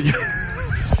owner know that you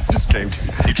just came to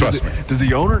you? He trusts me. Does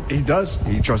the owner? He does.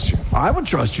 He trusts you. I would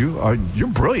trust you. You're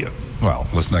brilliant. Well,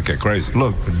 let's not get crazy.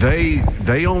 Look,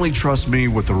 they only trust me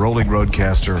with the rolling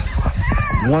roadcaster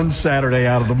one Saturday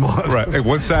out of the month. Right. Hey,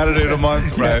 one Saturday of the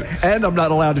month, right? Yeah, and I'm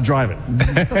not allowed to drive it.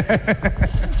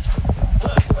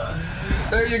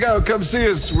 There you go. Come see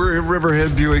us. We're at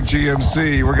Riverhead Buick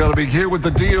GMC. We're going to be here with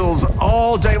the deals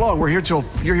all day long. You're here till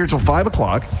 5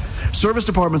 o'clock. Service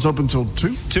department's open till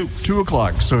 2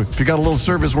 o'clock. So if you got a little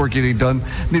service work you need done,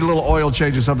 need a little oil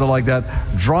change or something like that,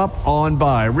 drop on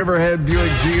by Riverhead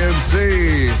Buick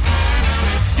GMC.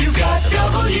 You got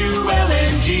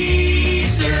WLNG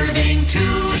serving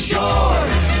two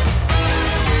shores.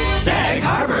 Sag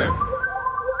Harbor.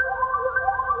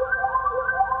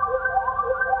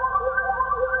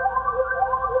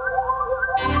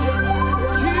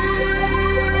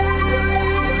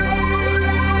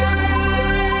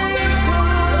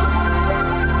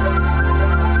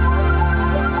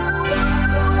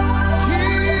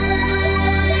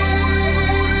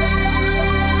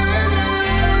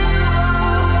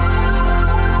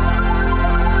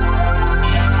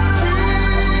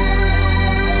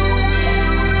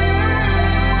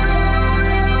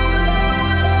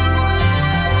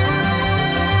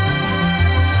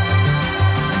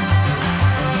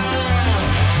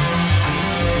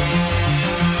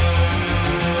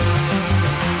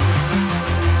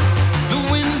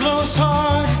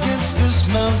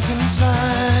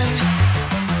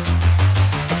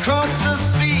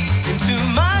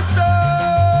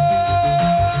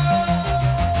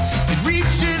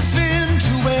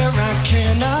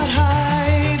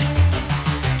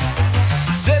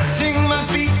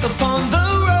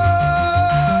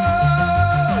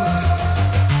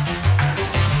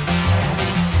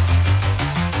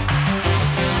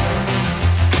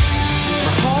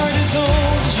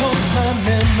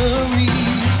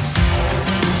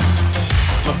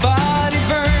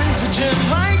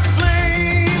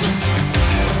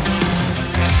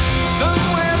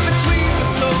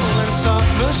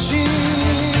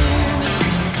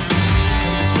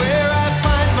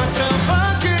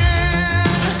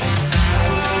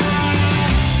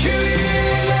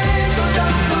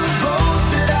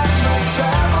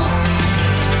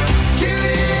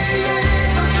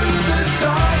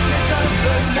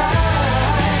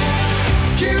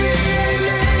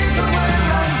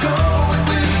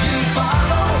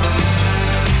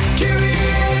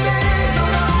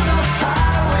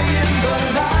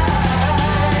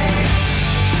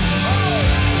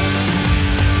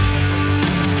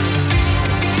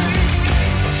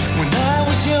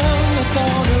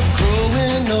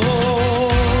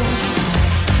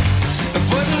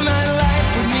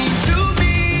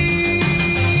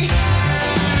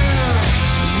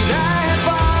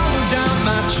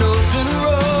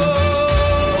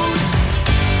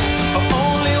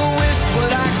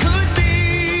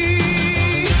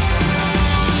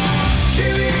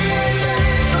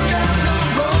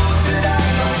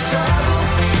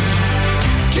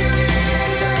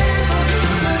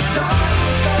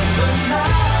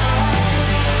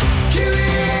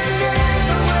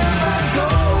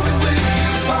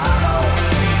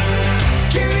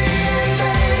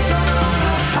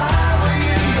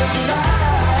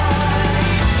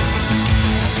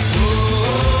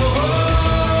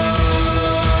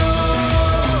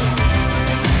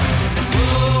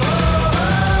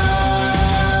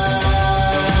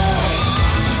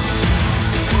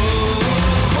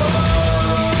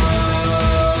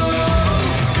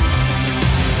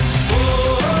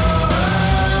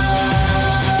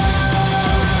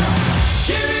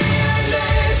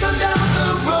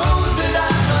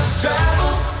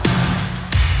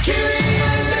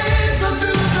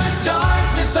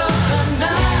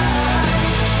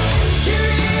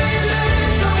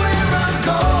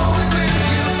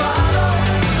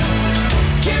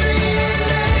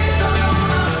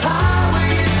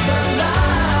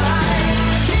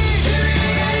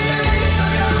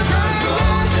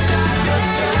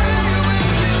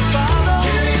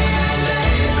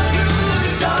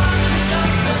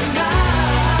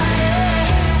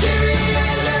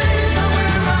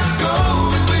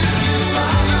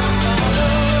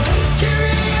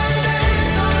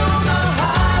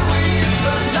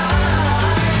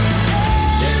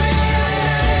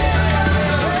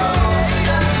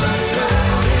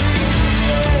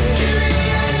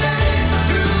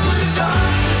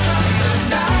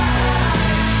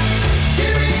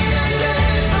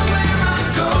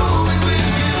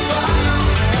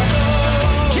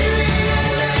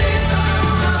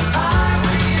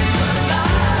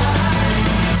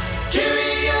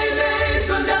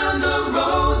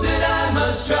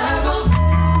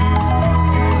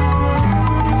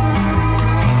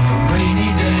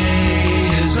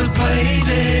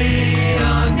 baby,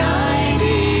 on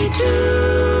 92.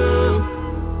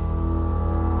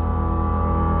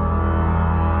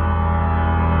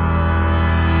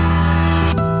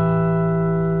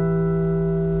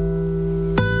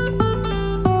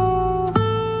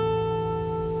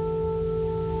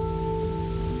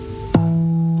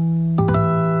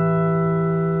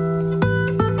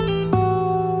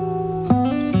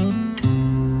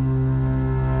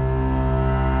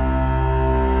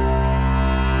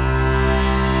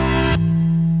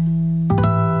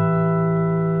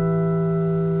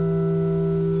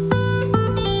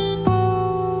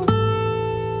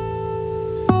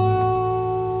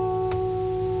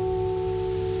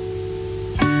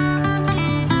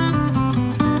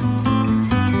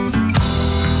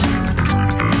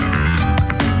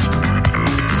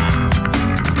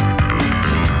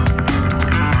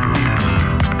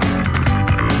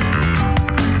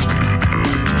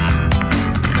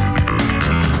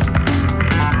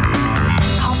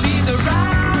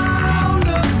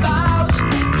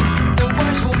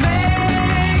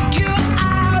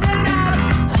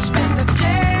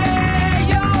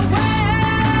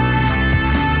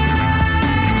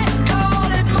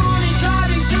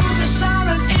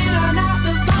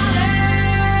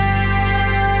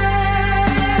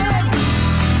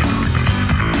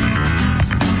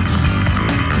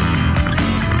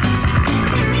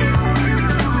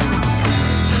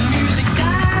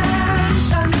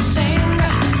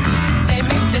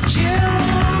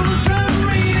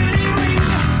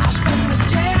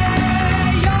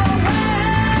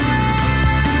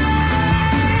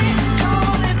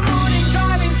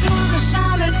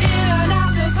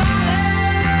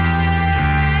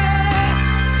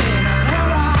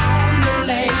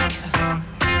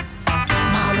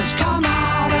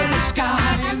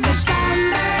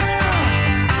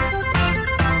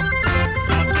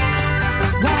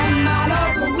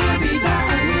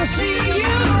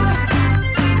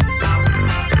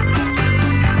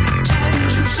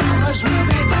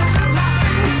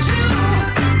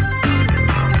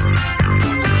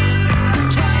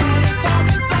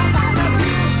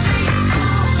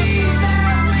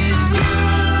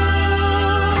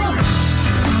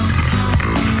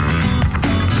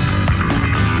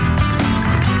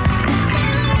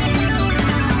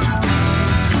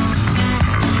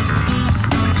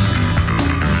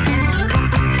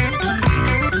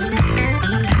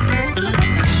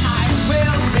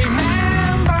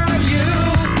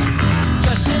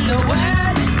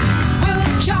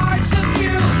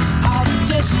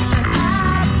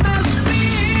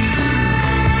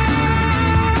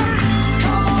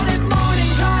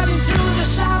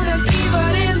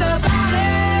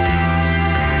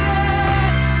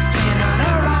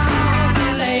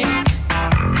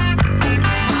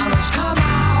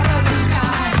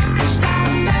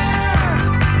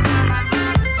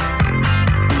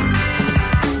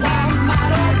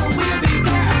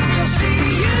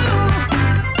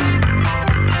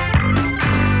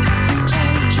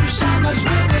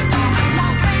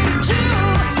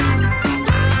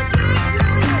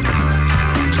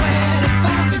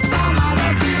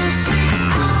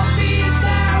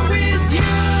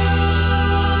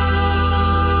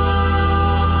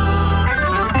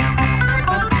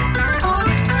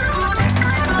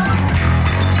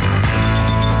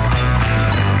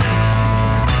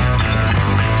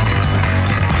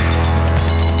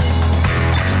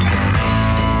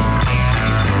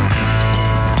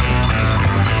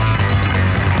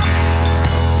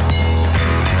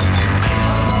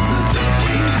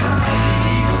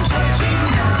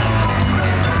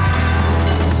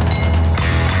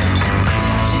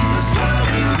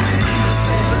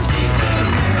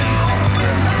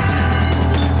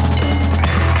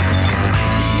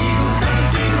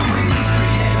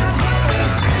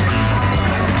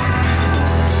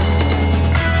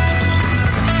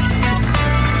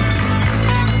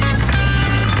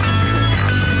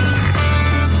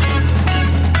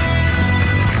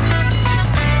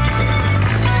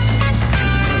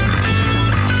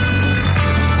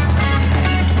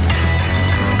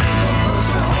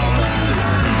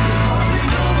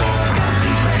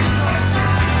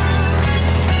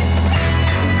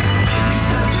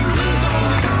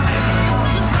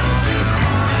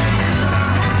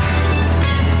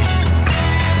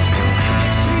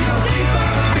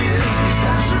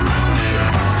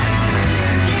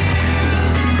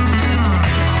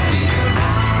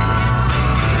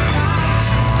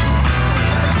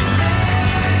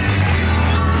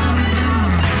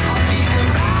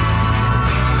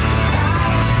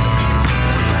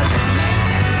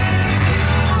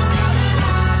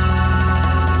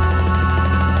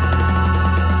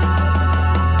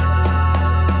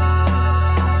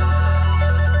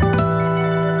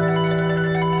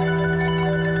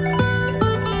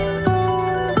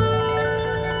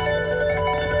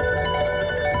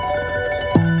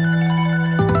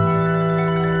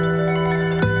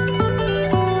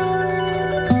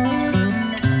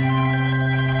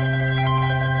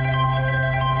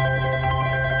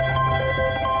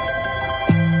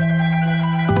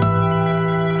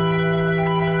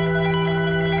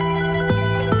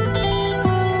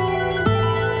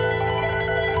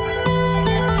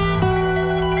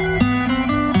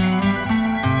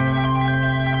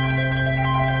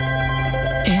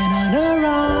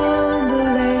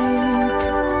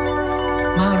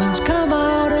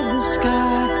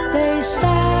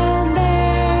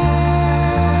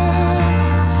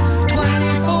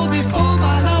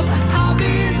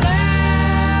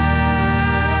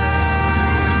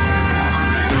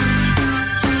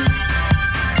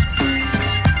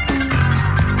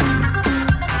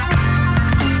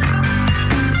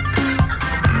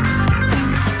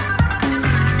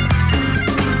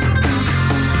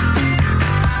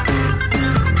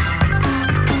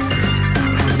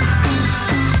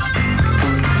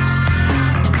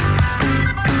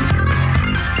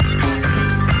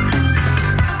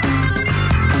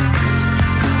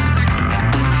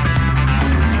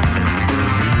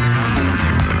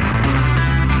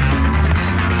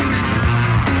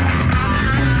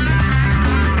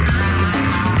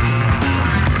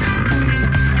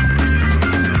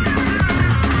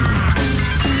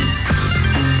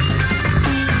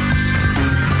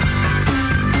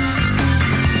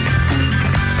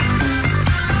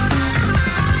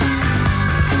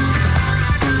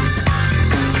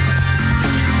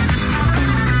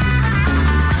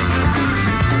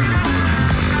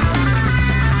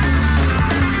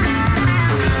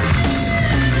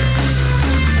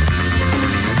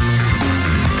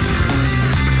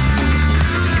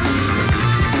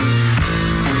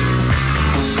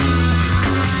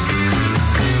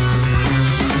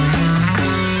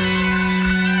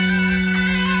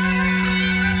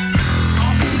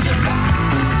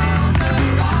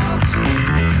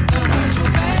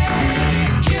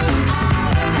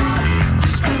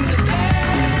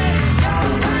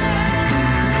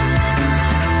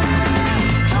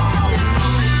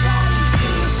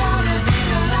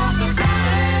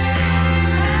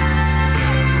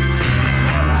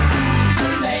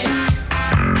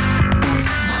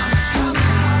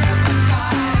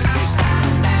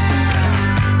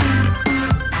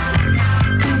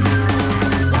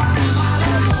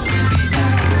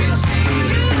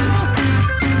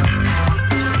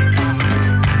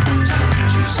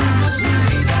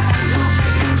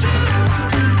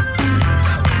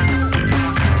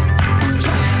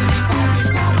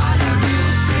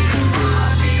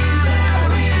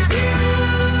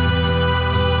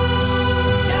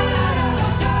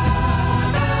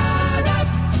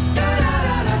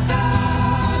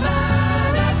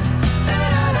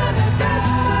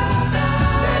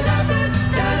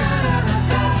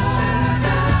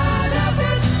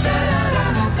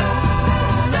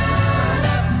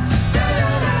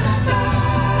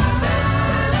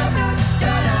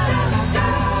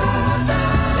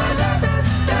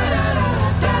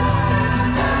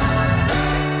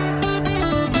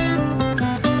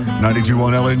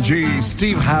 92.1 LNG,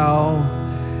 Steve Howe,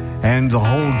 and the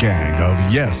whole gang of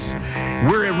Yes.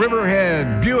 We're at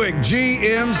Riverhead Buick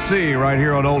GMC right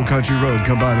here on Old Country Road.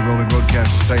 Come by the Rolling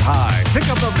Roadcast and say hi. Pick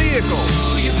up the vehicle.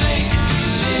 You make me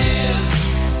live.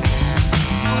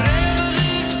 Whatever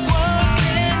this world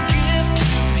can give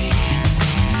to me,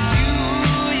 it's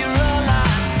you're all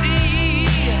I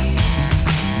see.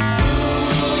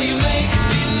 Ooh, you make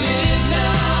me live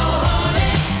now,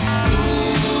 honey.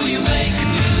 Ooh, you make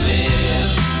me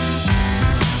live.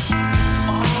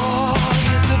 Oh,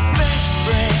 you're the best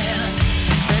friend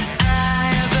that I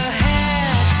ever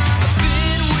had. I've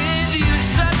been with you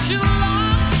such a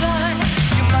long time.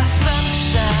 You're my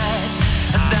sunshine,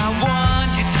 and I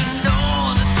want you to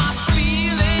know that my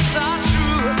feelings are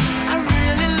true. I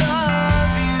really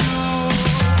love you.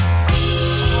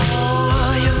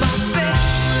 Oh, you're my best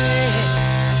friend.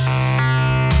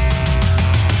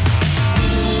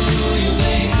 Ooh, you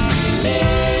make me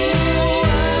live.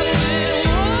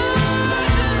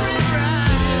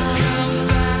 Come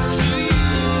back to you.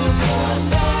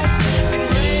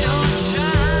 Rain or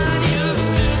shine, you've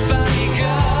stood by me,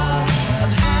 girl.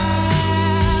 I'm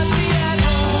happy at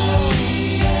home.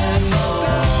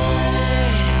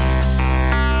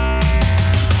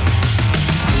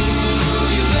 Ooh,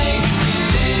 you make me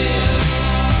live.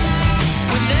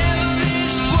 Whenever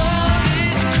this world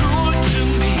is cruel to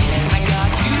me, I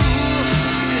got you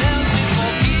to help me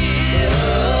forgive.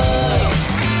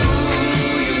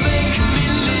 Ooh, you make me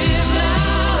live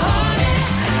now, honey.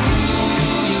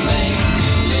 Ooh, you make me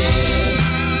live.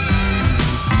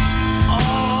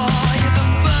 Oh, you're the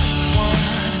first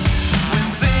one when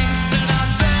things turn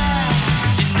out bad.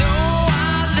 You know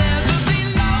I'll never be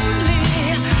lonely.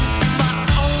 My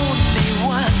only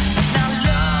one, and I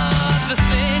love the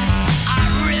things. I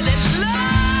really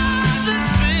love the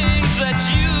things that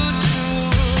you do.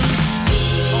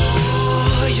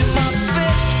 Oh, you're my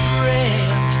best friend.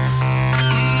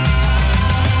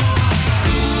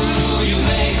 Ooh, you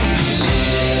make me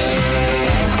live.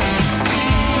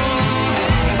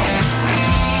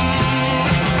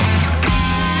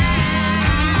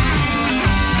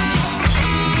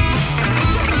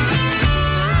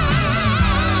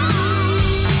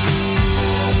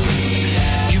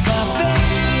 You're my best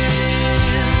friend.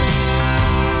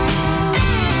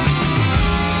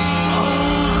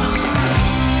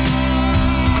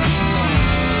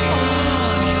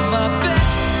 Oh, you're my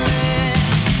best friend.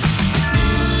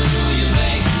 Ooh, you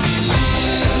make me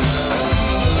live.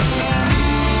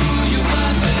 Ooh, you're my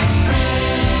best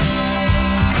friend.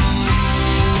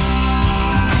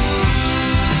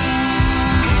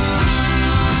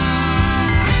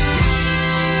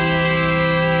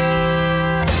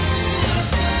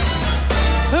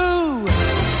 Who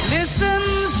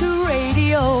listens to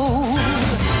radio?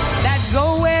 That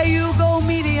go where you go,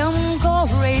 medium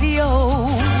called radio.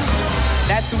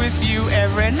 That's with you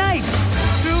every night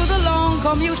through the long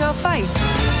commuter fight,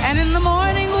 and in the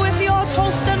morning with your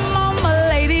toast and mama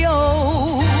lady.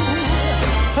 Oh,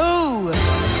 who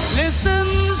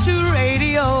listens to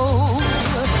radio?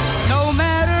 No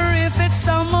matter if it's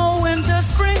summer, winter,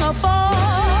 spring, or fall.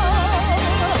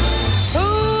 Who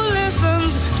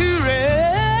listens to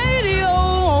radio?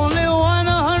 Only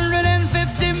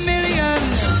 150 million.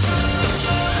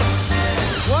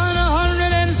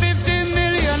 150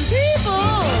 million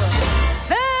people.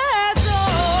 That's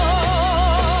all.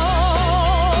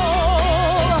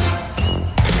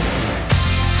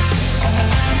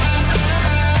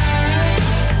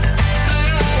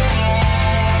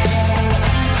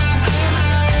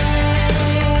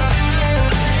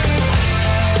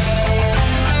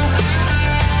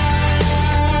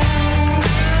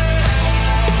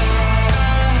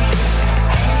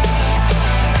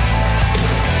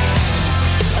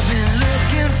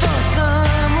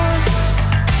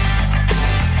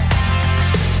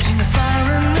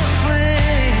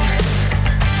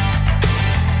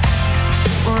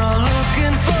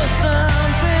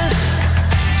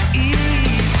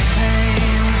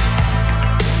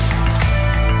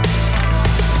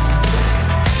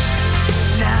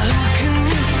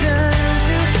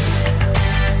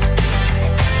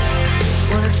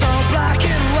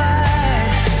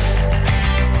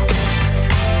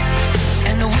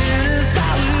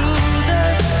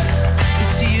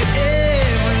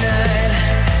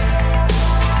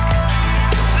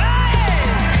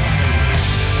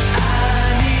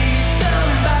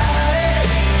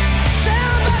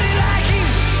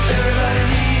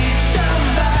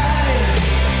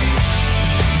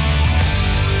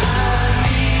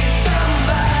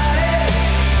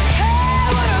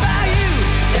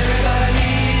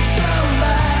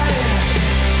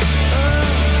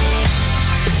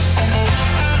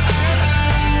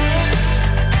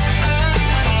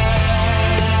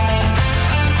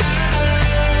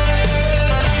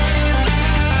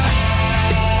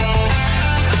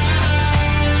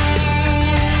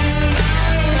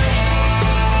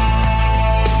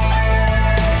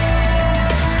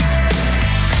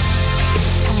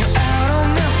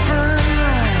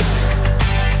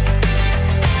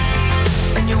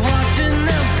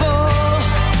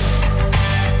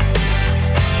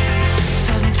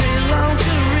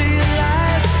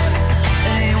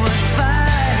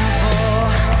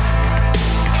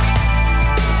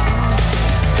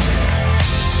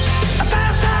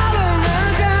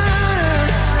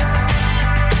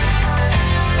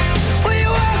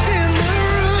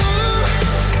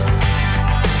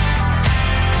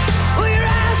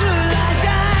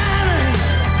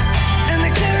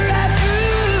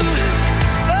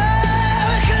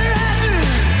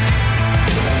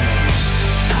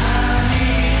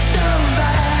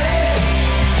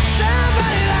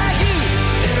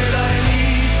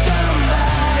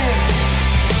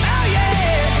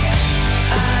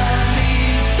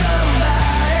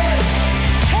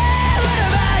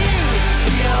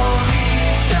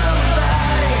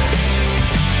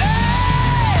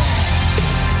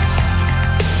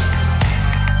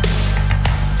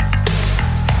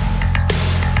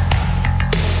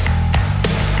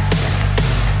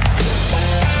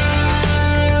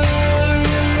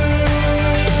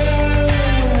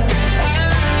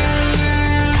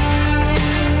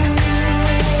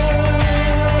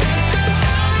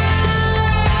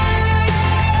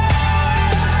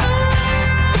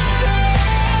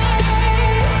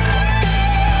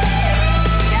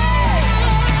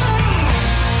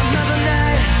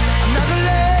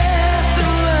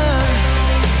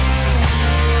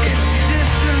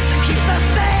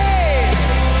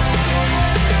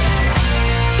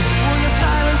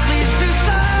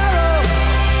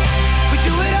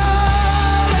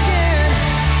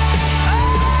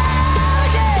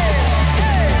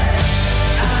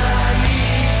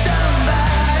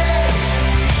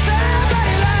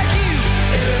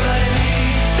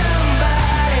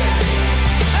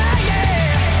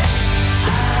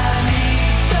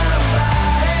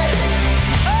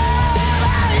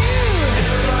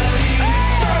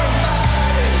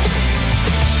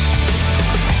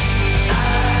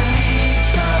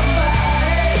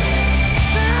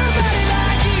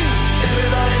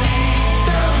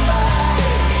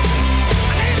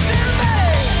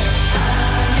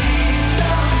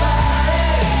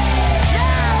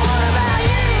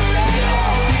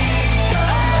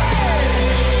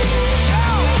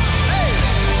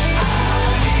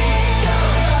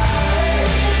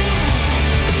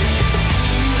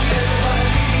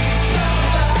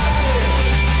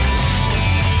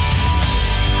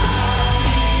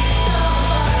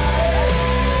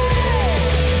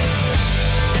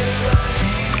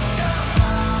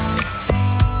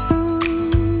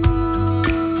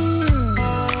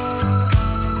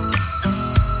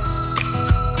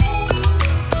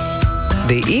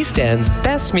 The East End's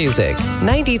best music,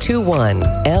 92.1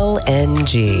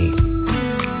 LNG.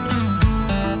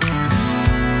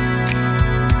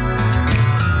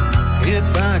 If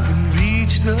I can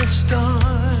reach the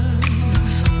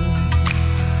stars,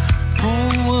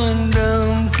 pull one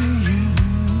down for you,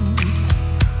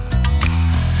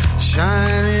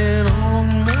 shining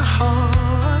on my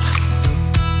heart,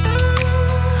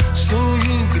 so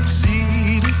you could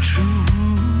see the truth.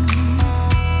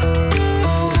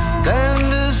 Then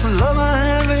this love I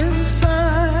have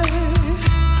inside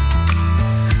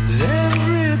is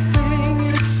everything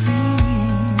it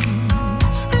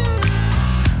seems.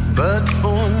 But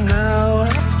for now I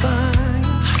find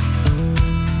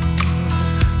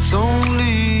it's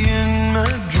only in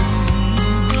my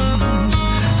dreams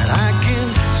that I can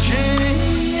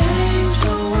change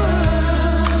the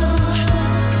world.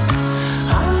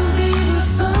 I'll be the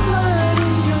sunlight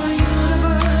in your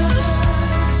universe.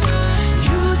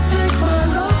 You would think my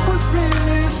love was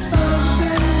really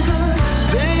something good,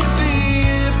 baby,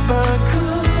 if I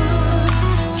could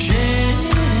change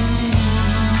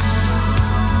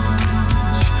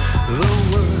the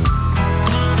world.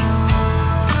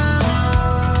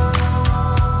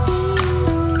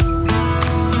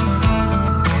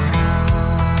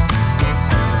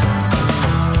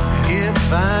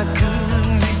 If I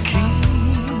could be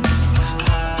king,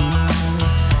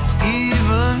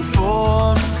 even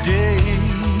for a day,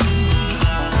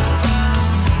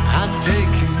 I'd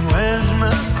take you as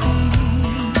my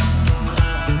queen.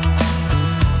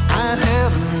 I'd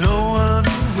have no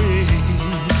other way.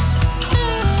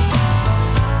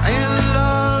 And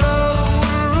our love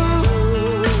will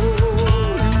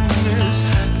rule in this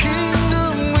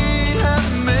kingdom we have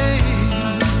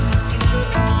made.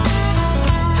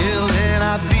 Till then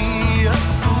I'd be a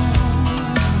fool,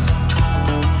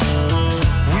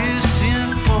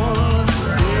 wishing for the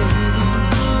day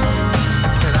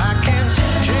that I can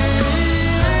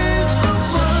change the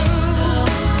world.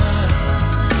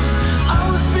 I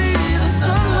would be the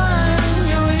sunlight in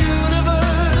your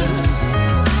universe.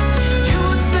 You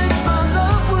would think my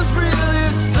love was really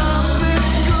something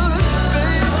good,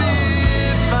 baby,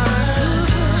 if I could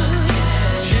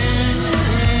change the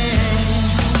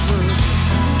world.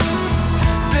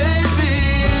 Baby,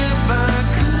 if I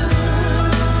could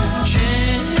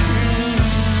change the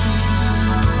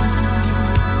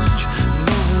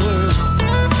world.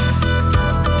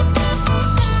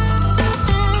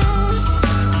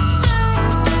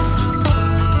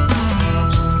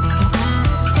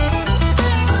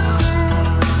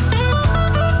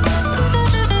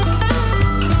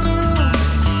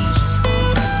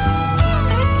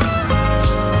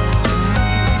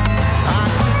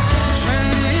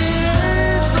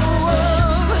 Change the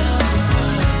world.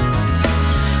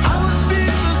 I would be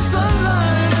the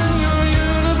sunlight in your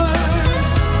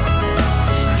universe.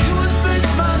 You would think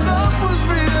my love was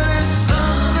really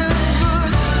something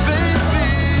good, baby,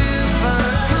 if I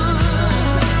could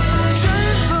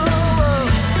change the world.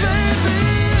 Baby,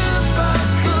 if I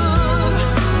could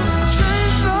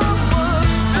change the world.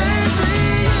 Baby,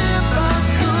 if I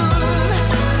could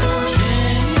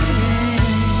change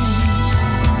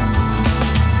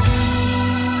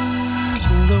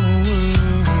the world.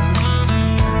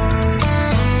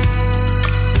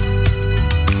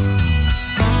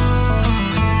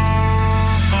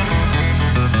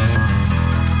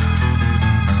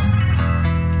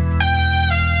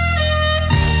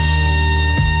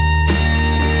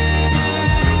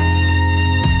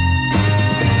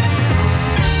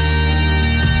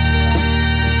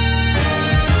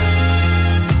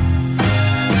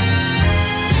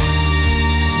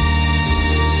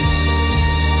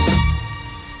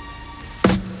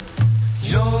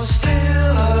 You're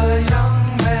still a young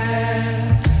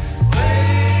man,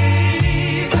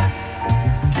 babe.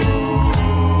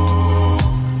 Ooh,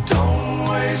 don't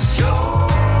waste your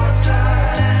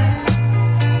time.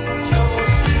 You're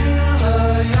still a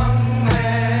young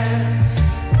man,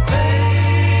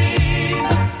 babe.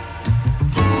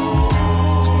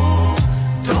 Ooh,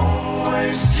 don't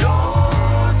waste your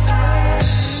time.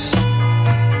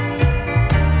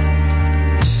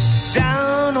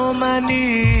 Down on my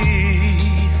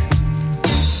knees.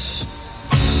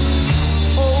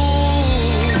 Oh,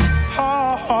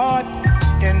 heart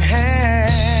in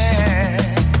hand.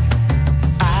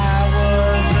 I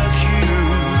was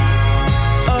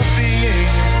accused of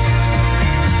being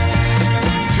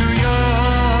too young,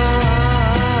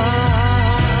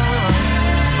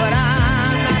 but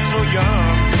I'm not so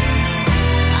young.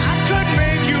 I could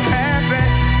make you happy.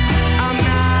 I'm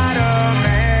not a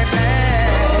madman.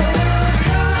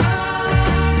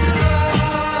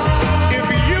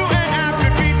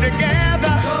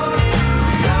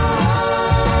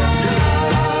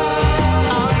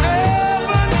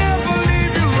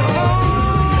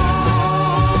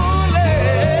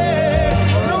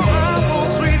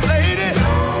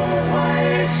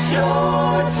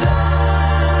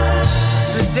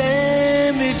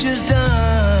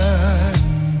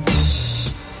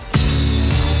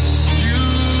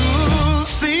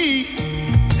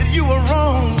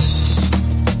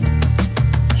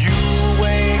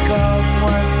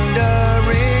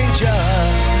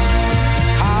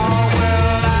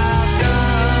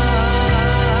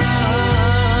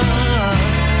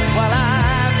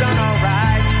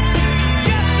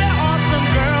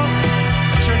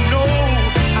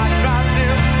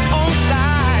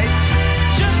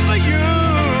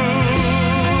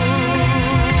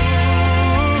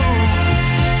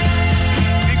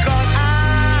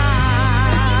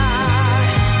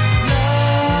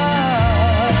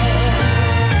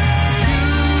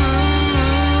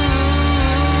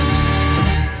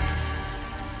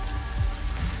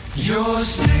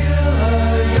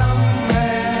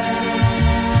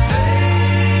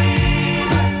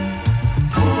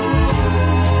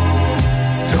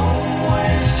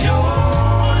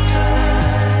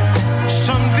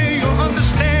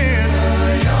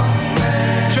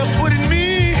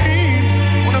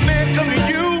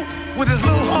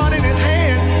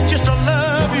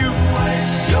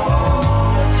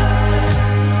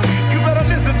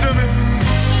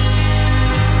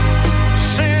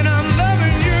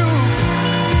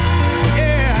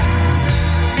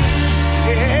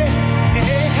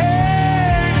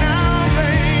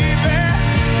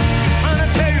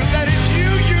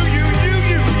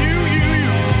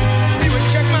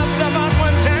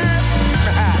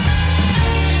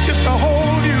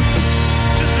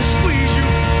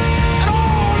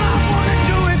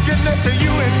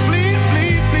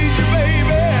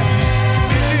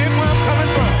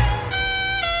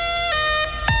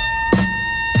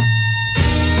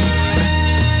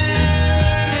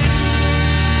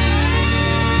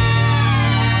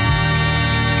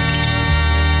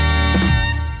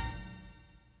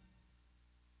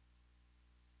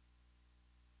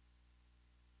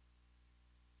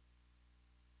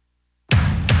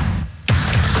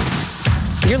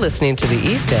 listening to the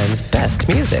East End's best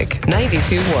music,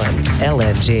 92.1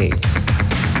 LNG.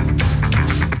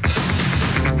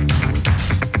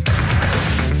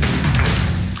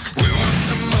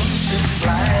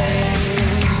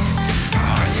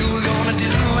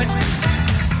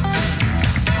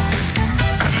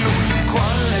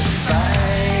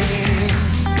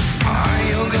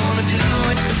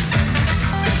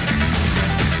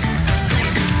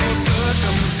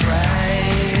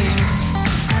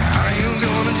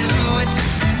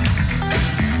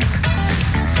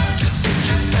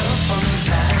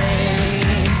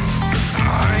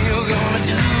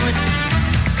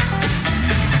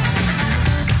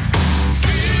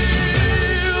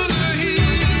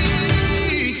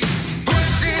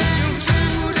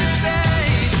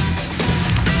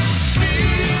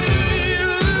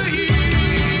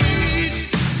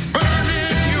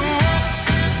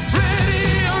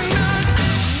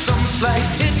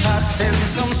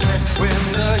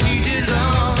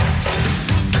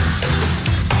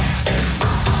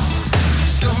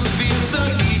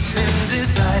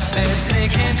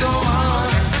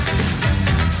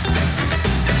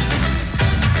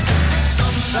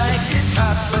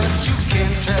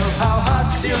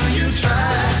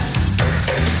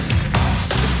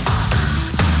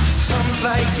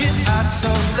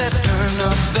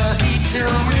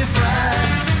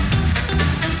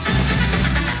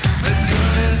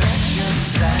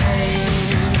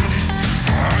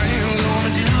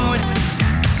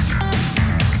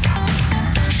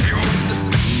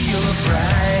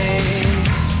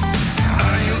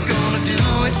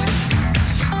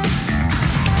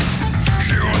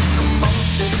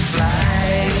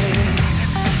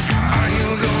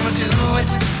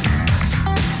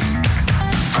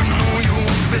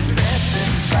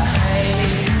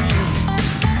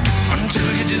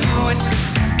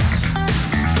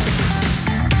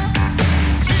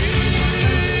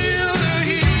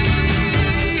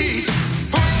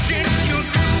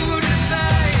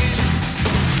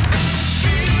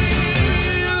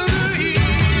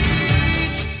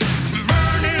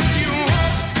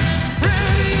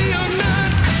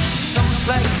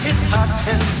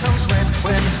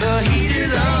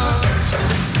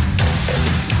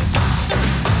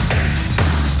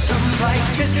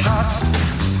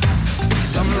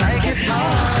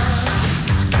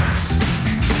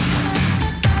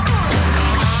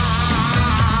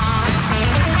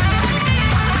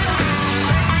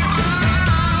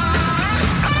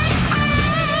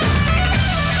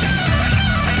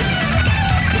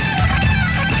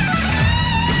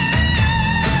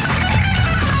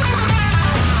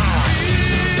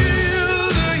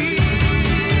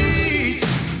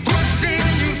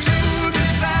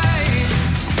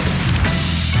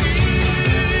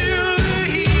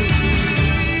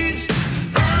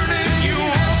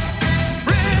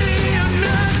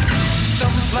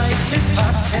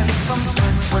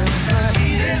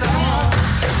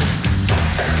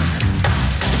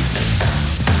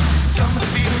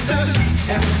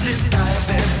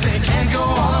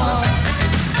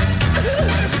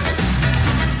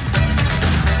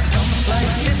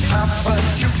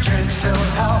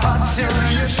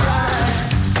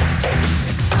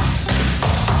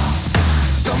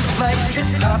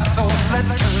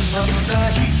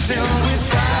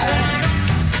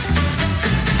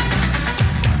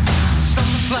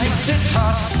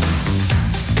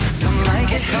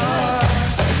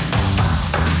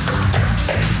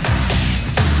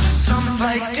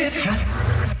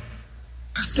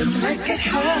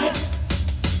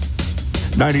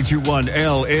 .1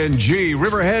 LNG,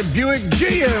 Riverhead Buick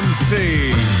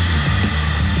GMC.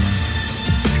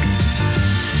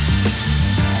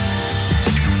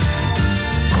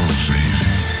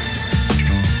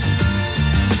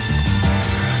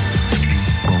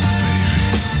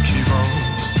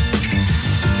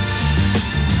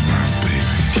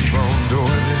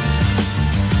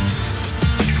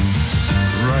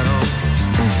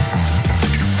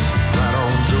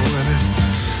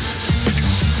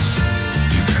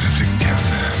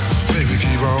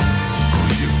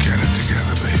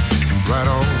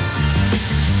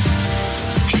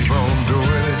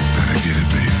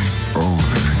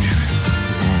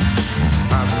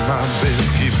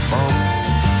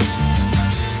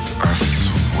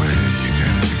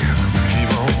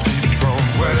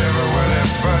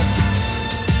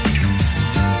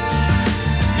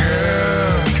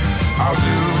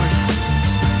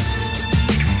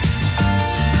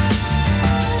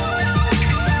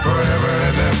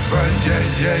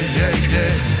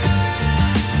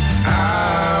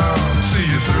 I'll see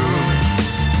you through.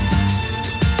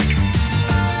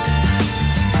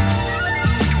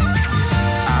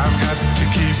 I've got to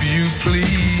keep you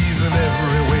pleased in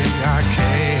every way.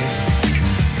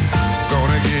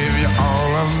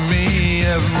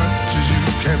 as much as you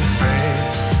can stand.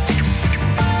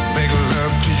 Make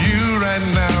love to you right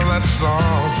now, that's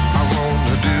all I want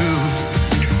to do.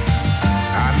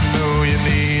 I know you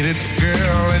need it,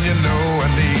 girl, and you know I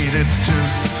need it too.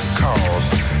 'Cause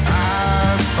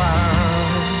I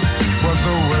found what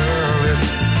the world is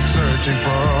searching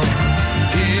for.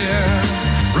 Here,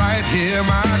 right here,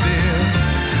 my dear,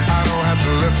 I don't have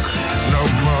to look no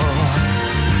more.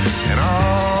 And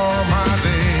all my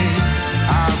days,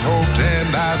 I've hoped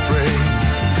and I prayed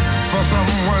for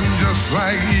someone just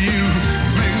like you.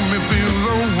 Make me feel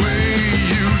the way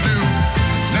you do.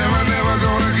 Never, never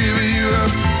gonna give you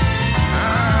up.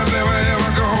 I'm never,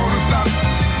 ever gonna stop.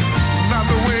 Not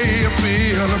the way I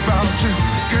feel about you.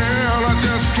 Girl, I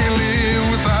just can't live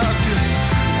without you.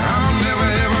 I'm never,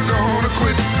 ever gonna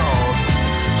quit, 'cause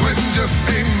quitting just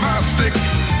ain't my stick.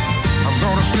 I'm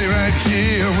gonna stay right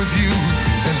here with you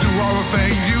and do all the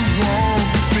things you want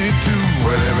me to.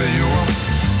 Whatever you want.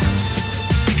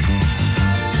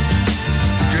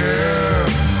 Girl,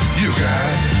 you got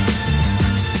it.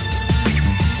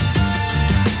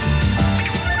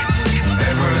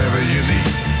 And whatever you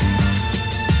need.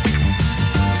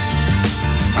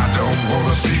 I don't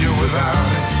wanna see you without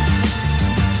it.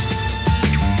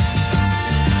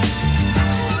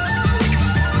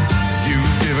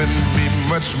 You've given me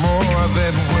much more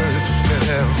than words could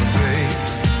ever say.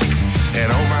 And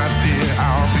oh my dear,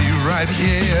 I'll be right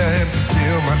here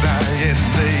until my dying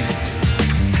day.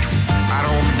 I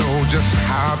don't know just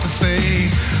how to say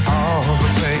all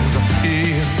the things I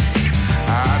feel.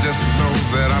 I just know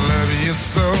that I love you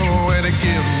so, and it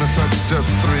gives me such a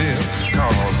thrill.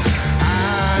 'Cause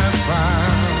I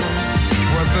found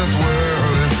what this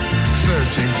world is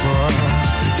searching for.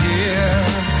 Yeah,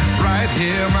 right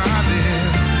here, my dear,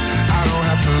 I don't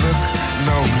have to look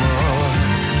no more.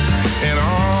 In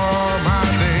all my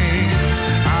days,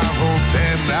 I hope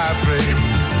and I pray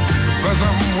for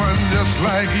someone just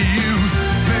like you.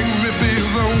 Make me feel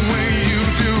the way you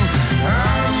do.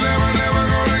 I'm never, never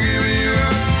gonna give you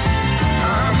up.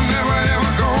 I'm never,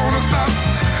 ever gonna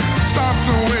stop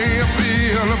the way I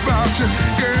feel about you.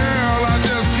 Girl, I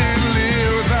just can't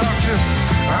live without you.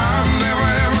 I'm never,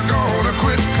 ever gonna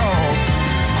quit, 'cause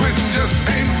quitting just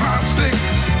ain't my stick.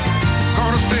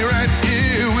 Gonna stay right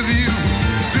here with you.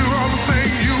 Do all the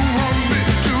things you want me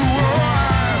to. Oh,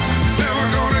 I'm never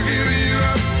gonna give you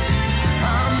up.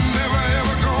 I'm never,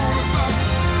 ever gonna stop.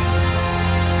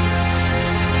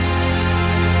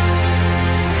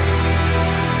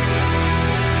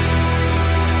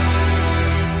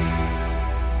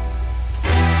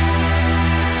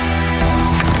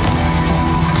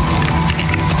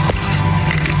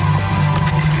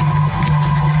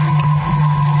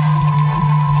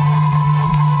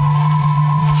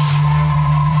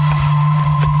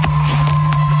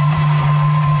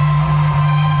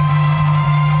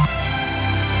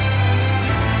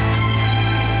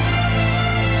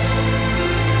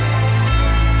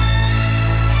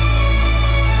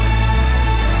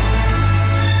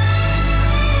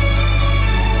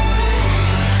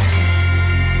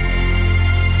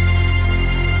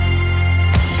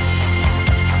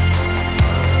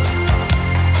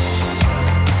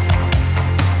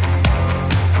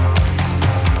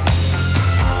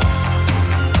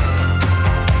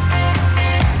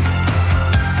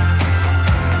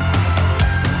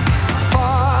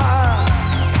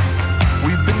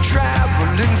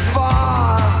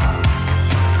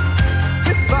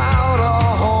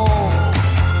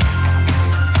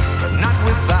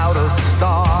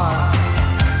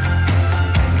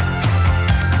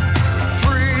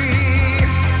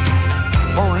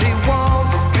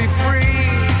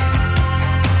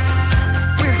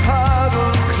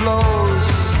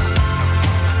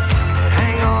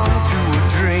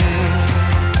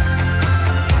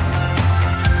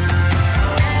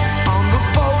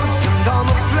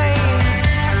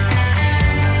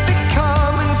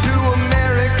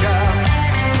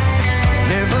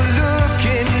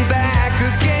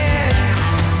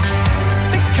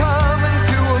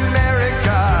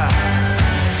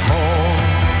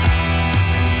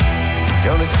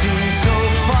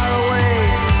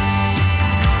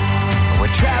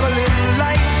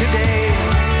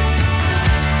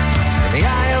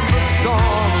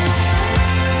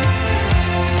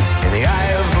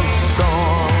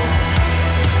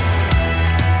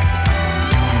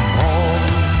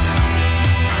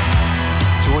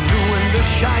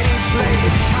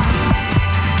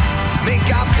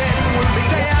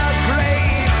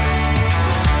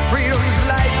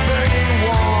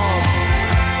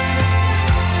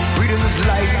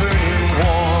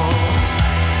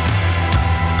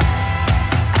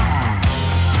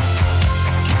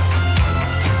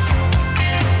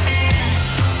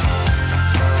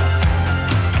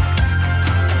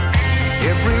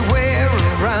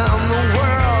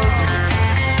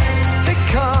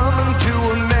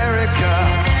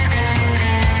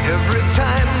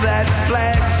 that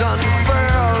flag's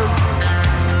unfurled.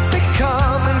 They're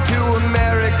coming to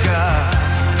America.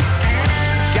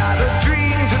 Got a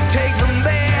dream to take them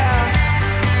there.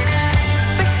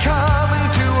 They're coming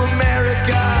to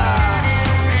America.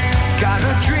 Got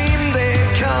a dream they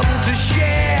come to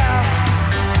share.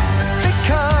 They're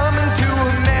coming to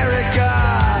America.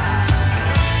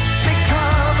 They're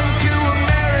coming to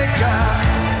America.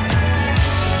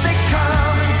 They're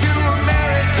coming to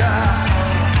America.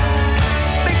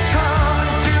 They're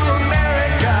coming to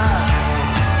America.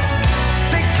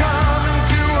 They're coming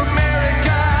to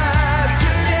America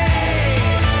today.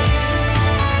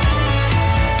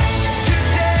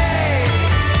 Today.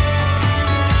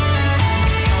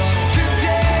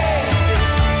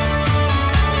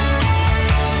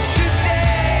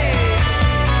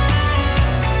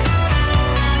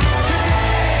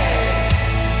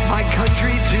 My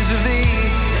country, 'tis of thee,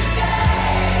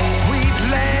 sweet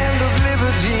land of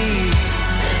liberty.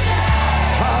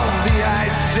 Of thee I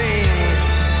sing,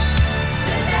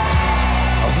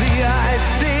 of thee I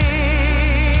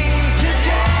sing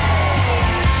today.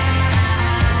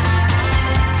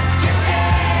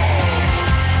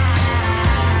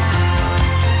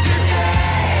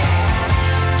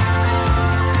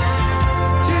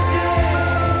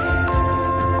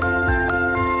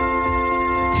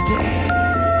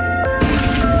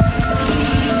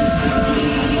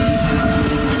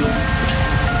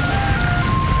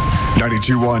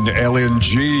 .921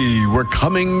 LNG. We're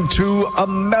coming to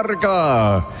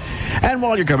America. And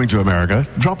while you're coming to America,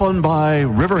 drop on by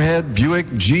Riverhead Buick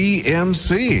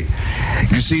GMC.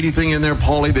 You see anything in there,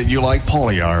 Paulie, that you like?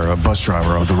 Paulie, our bus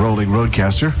driver of the Rolling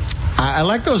Roadcaster. I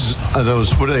like those. What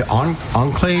are they?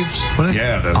 Enclaves? What are they?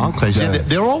 Yeah, the- Enclaves. yeah. Yeah,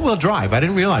 they're all-wheel drive. I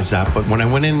didn't realize that, but when I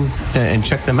went in and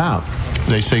checked them out,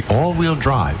 they say all-wheel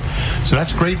drive. So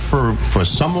that's great for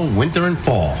summer, winter, and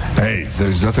fall. Hey,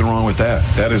 there's nothing wrong with that.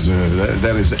 That is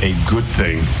a good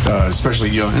thing,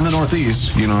 especially in the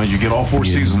Northeast. You know, you get all four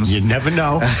seasons. You never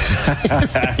know. Hey,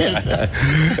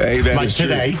 that Like is true.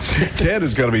 today. Ted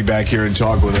is going to be back here and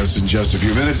talk with us in just a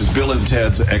few minutes. It's Bill and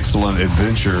Ted's Excellent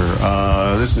Adventure.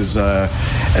 This is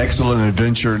Excellent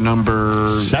Adventure number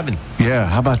 7. Yeah,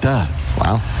 how about that?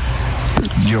 Wow.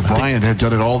 You know, Brian had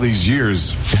done it all these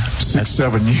years,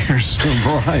 6-7 years.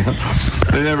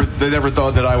 Brian, they never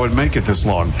thought that I would make it this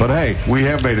long, but hey, we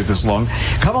have made it this long.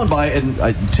 Come on by, and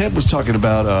Ted was talking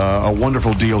about a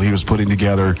wonderful deal he was putting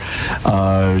together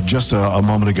just a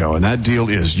moment ago, and that deal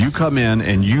is you come in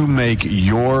and you make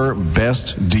your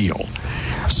best deal.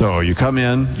 So you come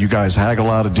in, you guys haggle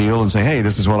out a deal and say, hey,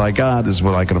 this is what I got, this is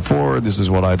what I can afford, this is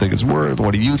what I think it's worth,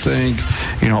 what do you think?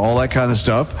 You know, all that kind of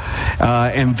stuff.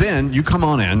 And then you come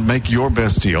on in, make your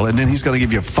best deal, and then he's going to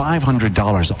give you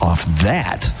 $500 off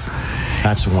that.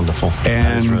 That's wonderful. And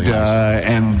That is really nice.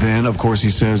 and then, of course, he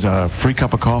says, free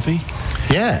cup of coffee.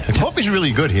 Yeah, and coffee's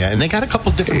really good here, and they got a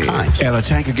couple different kinds. And a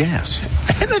tank of gas.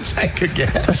 And a tank of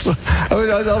gas. I mean,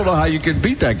 I don't know how you could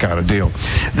beat that kind of deal.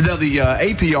 Now, the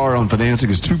APR on financing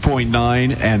is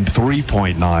 2.9 and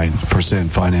 3.9%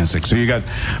 financing. So you got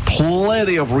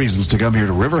plenty of reasons to come here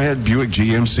to Riverhead Buick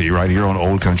GMC right here on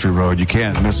Old Country Road. You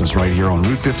can't miss us right here on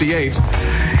Route 58.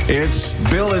 It's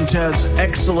Bill and Ted's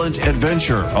Excellent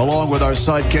Adventure, along with our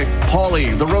sidekick,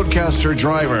 Paulie, the Roadcaster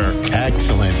driver.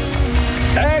 Excellent.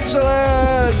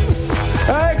 Excellent!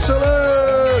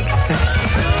 Excellent!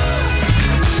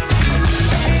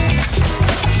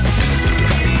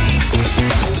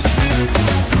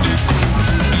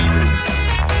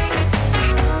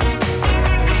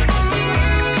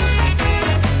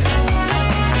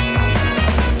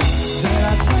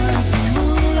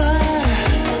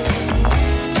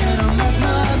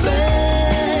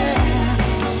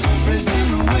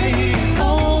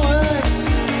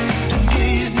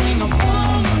 Gazing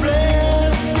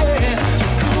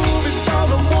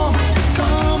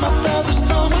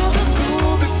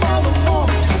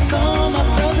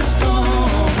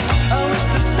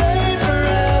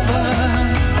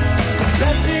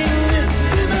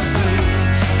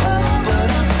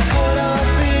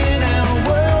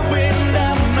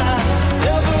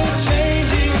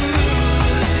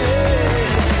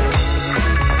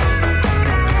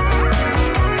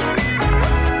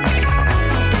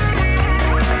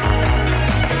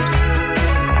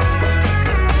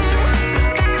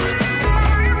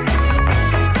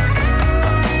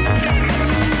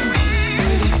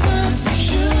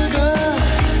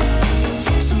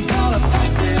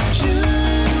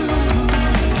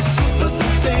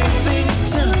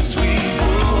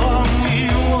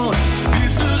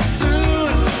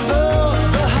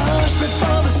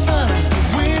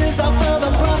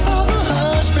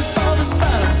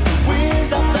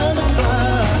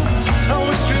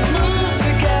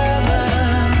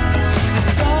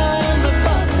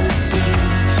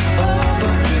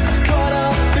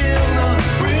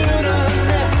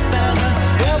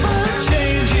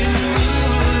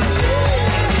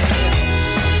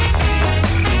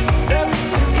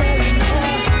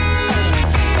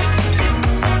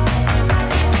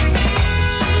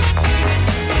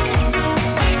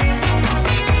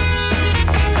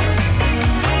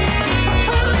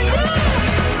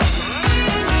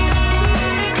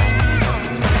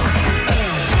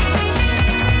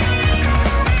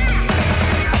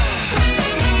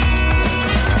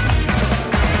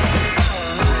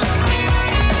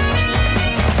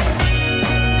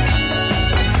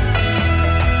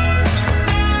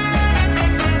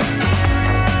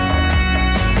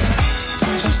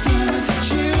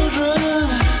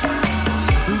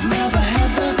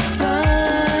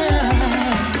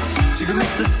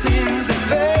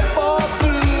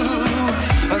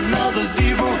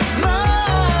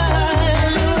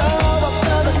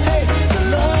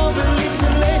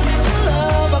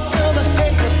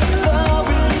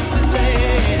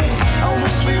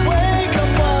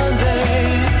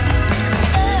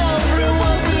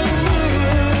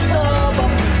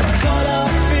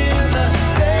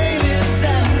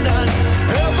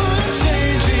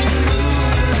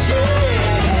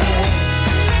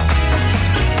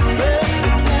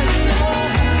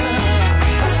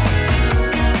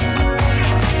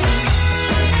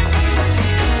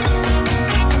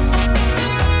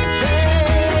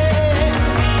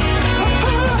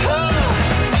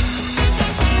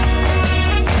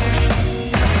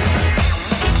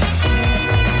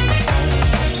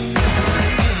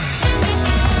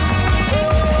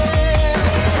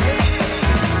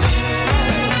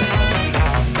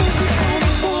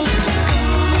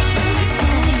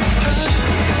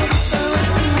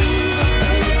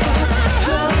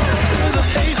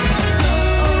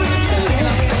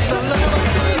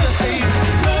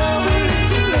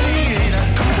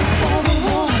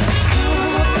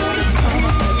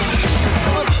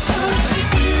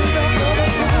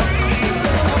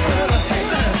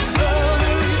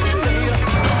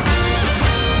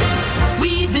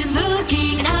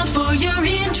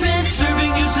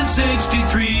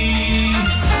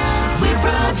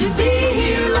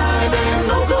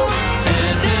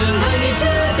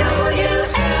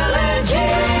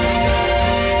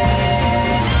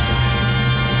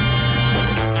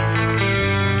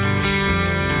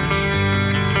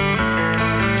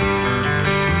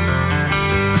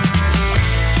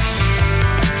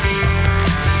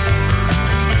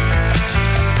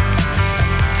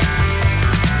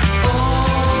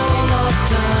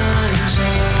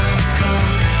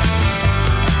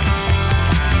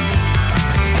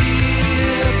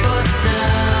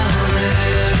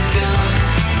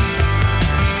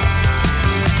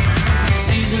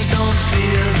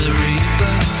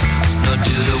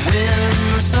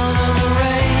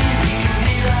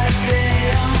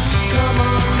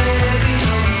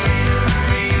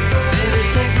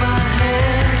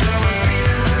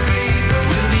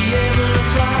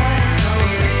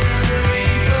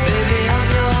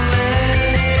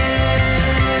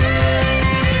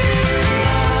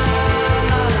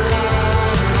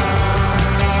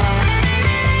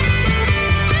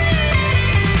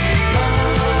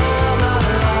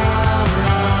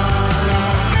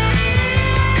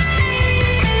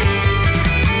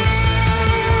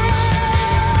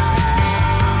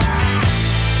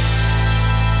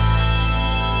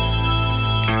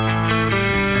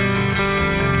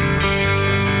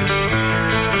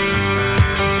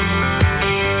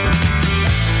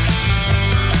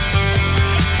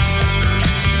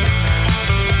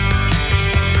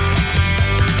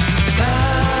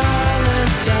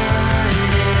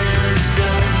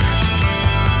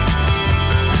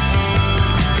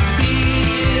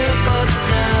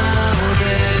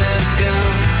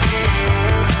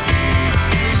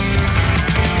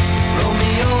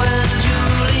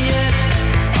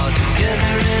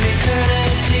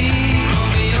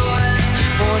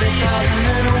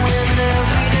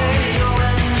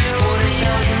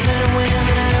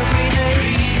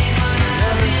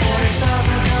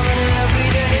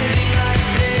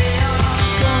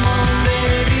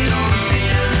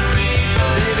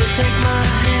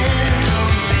hand.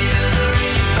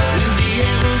 We'll be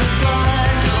able to fly.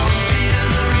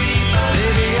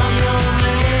 Baby, I'm your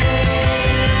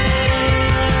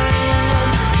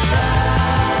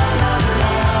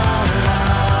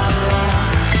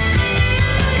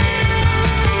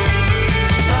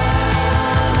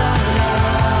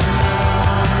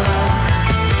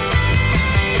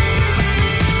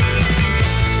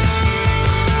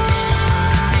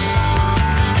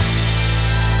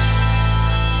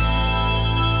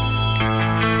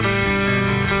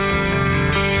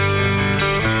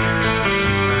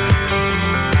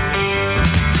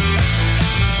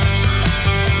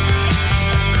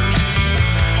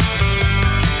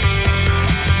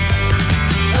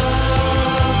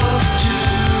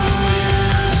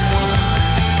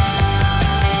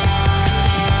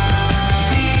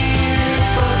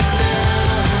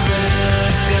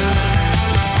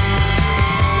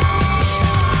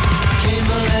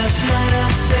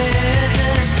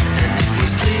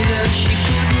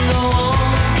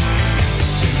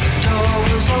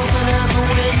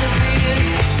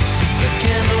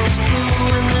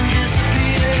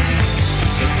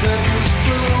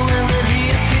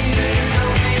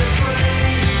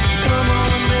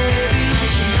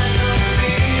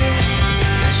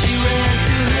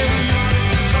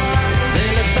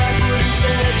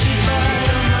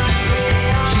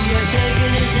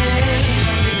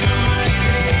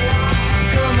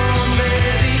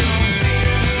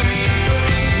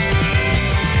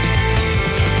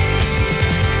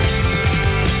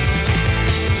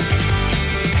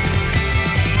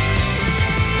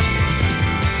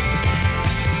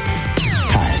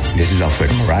This is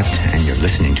Alfredo Murat, and you're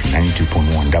listening to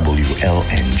 92.1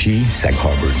 WLNG, Sag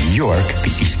Harbor, New York,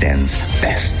 the East End's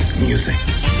best music.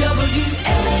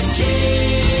 WLNG.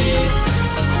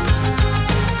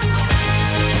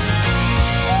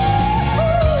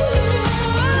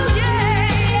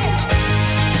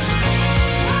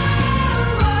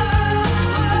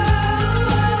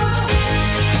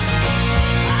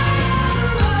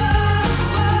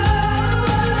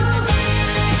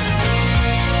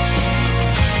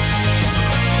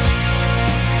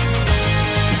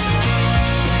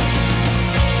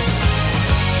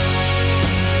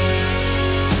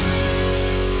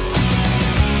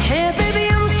 Hey, baby.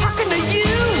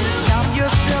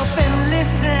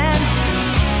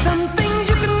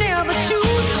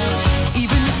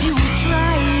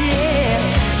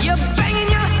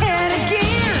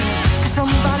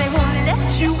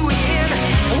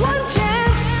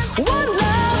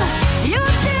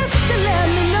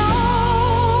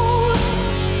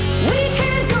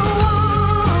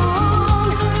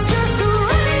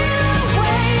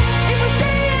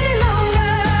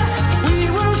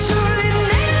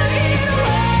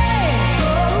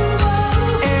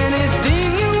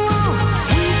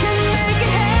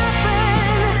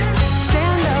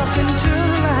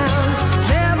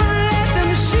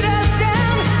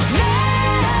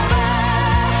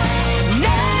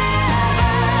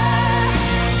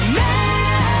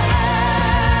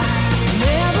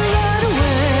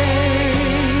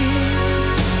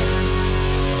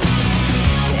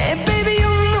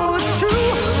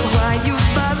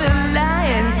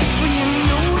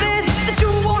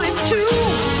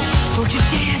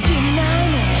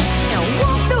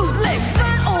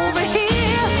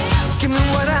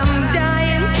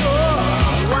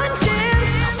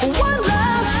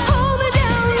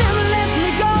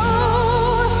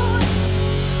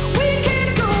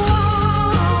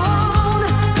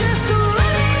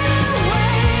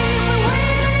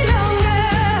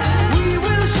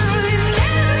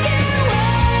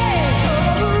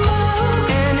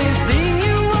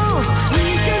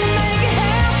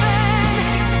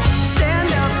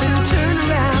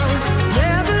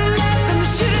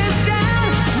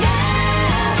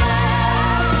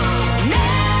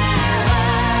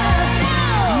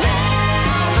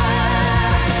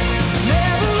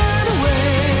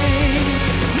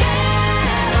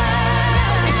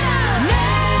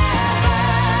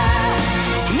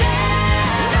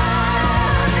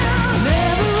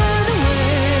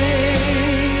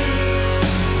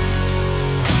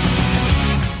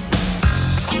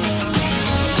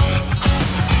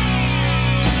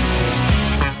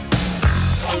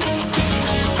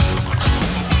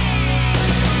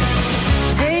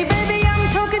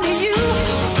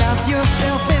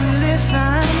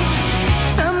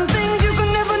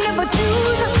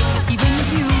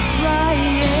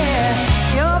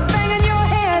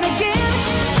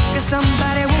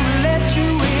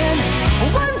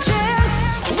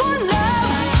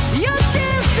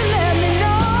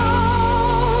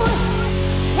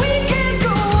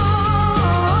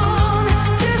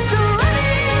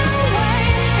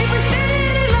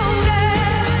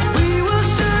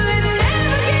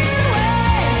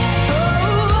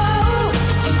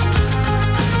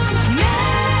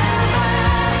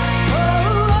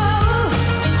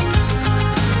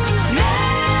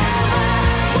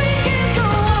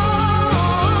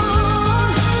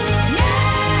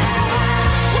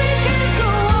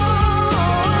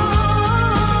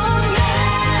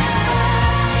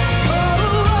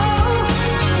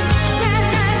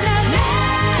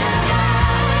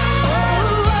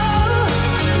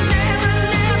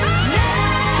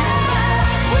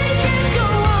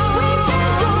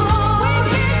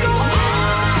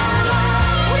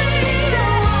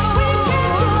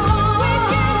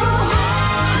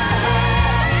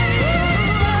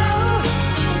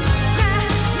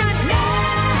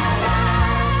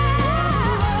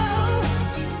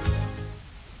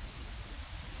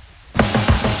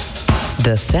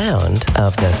 The sound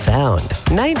of the sound.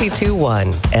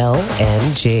 92.1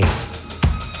 LNG.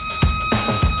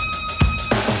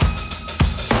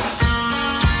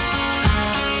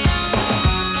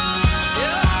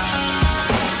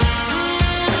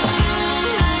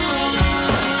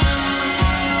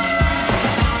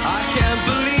 I can't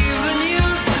believe the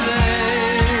news today.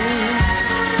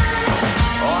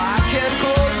 Oh, I can't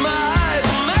close my eyes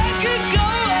and make it go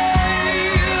away.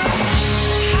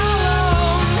 How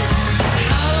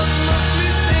long must we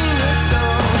sing this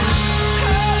song?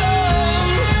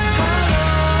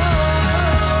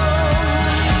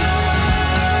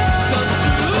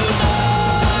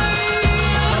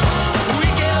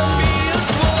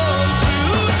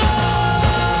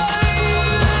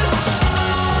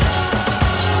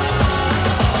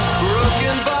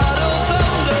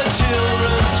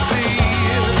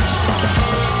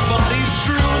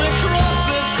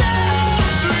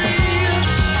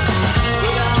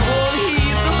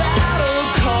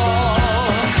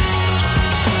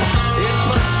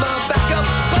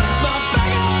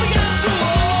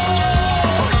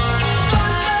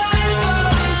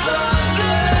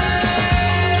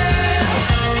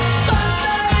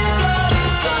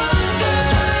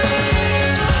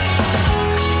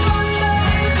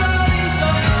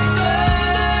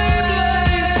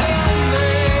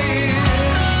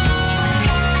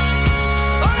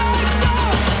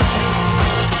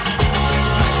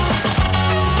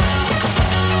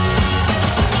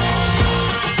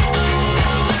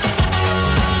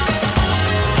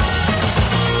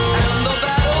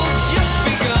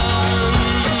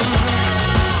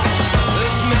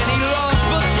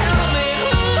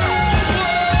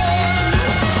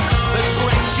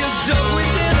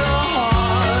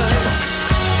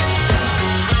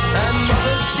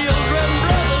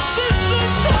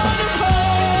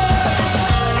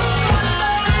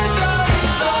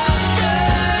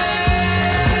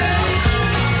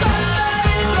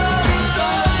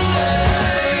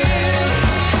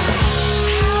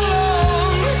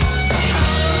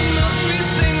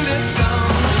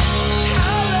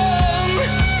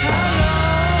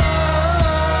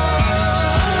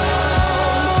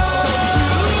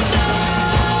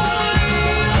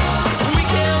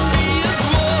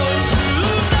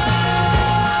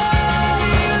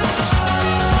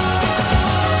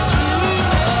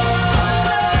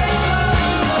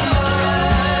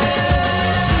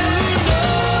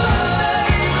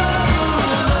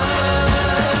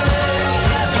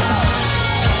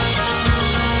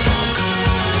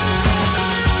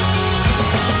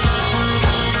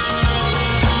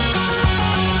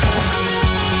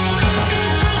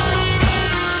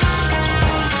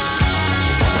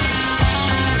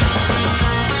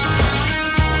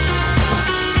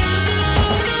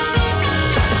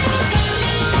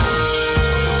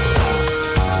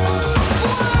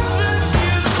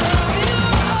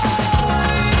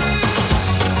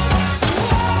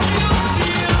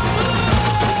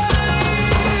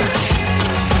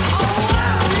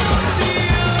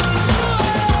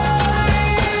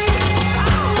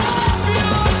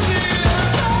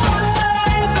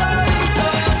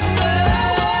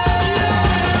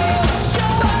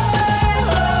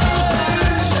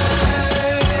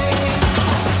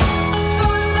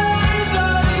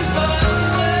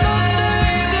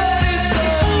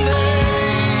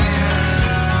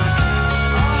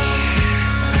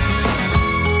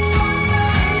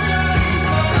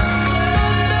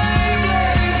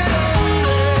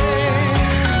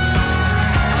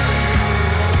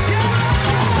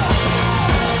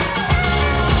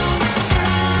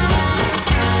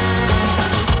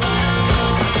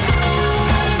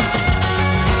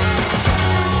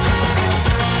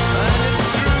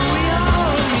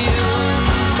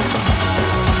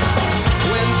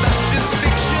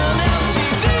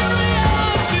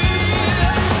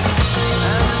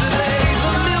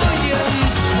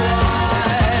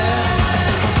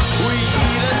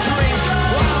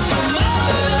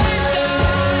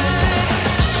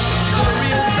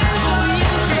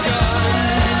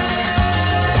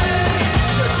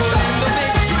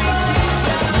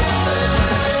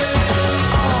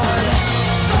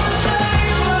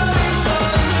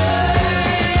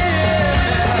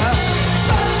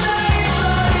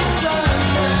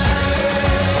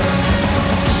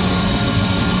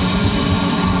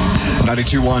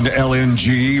 .921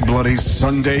 LNG, Bloody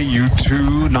Sunday,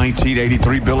 U2,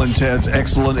 1983, Bill and Ted's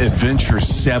Excellent Adventure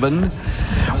 7.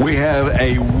 We have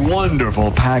a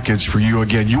wonderful package for you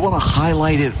again. You want to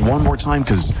highlight it one more time?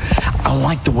 Because I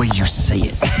like the way you say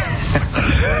it.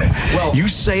 Well, you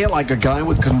say it like a guy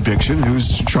with conviction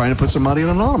who's trying to put some money in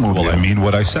an automobile. Well, I mean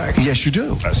what I say. Yes, you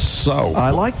do. So I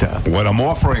like that. What I'm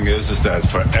offering is that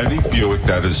for any Buick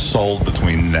that is sold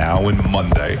between now and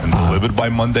Monday and delivered by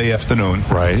Monday afternoon,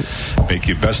 right? Make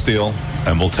your best deal,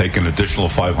 and we'll take an additional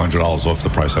 $500 off the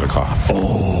price of the car.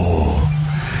 Oh,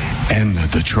 and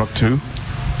the truck too?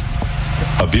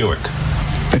 A Buick.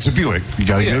 It's a Buick. You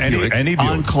got to get a Buick. Any Buick.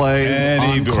 Enclave,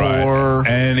 Encore. Right.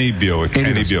 Any Buick.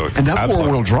 Any Buick. And that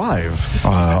four-wheel drive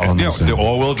on this the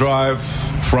all-wheel drive,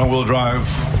 front-wheel drive,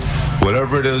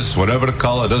 whatever it is, whatever the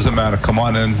color, it doesn't matter. Come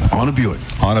on in. On a Buick.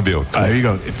 On a Buick. There you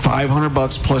go.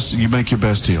 $500 plus you make your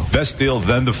best deal. Best deal,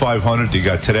 then the $500. You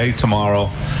got today, tomorrow,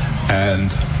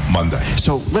 and Monday.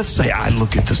 So let's say I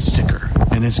look at the sticker,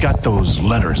 and it's got those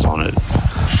letters on it.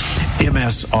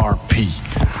 MSRP.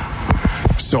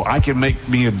 So I can make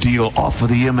me a deal off of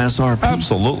the MSRP?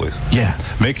 Absolutely. Yeah.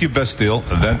 Make your best deal,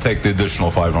 and then take the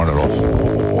additional $500 off.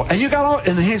 Oh, and you got all,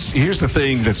 and here's the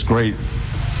thing that's great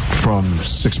from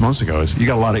 6 months ago is you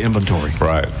got a lot of inventory.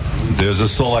 Right. There's a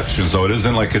selection, so it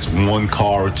isn't like it's one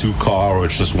car or two car, or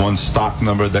it's just one stock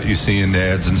number that you see in the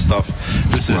ads and stuff.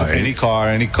 This is any car,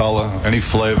 any color, any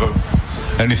flavor,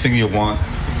 anything you want.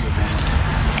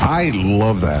 I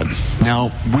love that.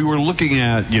 Now, we were looking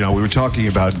at, we were talking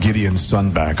about Gideon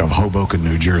Sunback of Hoboken,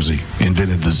 New Jersey,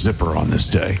 invented the zipper on this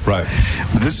day. Right.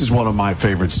 This is one of my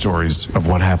favorite stories of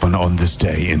what happened on this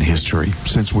day in history,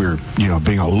 since we're,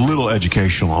 being a little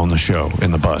educational on the show in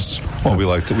the bus. Well, we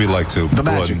like to. The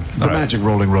Magic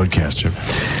Rolling Roadcaster.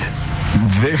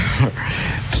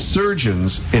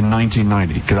 Surgeons in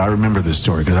 1990, because I remember this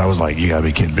story, because I was like, you gotta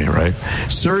be kidding me, right?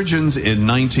 Surgeons in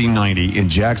 1990 in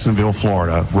Jacksonville,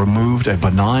 Florida, removed a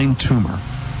benign tumor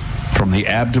from the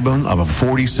abdomen of a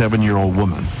 47-year-old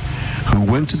woman who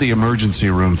went to the emergency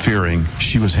room fearing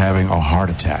she was having a heart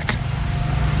attack.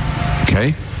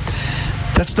 Okay?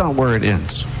 That's not where it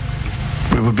ends.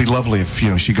 It would be lovely if,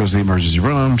 she goes to the emergency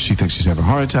room, she thinks she's having a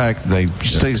heart attack, they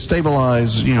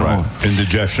stabilize, Right.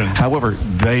 Indigestion. However,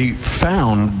 they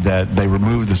found that they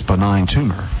removed this benign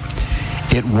tumor.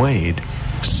 It weighed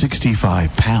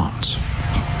 65 pounds.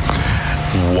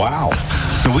 Wow.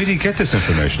 Now, where did you get this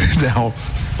information? Now,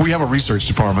 we have a research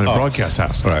department at Broadcast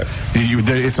House. Right.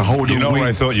 It's a whole new where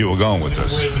I thought you were going with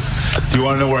this? Do you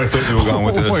want to know where I thought you were going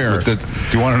with this? Where? Do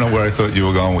you want to know where I thought you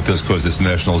were going with this? Because it's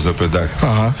National Zipper Day.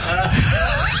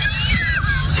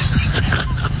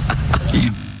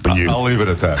 I'll leave it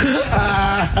at that.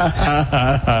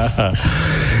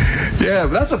 Yeah,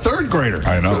 that's a third grader.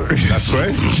 I know. That's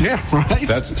crazy. Yeah, right.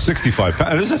 That's 65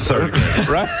 pounds. It is a third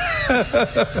grader, right?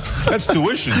 That's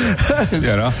tuition.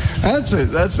 That's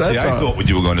it. That's See, I thought what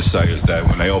you were going to say is that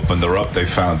when they opened her up, they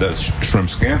found that shrimp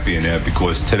scampi in there,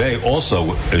 because today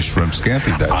also is shrimp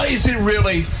scampi day. Is it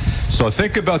really? So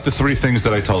think about the three things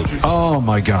that I told you. Oh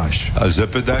my gosh. A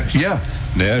zipper day. Yeah.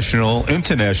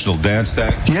 International Dance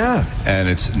Day. Yeah. And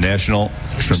it's National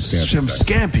Shrimp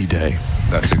Scampi Day. Day.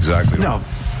 That's exactly right. No.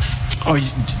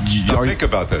 Now think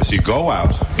about this. You go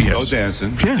out, you go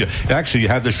dancing. Yeah. Actually, you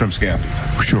have the shrimp scampi.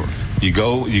 Sure.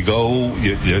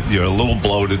 You're a little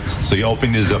bloated, so you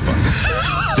open your zipper.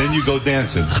 Then you go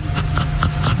dancing.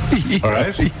 All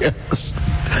right? Yes.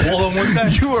 All in one day.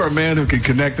 You are a man who can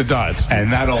connect the dots. And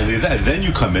not only that, then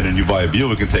you come in and you buy a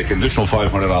Buick and take an additional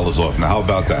 $500 off. Now, how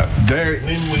about that?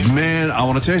 Man, I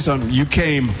want to tell you something. You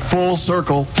came full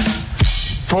circle.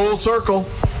 Full circle.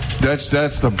 That's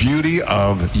the beauty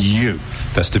of you.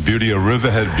 That's the beauty of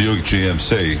Riverhead Buick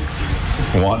GMC,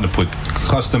 wanting to put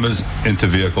customers into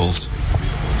vehicles.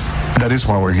 That is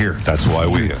why we're here. That's why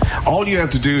we're here. All you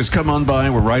have to do is come on by.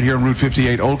 We're right here on Route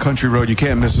 58, Old Country Road. You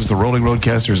can't miss us. The Rolling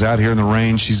Roadcaster is out here in the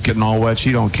rain. She's getting all wet.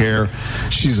 She don't care.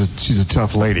 She's a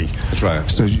tough lady. That's right.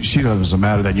 So she doesn't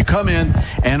matter that you come in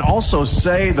and also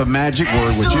say the magic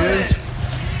word, which is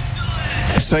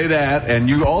say that, and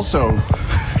you also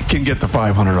can get the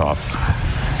 $500 off.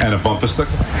 And a bumper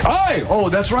sticker? Oh,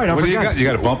 that's right. What do you got? You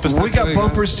got a bumper sticker? We got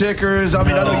bumper stickers. I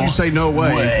mean, I know you say no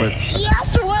way. But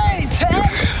Yes, way,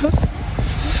 Ted.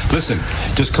 listen,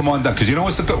 just come on down, because you know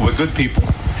what's we're good people.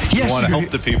 Yes, we want to help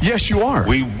the people. Yes, you are.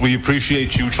 We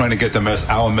appreciate you trying to get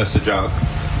our message out.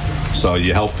 So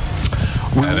you help.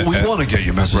 We want to get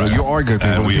your message. Right. You are good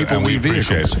people. And we need appreciate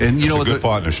vehicles. it. And you It's know a good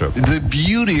partnership. The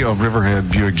beauty of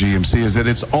Riverhead Buick GMC is that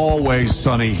it's always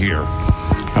sunny here.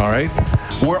 All right?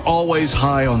 We're always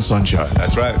high on sunshine.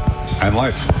 That's right. And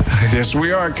life. Yes,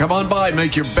 we are. Come on by,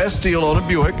 make your best deal on a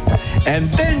Buick, and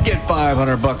then get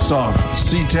 $500 off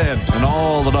C10 and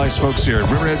all the nice folks here at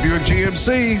Riverhead Buick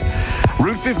GMC,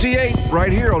 Route 58,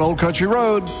 right here on Old Country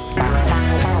Road.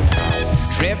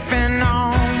 Tripping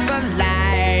on the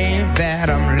life that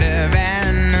I'm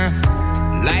living,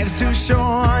 Life's too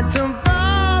short to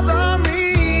bother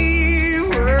me.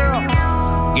 Well,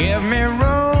 give me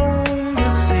room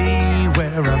to see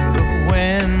where I'm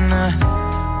going.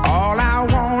 All I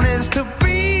want is to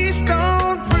be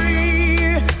stone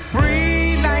free,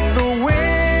 free like the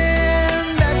wind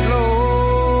that blows.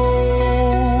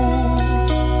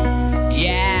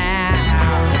 Yeah,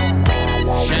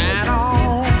 shine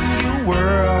on, you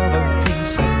world of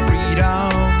peace and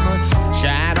freedom.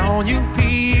 Shine on, you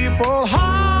people,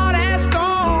 hard as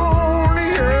stone.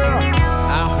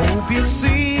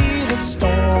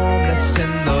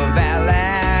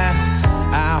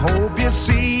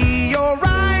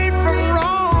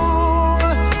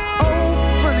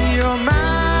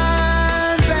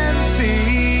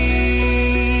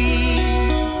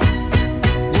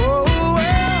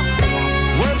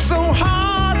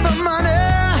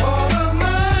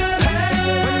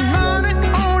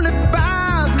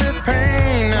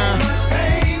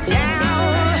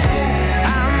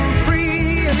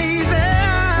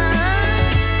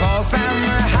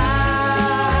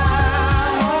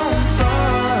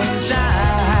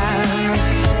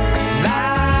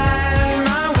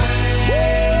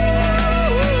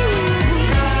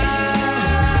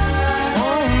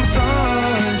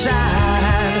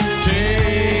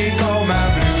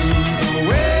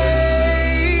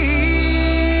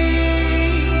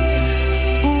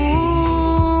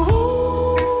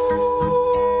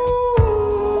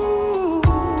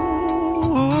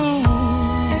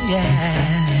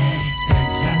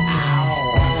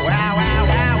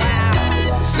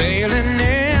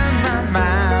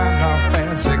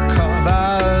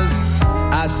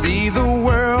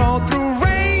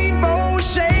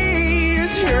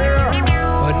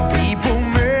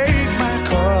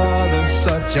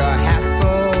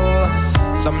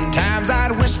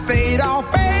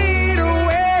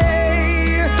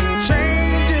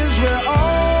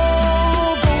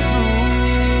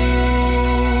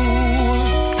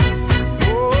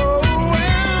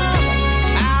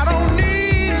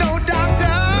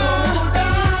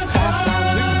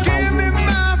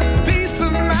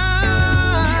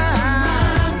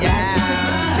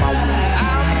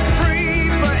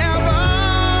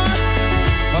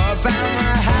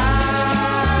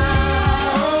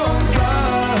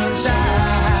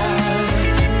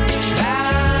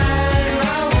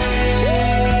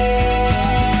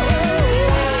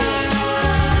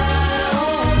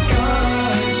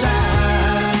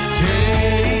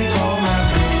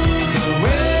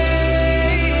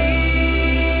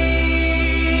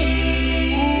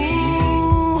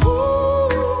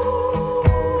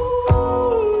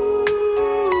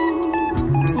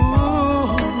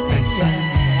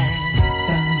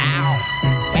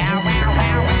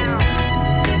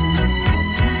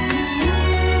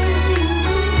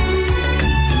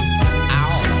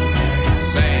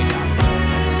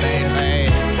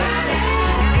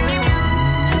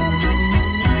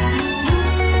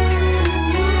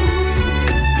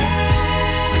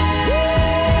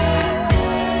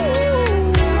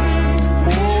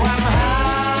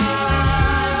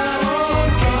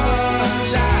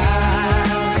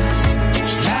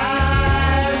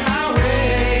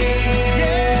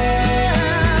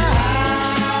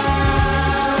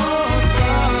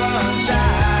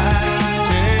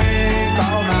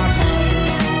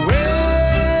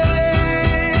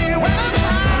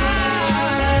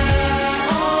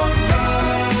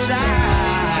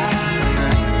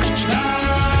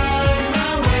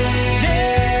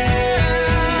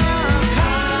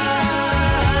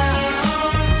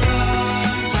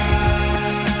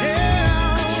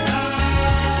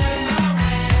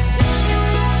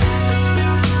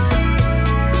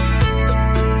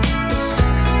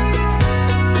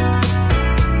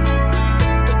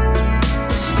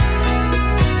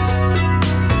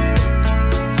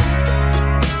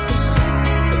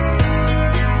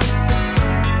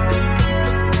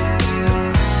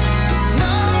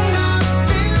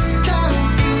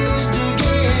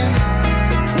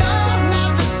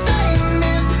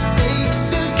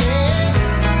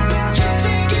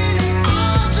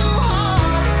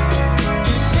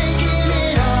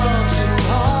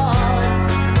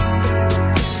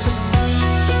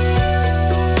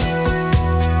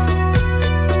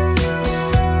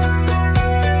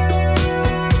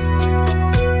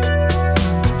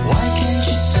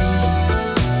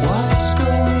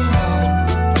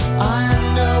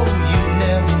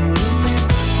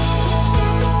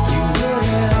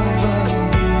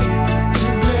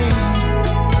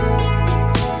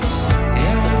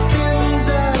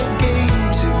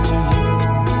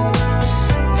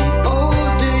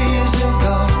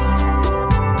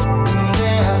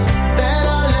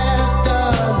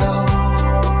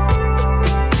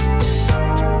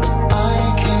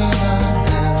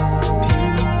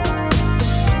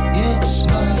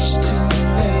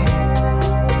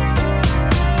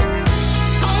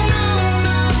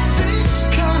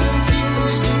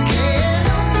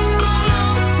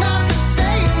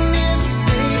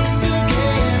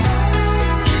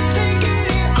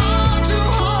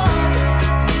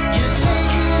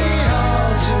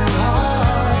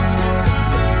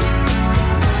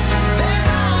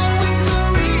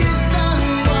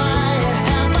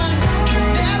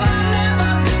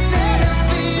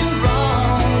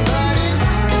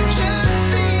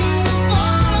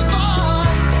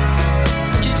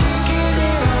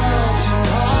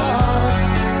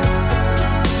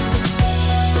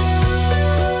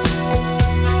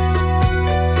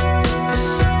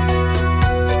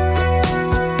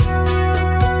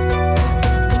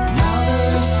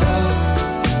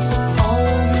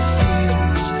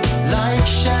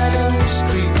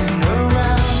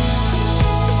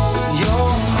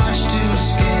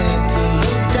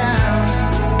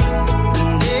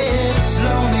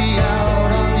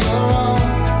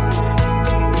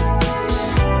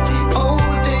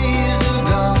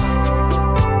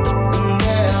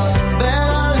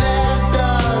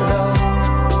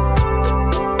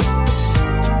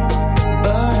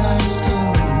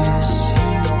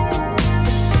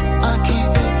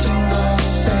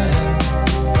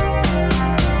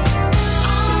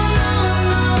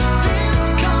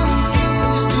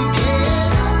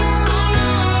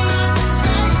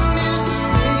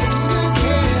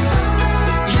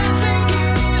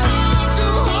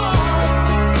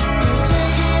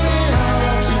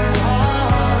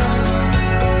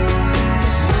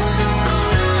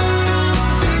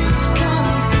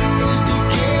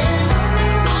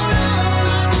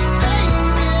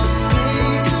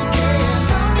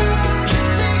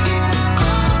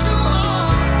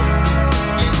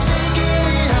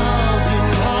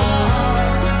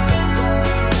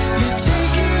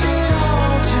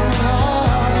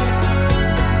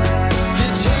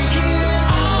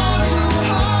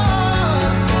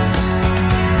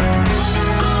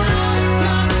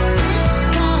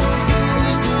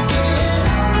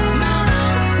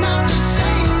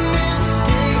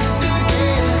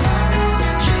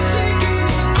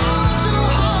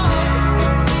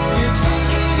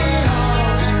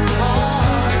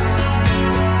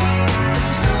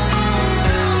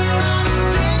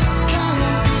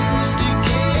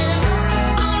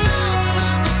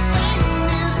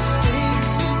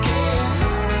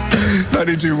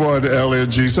 92.1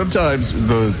 LNG. Sometimes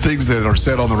the things that are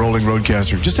said on the Rolling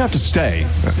Roadcaster just have to stay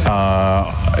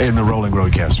in the Rolling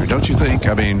Roadcaster, don't you think?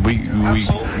 I mean, we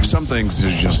some things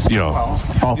is just,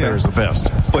 off air is the best.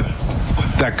 But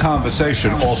that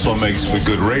conversation also makes for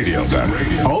good radio, then.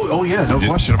 Oh yeah, no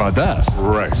question about that.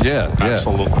 Right. Yeah,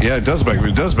 absolutely. Yeah, it does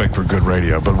make for good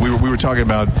radio. But we were talking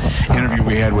about an interview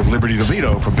we had with Liberty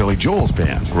DeVito from Billy Joel's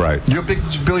band. Right. You're a big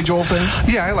Billy Joel fan?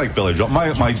 Yeah, I like Billy Joel.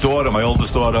 My daughter, my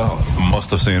oldest daughter, must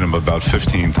have seen him about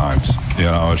 15 times.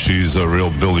 She's a real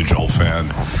Billy Joel fan.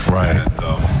 Right. And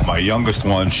my youngest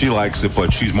one, she likes it,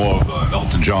 but she's more of an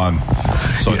Elton John.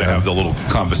 So they have the little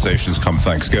conversations come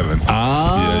Thanksgiving.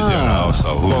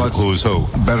 So who's who?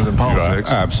 Better than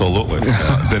politics. Right, absolutely.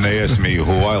 Then they ask me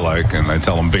who I like, and I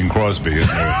tell them Bing Crosby. And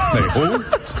they who?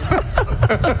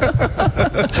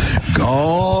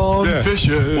 Gone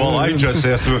fishing. Well, I just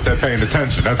asked them if they're paying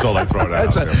attention. That's all I throw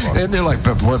out. And they're like,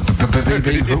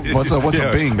 what's a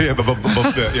Bing? Yeah,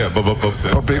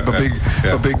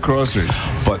 Bing Crosby.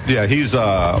 But yeah, he's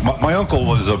my uncle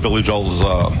was Billy Joel's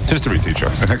history teacher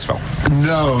at Hicksville.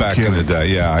 No back kidding. in the day.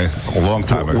 Yeah, a long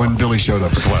time ago. When Billy showed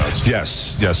up to class.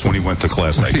 Yes, when he went to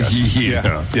class, I guess.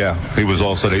 Yeah. He was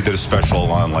also. They did a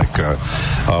special on like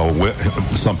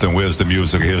something. Where's the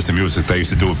music? Here's the music. They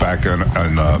used to do it back on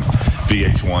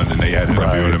VH1, and they had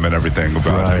interviewed him and everything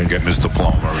about him getting his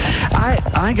diploma.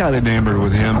 I got enamored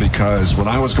with him because when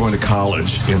I was going to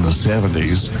college in the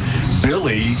 70s,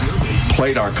 Billy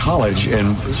played our college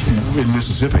in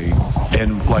Mississippi,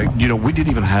 and we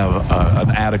didn't even have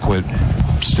an adequate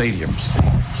stadium.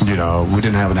 We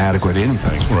didn't have an adequate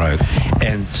anything. Right.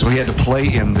 And so he had to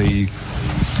play in the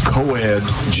co-ed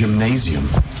gymnasium.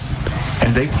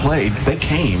 And they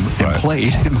came and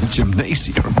played in the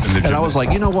gymnasium. And I was like,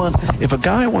 you know what? If a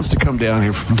guy wants to come down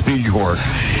here from New York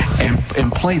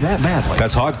and play that badly.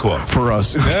 That's hardcore. For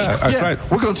us. Yeah, that's right.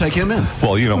 We're going to take him in.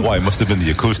 Well, you know why? It must have been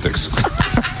the acoustics.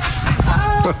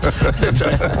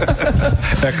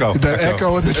 Echo. The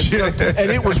echo of the gym.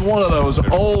 And it was one of those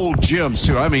old gyms,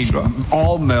 too. I mean,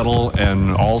 all metal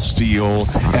and all steel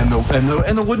and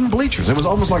the wooden bleachers. It was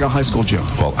almost like a high school gym.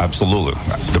 Well, absolutely.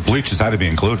 The bleachers had to be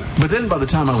included. But then by the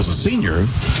time I was a senior,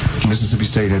 Mississippi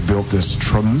State had built this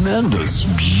tremendous,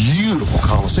 beautiful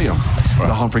Coliseum,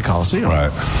 the Humphrey Coliseum.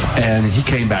 Right. And he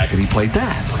came back and he played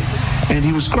that. And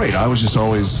he was great. I was just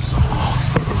always...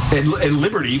 And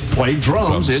Liberty played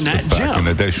drums in that back gym. in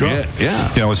the day, sure.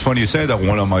 Yeah. It's funny you say that.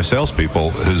 One of my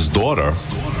salespeople, his daughter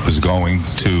is going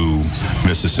to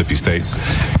Mississippi State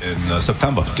in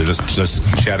September.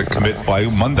 She had to commit by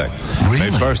Monday.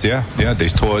 Really? May 1st, yeah. They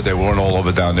toured. They weren't all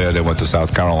over down there. They went to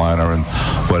South Carolina and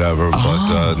whatever.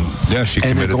 But, she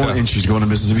committed there. And she's going to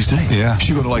Mississippi State? Yeah.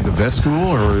 She go to like the vet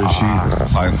school, or is she...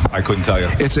 I couldn't tell you.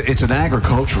 It's an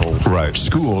agricultural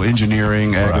school,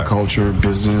 engineering, agriculture,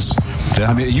 business.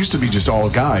 Yeah. I mean, it used to be just all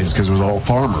guys because it was all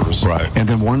farmers. Right. And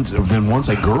then once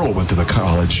a girl went to the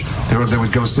college, they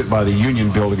would go sit by the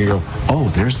Union building and go,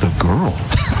 oh, there's the girl.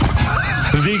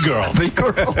 The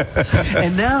girl.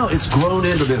 And now it's grown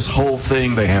into this whole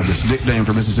thing. They have this nickname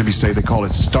for Mississippi State. They call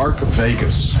it Stark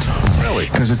Vegas. Really?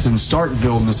 Because it's in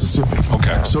Starkville, Mississippi.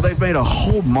 Okay. So they've made a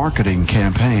whole marketing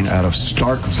campaign out of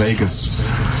Stark Vegas,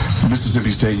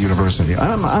 Mississippi State University.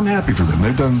 I'm happy for them.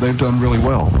 They've done really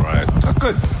well. Right.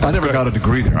 Good. I never got a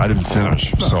degree there. I didn't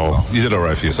finish. So you did all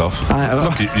right for yourself.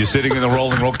 Look, you're sitting in the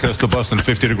rolling roadcaster bus in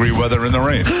 50-degree weather in the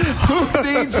rain. Who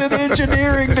needs an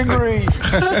engineering degree?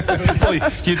 Well,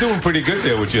 you're doing pretty good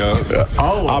there with your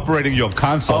operating your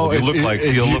console. You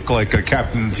look like a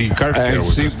Captain T. Kirk there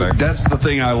with this thing. That's the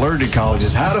thing I learned in college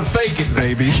is how to fake it,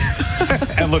 baby.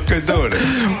 And look good doing it.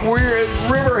 We're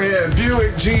at Riverhead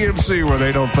Buick GMC where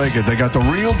they don't fake it. They got the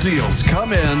real deals.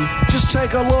 Come in, just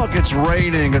take a look. It's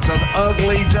raining. It's an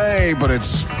ugly day, but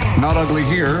it's not ugly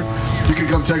here. You can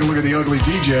come take a look at the ugly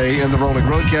DJ and the Rolling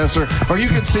Roadcaster, or you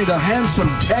can see the handsome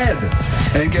Ted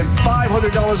and get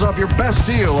 $500 off your best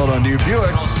deal on a new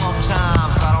Buick.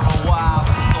 Sometimes I don't know why,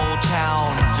 but this old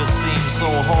town just seems so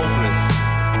hopeless.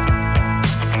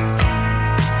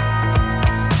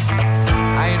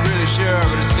 I ain't really sure,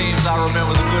 but it seems I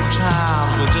remember the good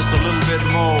times with just a little bit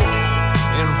more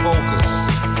in focus.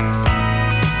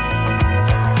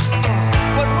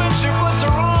 But when she puts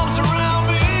her arms around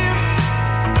me,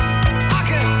 I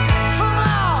can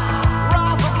somehow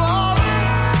rise above it.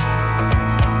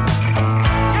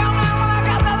 Yeah, man, when I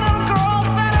got that little girl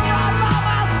standing right by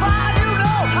my side, you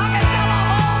know I can tell the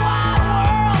whole wide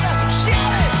world that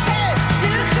Shelly, hey,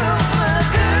 here comes my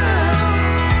girl.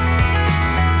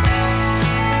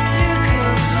 Here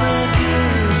comes my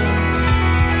girl.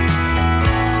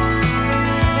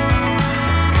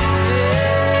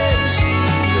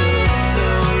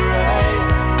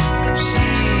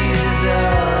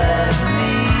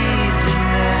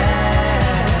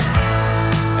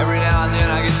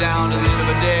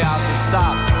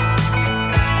 stop.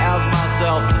 Ask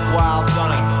myself why I've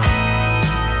done it.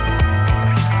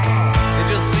 It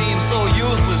just seems so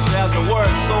useless to have to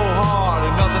work so hard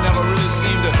and nothing ever really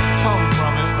seemed to come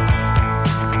from it.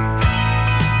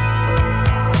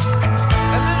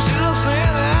 And then she looks me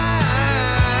in the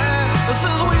eye and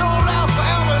says we gon' last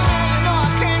forever. And then you know I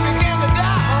can't begin to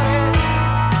die, honey.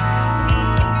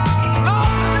 No,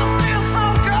 it just feels so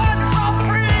good, so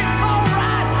free, so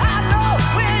right. I know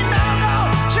we ain't never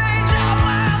gonna change our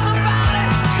minds about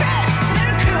it. Hey,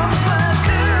 here comes my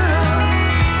girl.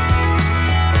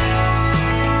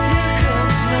 Here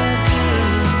comes my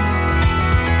girl.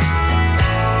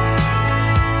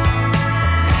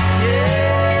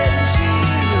 Yeah, she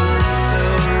looks so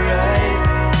right.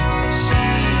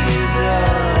 She's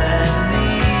all I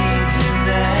need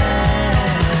tonight.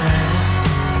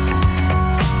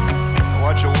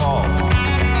 Watch your walk.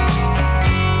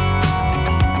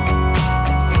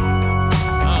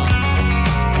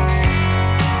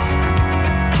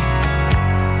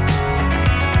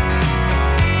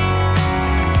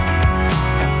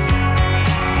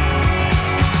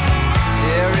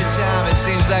 Every time it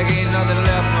seems like ain't nothing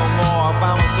left no more, I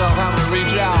find myself having to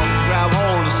reach out and grab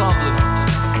hold of something.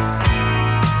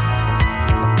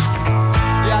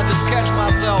 Yeah, I just catch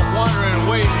myself wondering,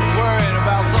 waiting, worrying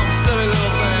about some silly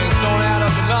little things don't add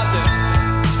up to nothing.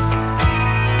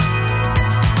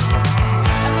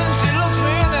 And then she looks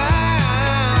me in the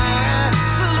eye,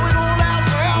 says we gon' last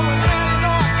forever, man, you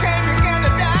know I can't begin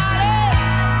to doubt it.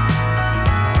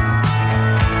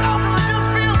 Oh, 'cause it just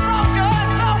feels so good,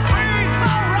 so free,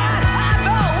 so right. I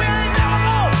know we ain't never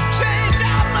gonna change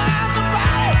our minds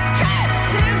about it. Hey,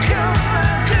 here comes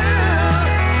my girl.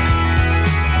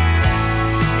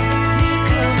 Here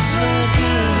comes my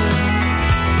girl.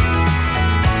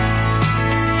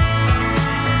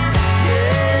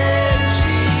 Yeah,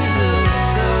 she looks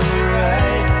so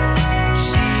right.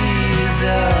 She's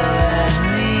all I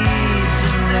need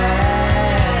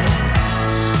tonight.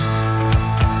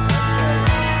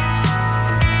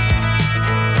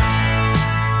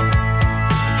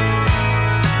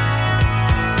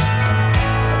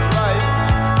 That's right.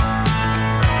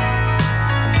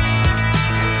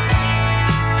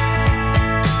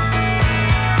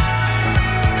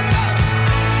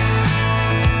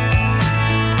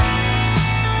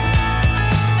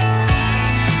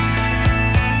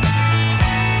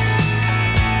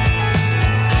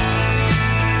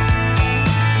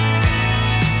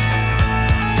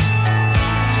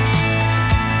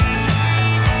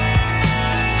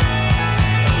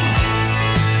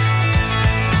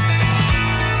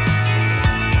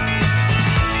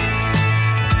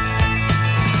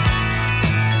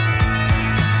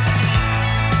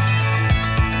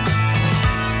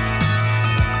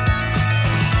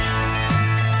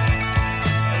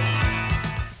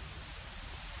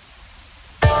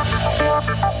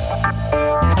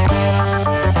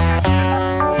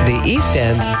 The East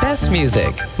End's best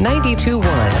music,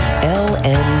 92.1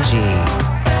 LNG.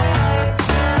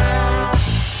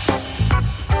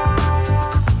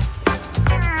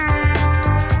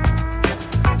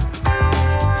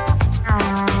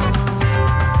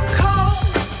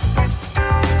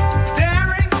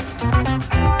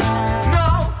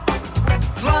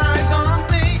 Flies on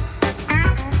me.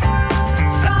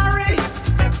 Sorry,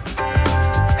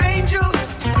 angels.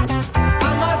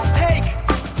 I must take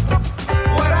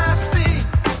what I see.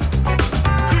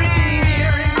 Green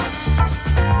earrings.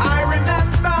 I remember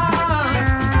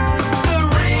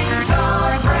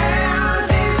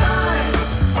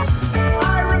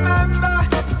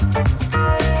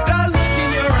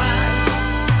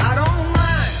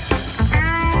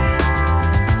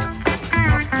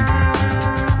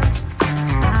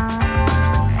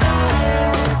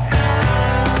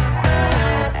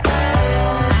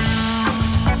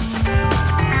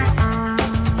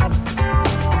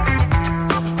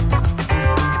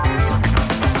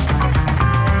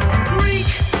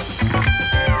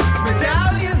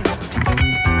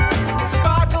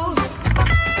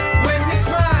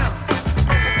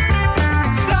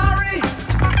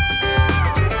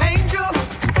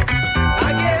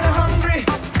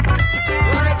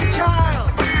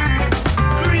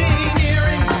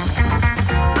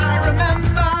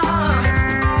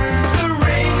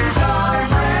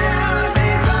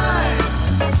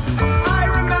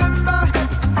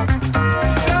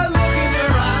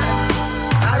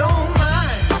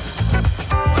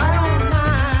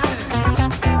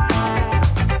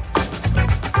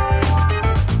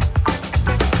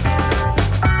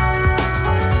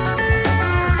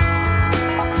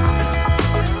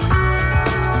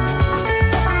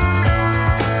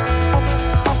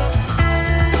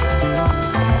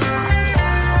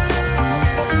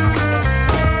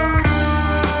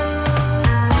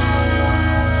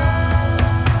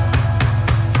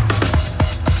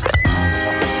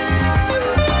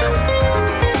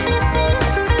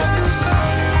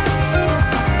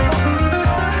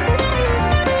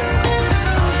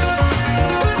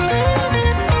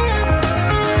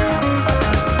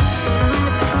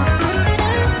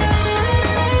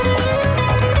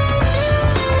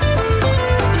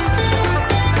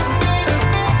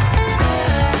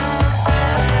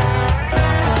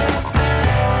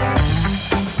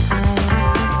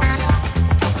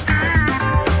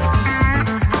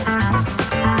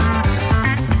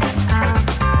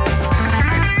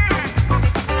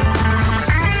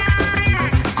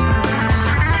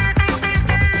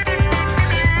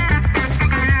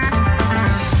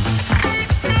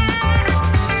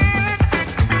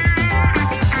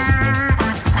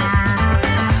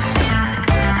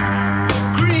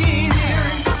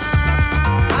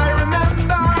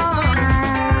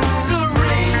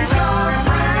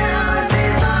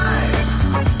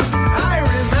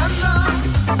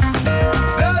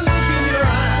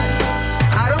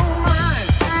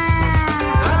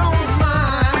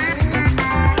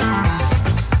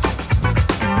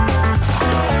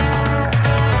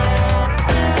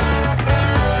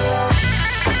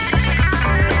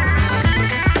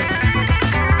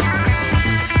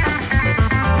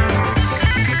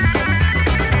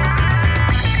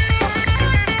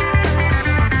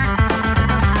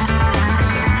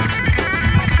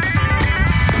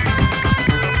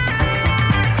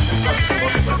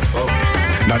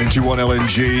 92.1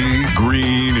 LNG,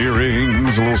 Green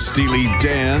Earrings, a little Steely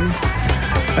Dan.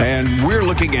 And we're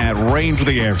looking at rain for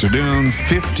the afternoon,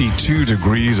 52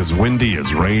 degrees. It's windy,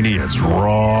 it's rainy, it's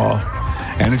raw.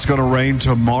 And it's going to rain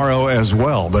tomorrow as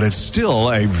well. But it's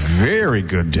still a very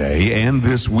good day and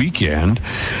this weekend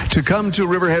to come to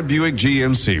Riverhead Buick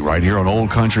GMC right here on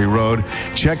Old Country Road.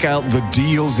 Check out the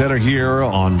deals that are here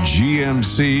on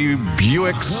GMC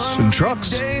Buicks and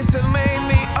trucks. Days have made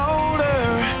me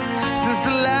older since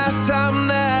the last time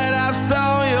that I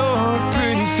saw your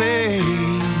pretty face.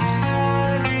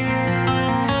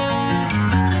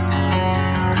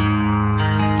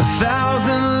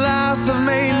 1,000 lives have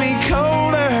made me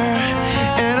colder,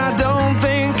 and I don't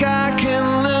think I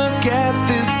can look at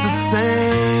this the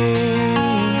same.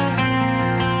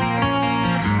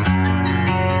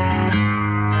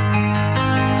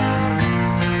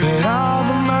 But all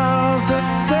the miles that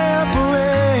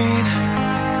separate,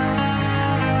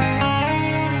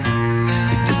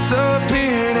 they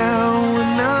disappear now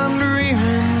when I'm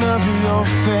dreaming of your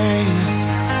face.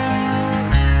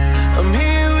 I'm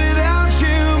here without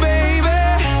you, baby,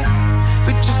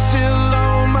 but you're still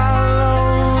on my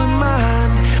lonely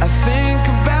mind. I think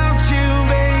about you,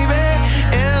 baby,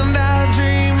 and I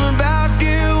dream about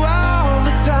you all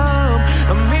the time.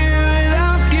 I'm here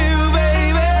without you,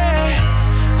 baby,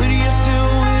 but you're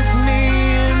still with me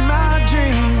in my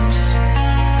dreams.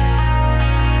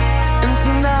 And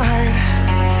tonight,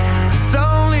 it's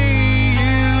only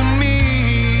you and me.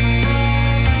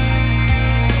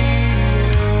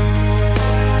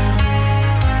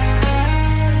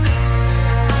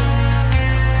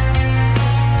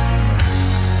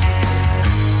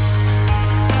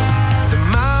 The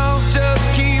miles just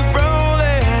keep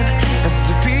rolling as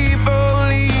the people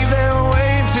leave their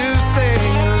way to say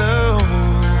hello.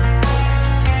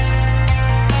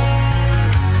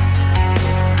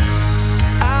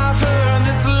 I've heard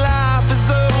this life is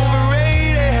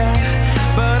overrated,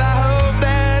 but I hope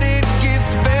that it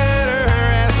gets better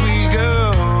as we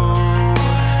go.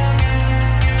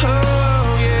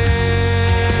 Oh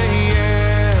yeah, yeah.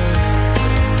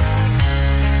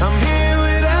 I'm here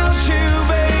without you,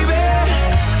 baby,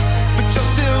 but you're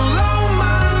still on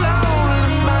my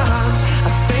lonely mind.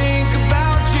 I think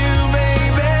about you,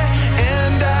 baby,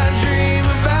 and I dream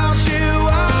about you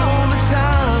all the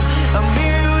time. I'm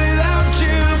here without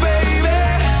you, baby,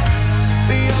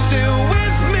 but you're still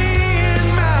with me in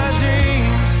my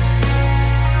dreams.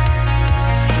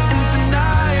 And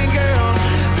tonight, girl,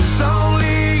 it's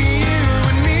only you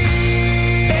and me.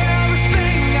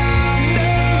 Everything I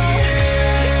know,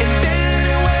 and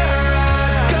anywhere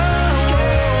I go,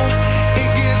 it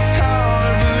gets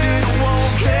hard, but it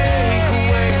won't take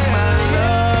away my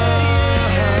love.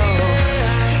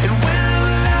 And when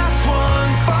the last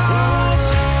one falls,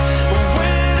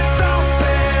 when it's all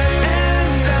said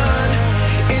and done,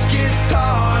 it gets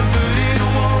hard, but it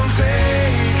won't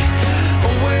take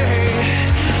away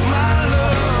my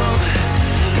love.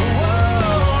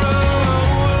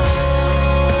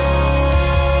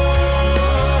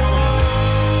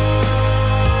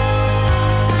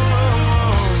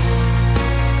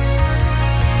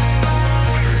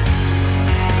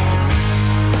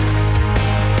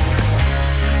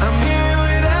 I'm here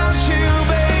without you,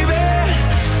 baby,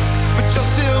 but you're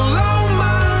still on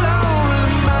my lonely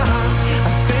mind.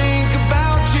 I think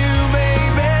about you,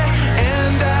 baby,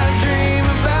 and I dream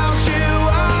about you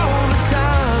all the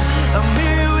time. I'm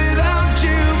here without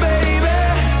you, baby,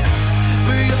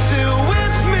 but you're still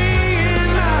with me in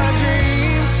my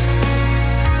dreams.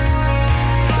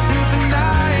 And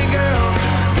tonight, girl,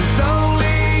 it's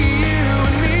only you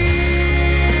and me.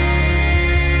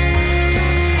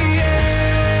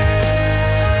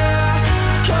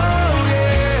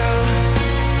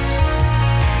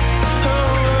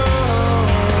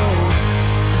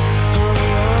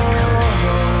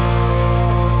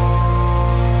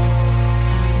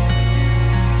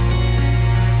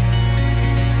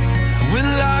 When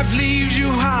life leaves you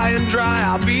high and dry,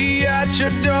 I'll be at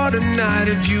your door tonight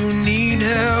if you need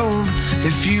help.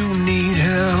 If you need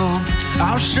help,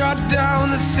 I'll shut down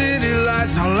the city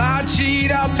lights. I'll lie,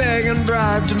 cheat, I'll beg and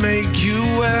bribe to make you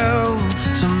well,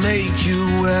 to make you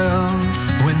well.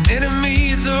 When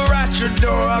enemies are at your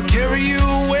door, I'll carry you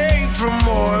away from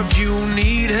more. If you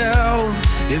need help,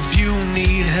 if you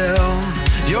need help,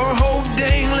 your hope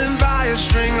dangling by a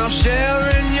string, I'll share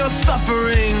in your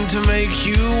suffering to make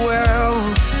you well,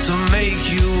 to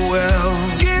make you well.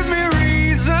 Give me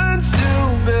reasons to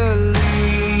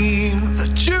believe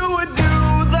that you would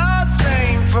do the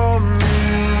same for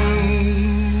me,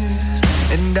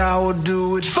 and I will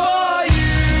do it for you.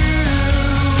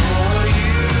 For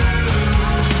you.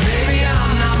 Baby,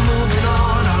 I'm not moving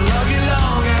on. I'll love you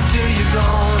long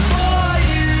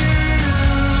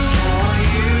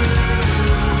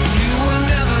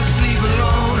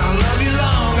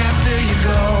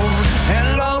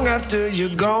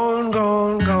you're gone,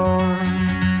 gone, gone.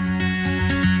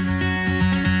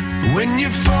 When you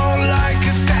fall like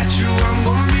a statue, I'm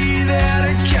gonna be there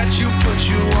to catch you, put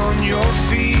you on your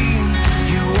feet,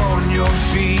 you on your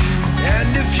feet.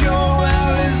 And if your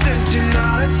well is empty,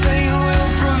 not a thing will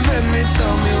prevent me.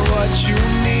 Tell me what you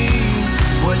need,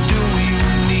 what do you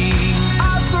need?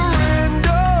 I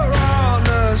surrender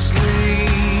honestly.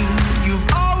 You've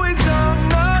always done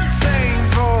the same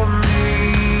for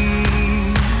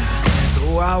me, so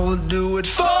I will do it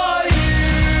for you.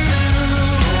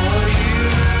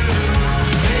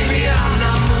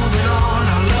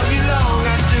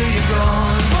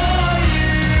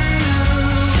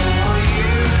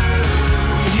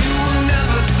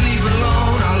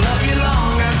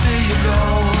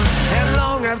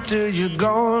 After you're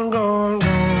gone, gone,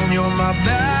 gone. You're my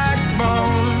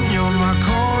backbone, you're my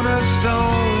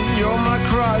cornerstone, you're my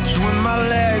crutch when my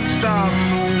legs stop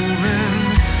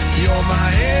moving. You're my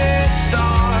head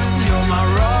start, you're my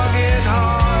rugged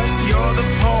heart, you're the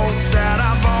pulse that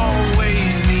I've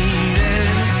always needed.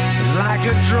 Like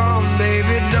a drum,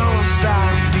 baby, don't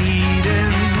stop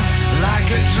beating. Like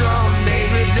a drum,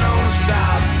 baby, don't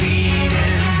stop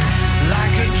beating.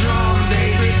 Like a drum,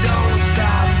 baby, don't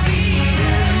stop beating.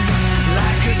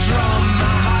 Like a drum,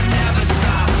 my heart never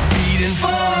stops beating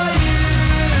for you,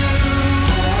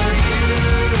 for you.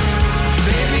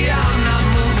 Baby, I'm not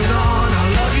moving on.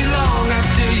 I'll love you long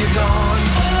after you're gone.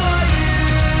 For you,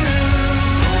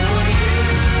 for you.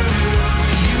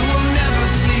 You will never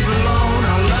sleep alone.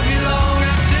 I'll love you long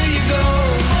after you go.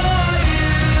 For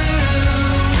you,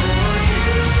 for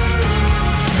you.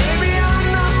 Baby, I'm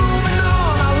not moving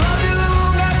on. I'll love you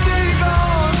long after you're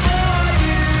gone. For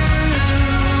you,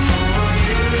 for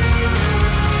you.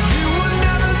 You will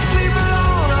never sleep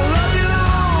alone. I'll love you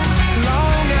long,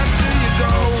 long after you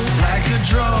go. Like a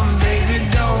drum, baby,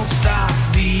 don't stop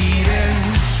beating.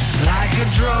 Like a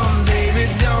drum, baby,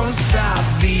 don't stop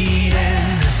beating.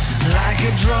 Like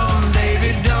a drum,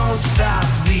 baby, don't stop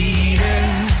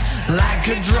beating. Like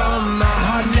a drum, my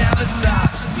heart never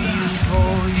stops beating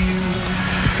for you.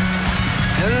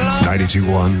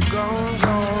 92.1 Gone,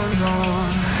 gone,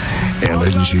 gone.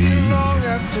 LNG. Long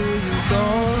after you're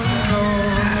gone,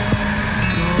 gone.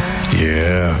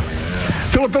 Yeah.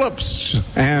 Philip Phillips.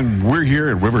 And we're here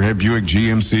at Riverhead Buick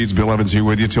GMC. It's Bill Evans here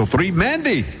with you till 3.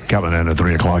 Mandy coming in at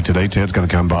 3 o'clock today. Ted's going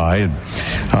to come by, and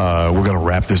we're going to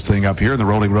wrap this thing up here in the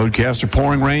Rolling Roadcaster.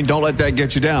 Pouring rain. Don't let that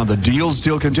get you down. The deals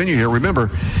still continue here. Remember,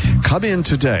 come in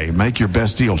today. Make your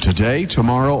best deal today,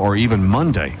 tomorrow, or even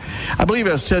Monday. I believe,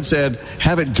 as Ted said,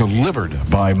 have it delivered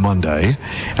by Monday.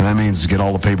 And that means get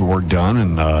all the paperwork done,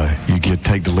 and you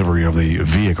take delivery of the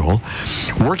vehicle.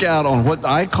 Work out on what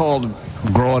I called,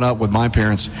 growing up with my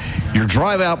parents, your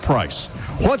drive-out price.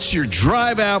 What's your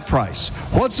drive-out price?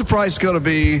 What's the price going to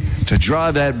be to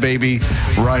drive that baby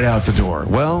right out the door?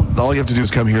 Well, all you have to do is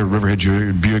come here at Riverhead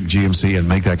Buick GMC and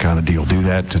make that kind of deal. Do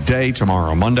that today,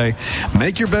 tomorrow, Monday.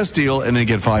 Make your best deal and then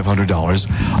get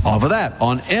 $500 off of that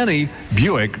on any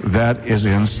Buick that is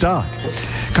in stock.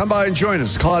 Come by and join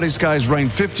us. Cloudy skies, rain,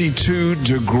 52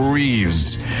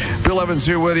 degrees. Bill Evans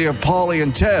here with you, Paulie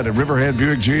and Ted at Riverhead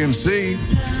Buick GMC.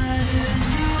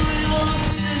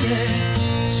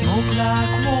 Smoke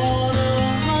like water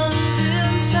runs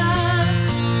inside.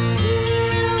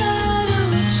 Still out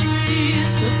of trees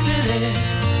to pity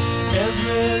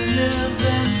every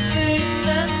living thing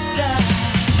that's died.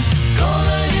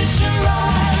 Gonna hit you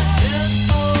right, head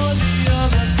for the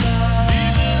other side.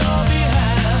 Leave it all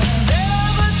behind,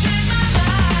 never change my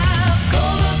mind.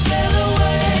 Gonna sail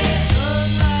away,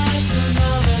 sunrise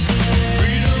another day.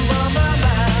 Freedom on my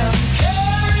mind,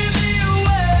 carry me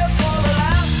away for the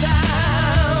last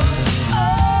time.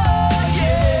 Oh,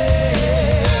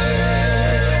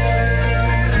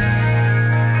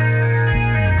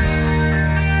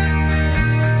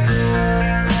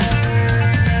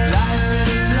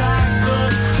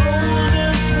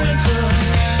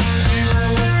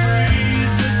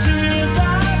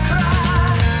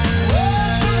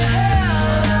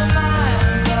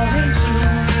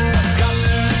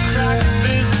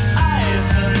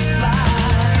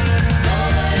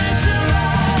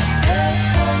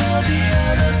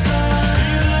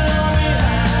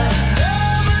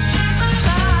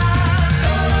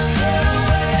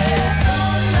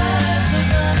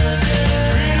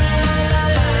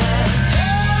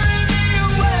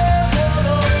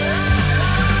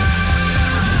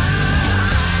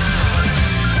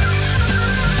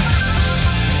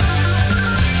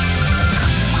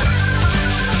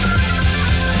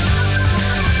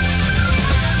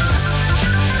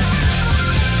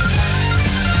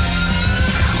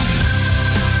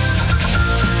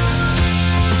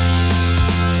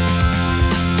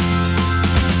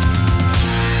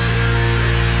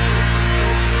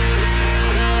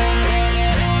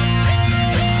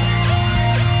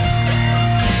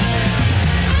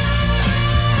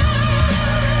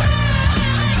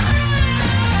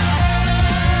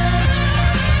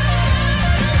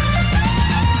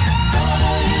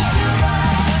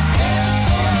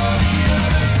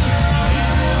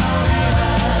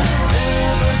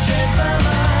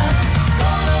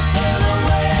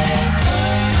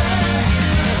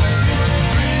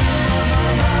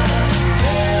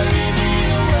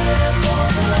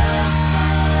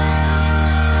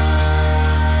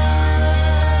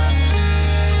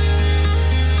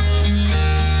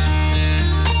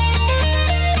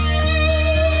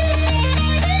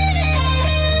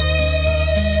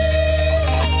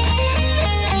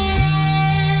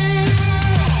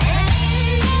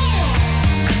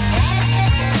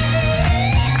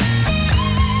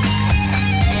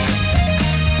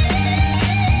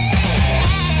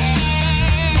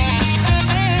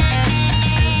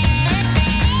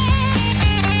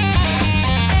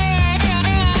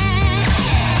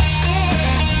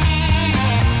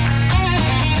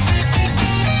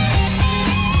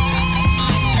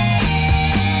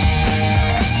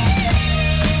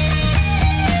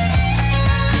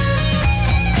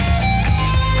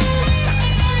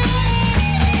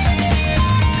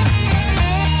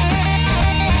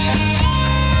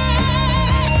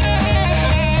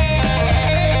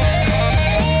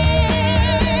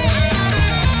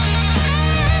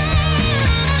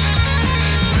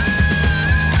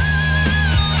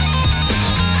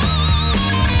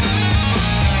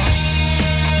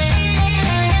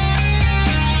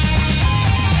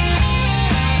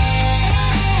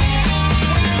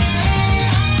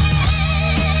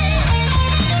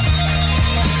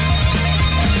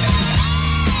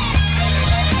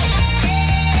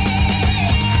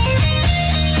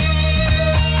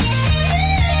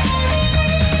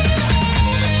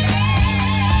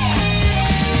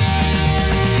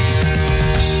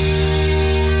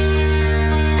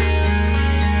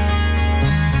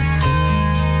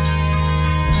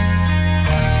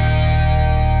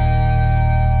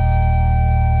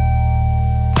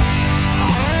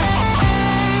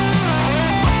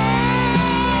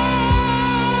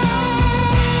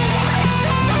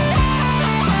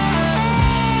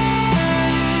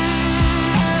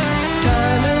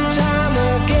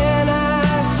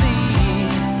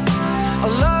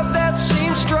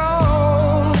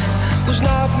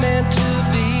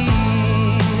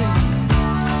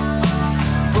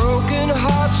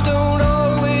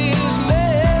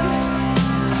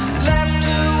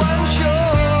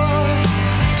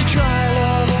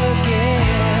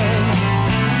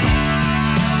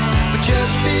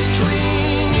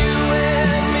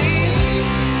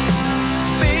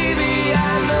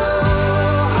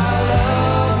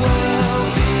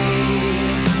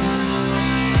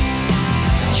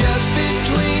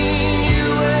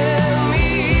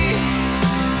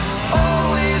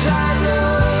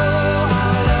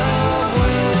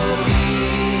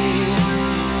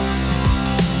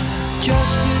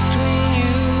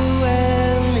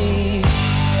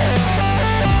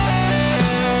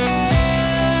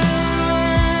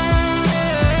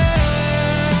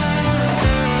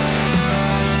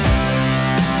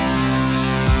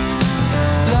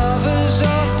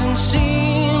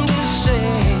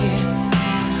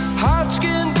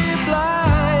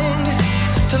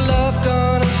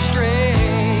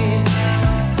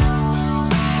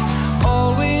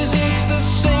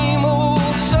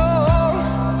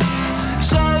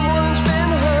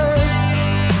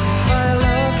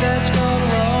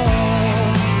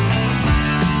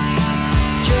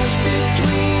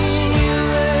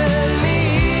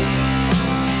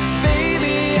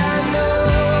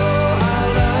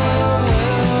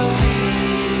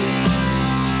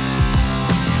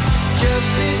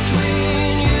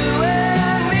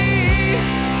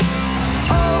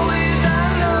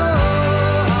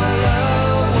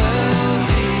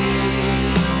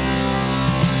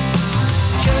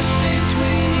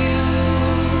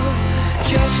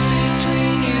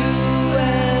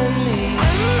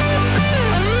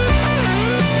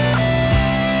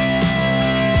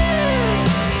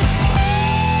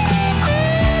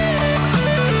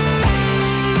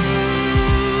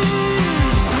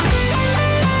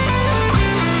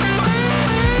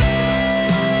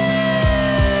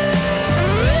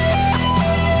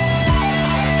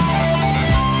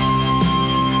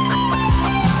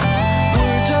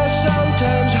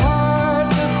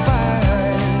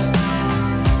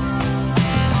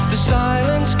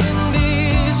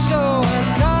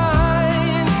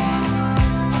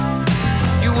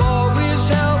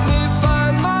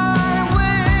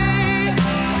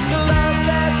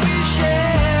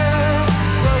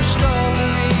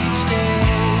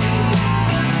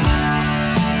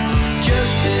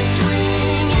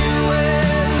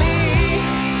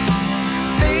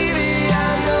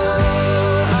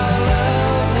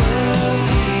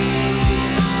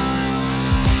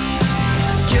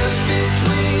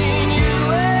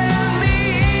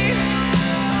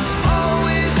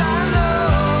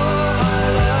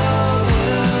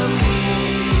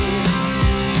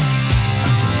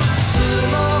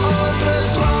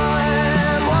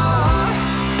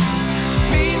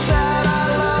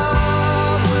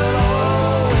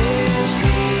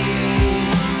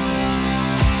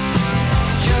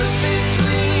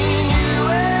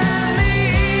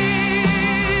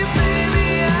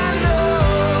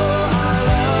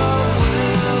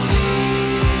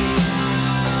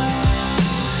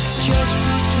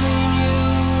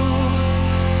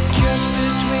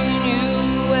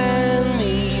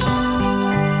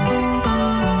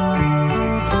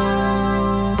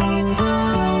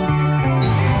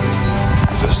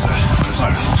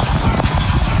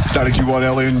 91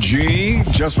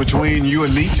 LNG, just between you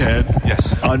and me, Ted.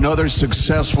 Yes. Another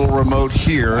successful remote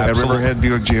here Absolutely. at Riverhead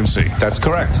Buick GMC. That's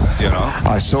correct. You know,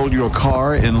 I sold you a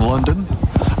car in London.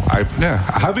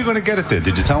 How are we going to get it there?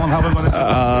 Did you tell them how we're going to do this?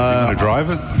 Are you going to drive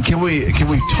it? Can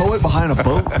we tow it behind a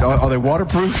boat? Are they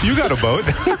waterproof? You got a boat.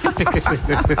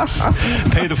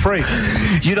 Pay the freight.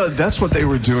 You know, that's what they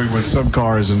were doing with some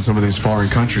cars in some of these foreign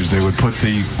countries. They would put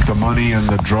the money and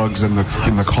the drugs in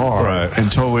the car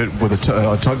and tow it with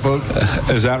a tugboat.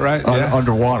 Is that right? Yeah.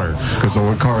 Underwater, because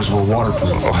the cars were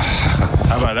waterproof.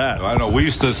 How about that? I don't know. We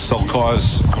used to sell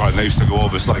cars, and they used to go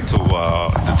over to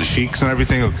the sheiks and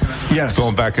everything. Yes.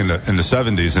 Going back in the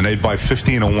 70s, and they'd buy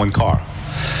 15 on one car.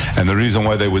 And the reason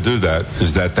why they would do that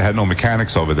is that they had no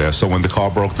mechanics over there. So when the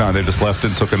car broke down, they just left it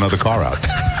and took another car out.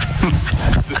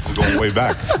 This is going way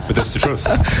back, but that's the truth.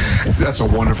 That's a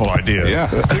wonderful idea. Yeah.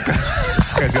 You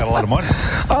guys got a lot of money.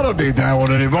 I don't need that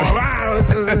one anymore.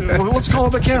 Let's call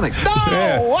a mechanic. No!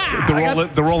 Yeah. Wow,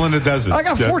 They're all in the desert. I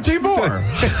got 14 more.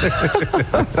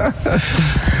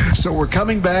 So we're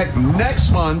coming back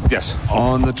next month. Yes.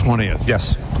 On the 20th.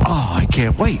 Yes. Oh, I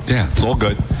can't wait. Yeah, it's all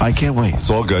good. I can't wait. It's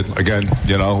all good. Again,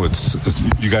 you know, it's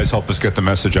you guys help us get the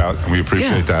message out, and we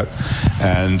appreciate that.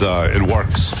 And it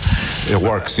works. It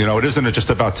works. You know, it isn't just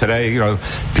about today. You know,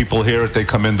 people hear it, they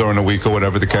come in during the week or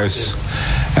whatever the case,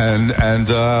 and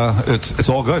it's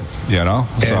all good. You know,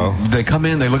 so and they come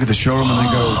in, they look at the showroom, and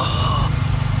they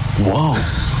go, "Whoa."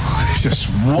 It's just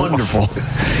wonderful.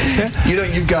 You know,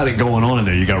 you've got it going on in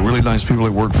there. You got really nice people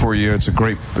that work for you. It's a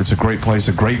great place.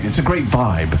 It's a great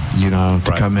vibe. You know,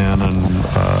 to come in and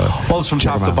well, it's from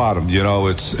top to bottom. You know,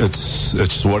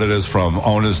 it's what it is, from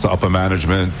owners to upper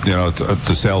management. You know,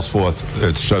 to sales force.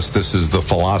 It's just, this is the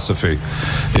philosophy.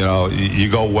 You know, you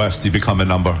go west, you become a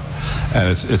number, and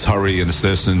it's hurry and it's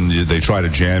this, and they try to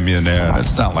jam you in there, and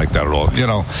it's not like that at all. You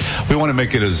know, we want to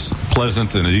make it as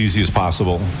pleasant and as easy as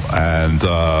possible, and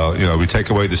you know, we take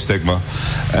away the stigma,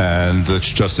 and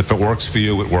it's just, if it works for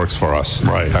you, it works for us.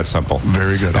 Right. That's simple.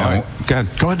 Very good. And, All right. Go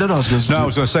ahead. Go ahead. I was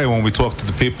going to say, when we talk to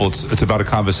the people, it's about a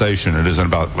conversation. It isn't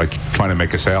about like trying to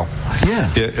make a sale.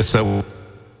 Yeah. It's a.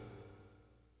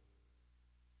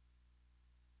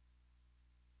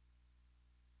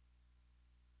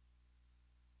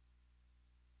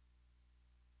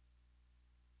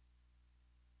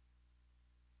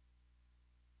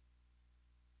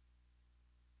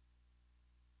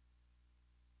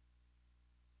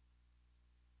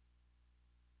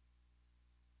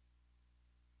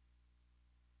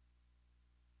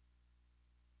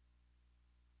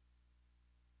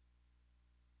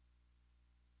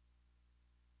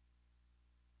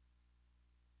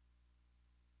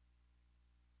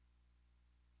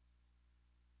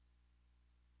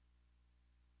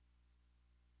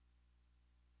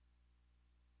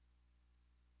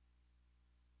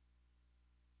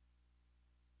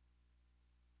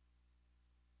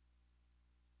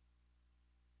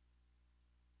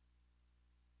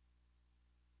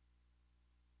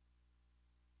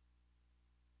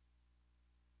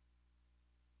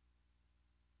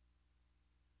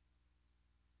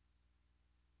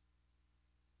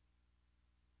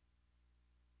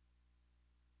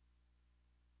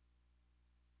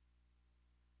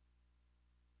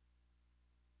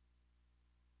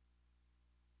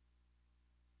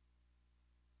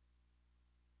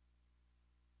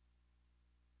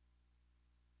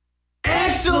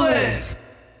 Excellent!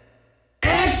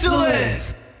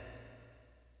 Excellent!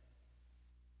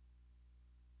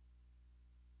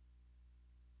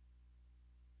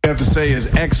 I have to say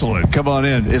is excellent. Come on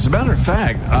in. As a matter of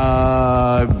fact,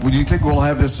 do you think we'll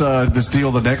have this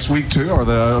deal the next week too, or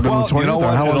the 20th? You know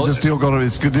what? How is this deal going to?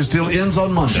 It's good. This deal ends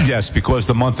on Monday. Yes, because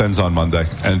the month ends on Monday,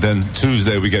 and then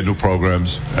Tuesday we get new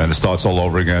programs, and it starts all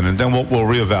over again, and then we'll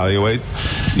reevaluate,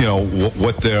 you know,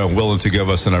 what they're willing to give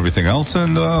us and everything else,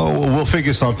 and we'll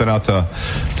figure something out to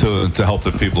help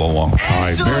the people along. All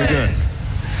right, very good.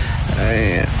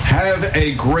 Have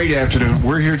a great afternoon.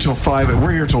 We're here till 5.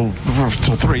 We're here till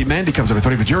 3. Mandy comes up at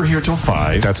 3, but you're here till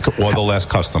 5. Or the last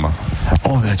customer.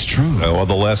 Oh, that's true. Or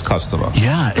the last customer.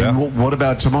 Yeah. And what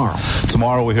about tomorrow?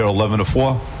 Tomorrow we're here 11 to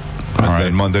 4. And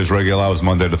then Monday's regular hours.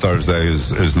 Monday to Thursday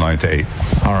is 9 to 8.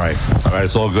 All right. All right.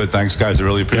 It's all good. Thanks, guys. I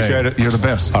really appreciate it. You're the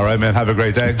best. All right, man. Have a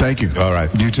great day. Thank you. All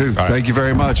right. You too. Thank you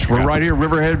very much. We're right here,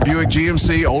 Riverhead Buick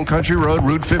GMC, Old Country Road,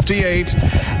 Route 58.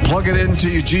 Plug it into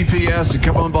your GPS and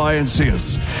come on by and see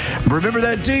us. Remember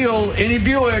that deal, any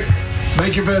Buick,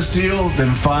 make your best deal, then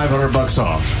 $500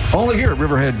 off. Only here at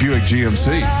Riverhead Buick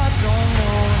GMC.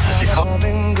 I've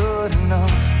been good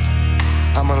enough.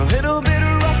 I'm a little bit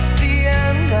rusty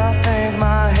and I think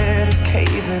my head is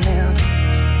caving in.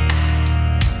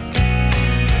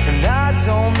 And I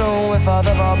don't know if I'll I've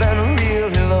ever been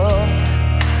really loved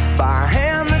by a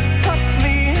hand that's touched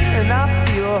me, and I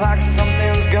feel like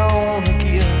something's gonna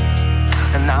give,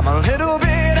 and I'm a little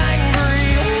bit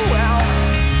angry. Well,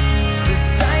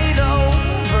 this ain't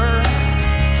over,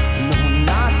 no,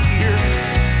 not here,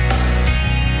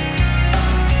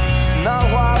 not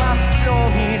while I still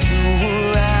need you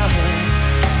around.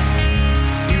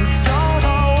 You don't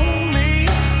own me,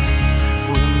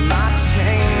 we might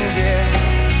change it.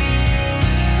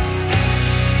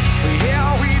 Yeah,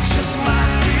 we just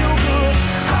might feel good.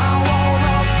 I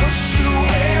wanna push you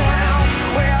around.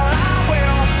 Well, I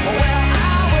will.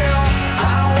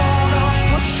 I wanna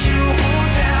push you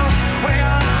down.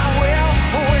 Well, I will.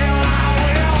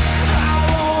 I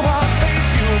wanna take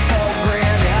you for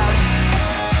granted.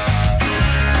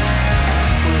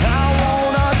 I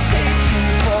wanna take you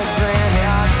for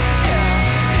granted.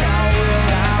 Yeah, I will.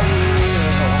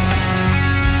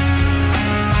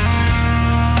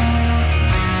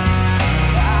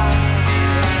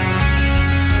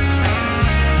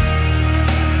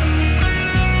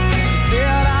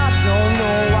 Said I don't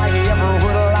know why you ever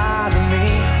would lie to me.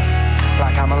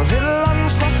 Like I'm a little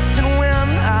untrusting when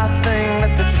I think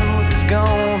that the truth is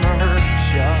gonna hurt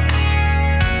you.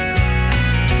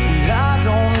 And I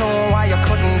don't know why you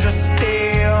couldn't just stay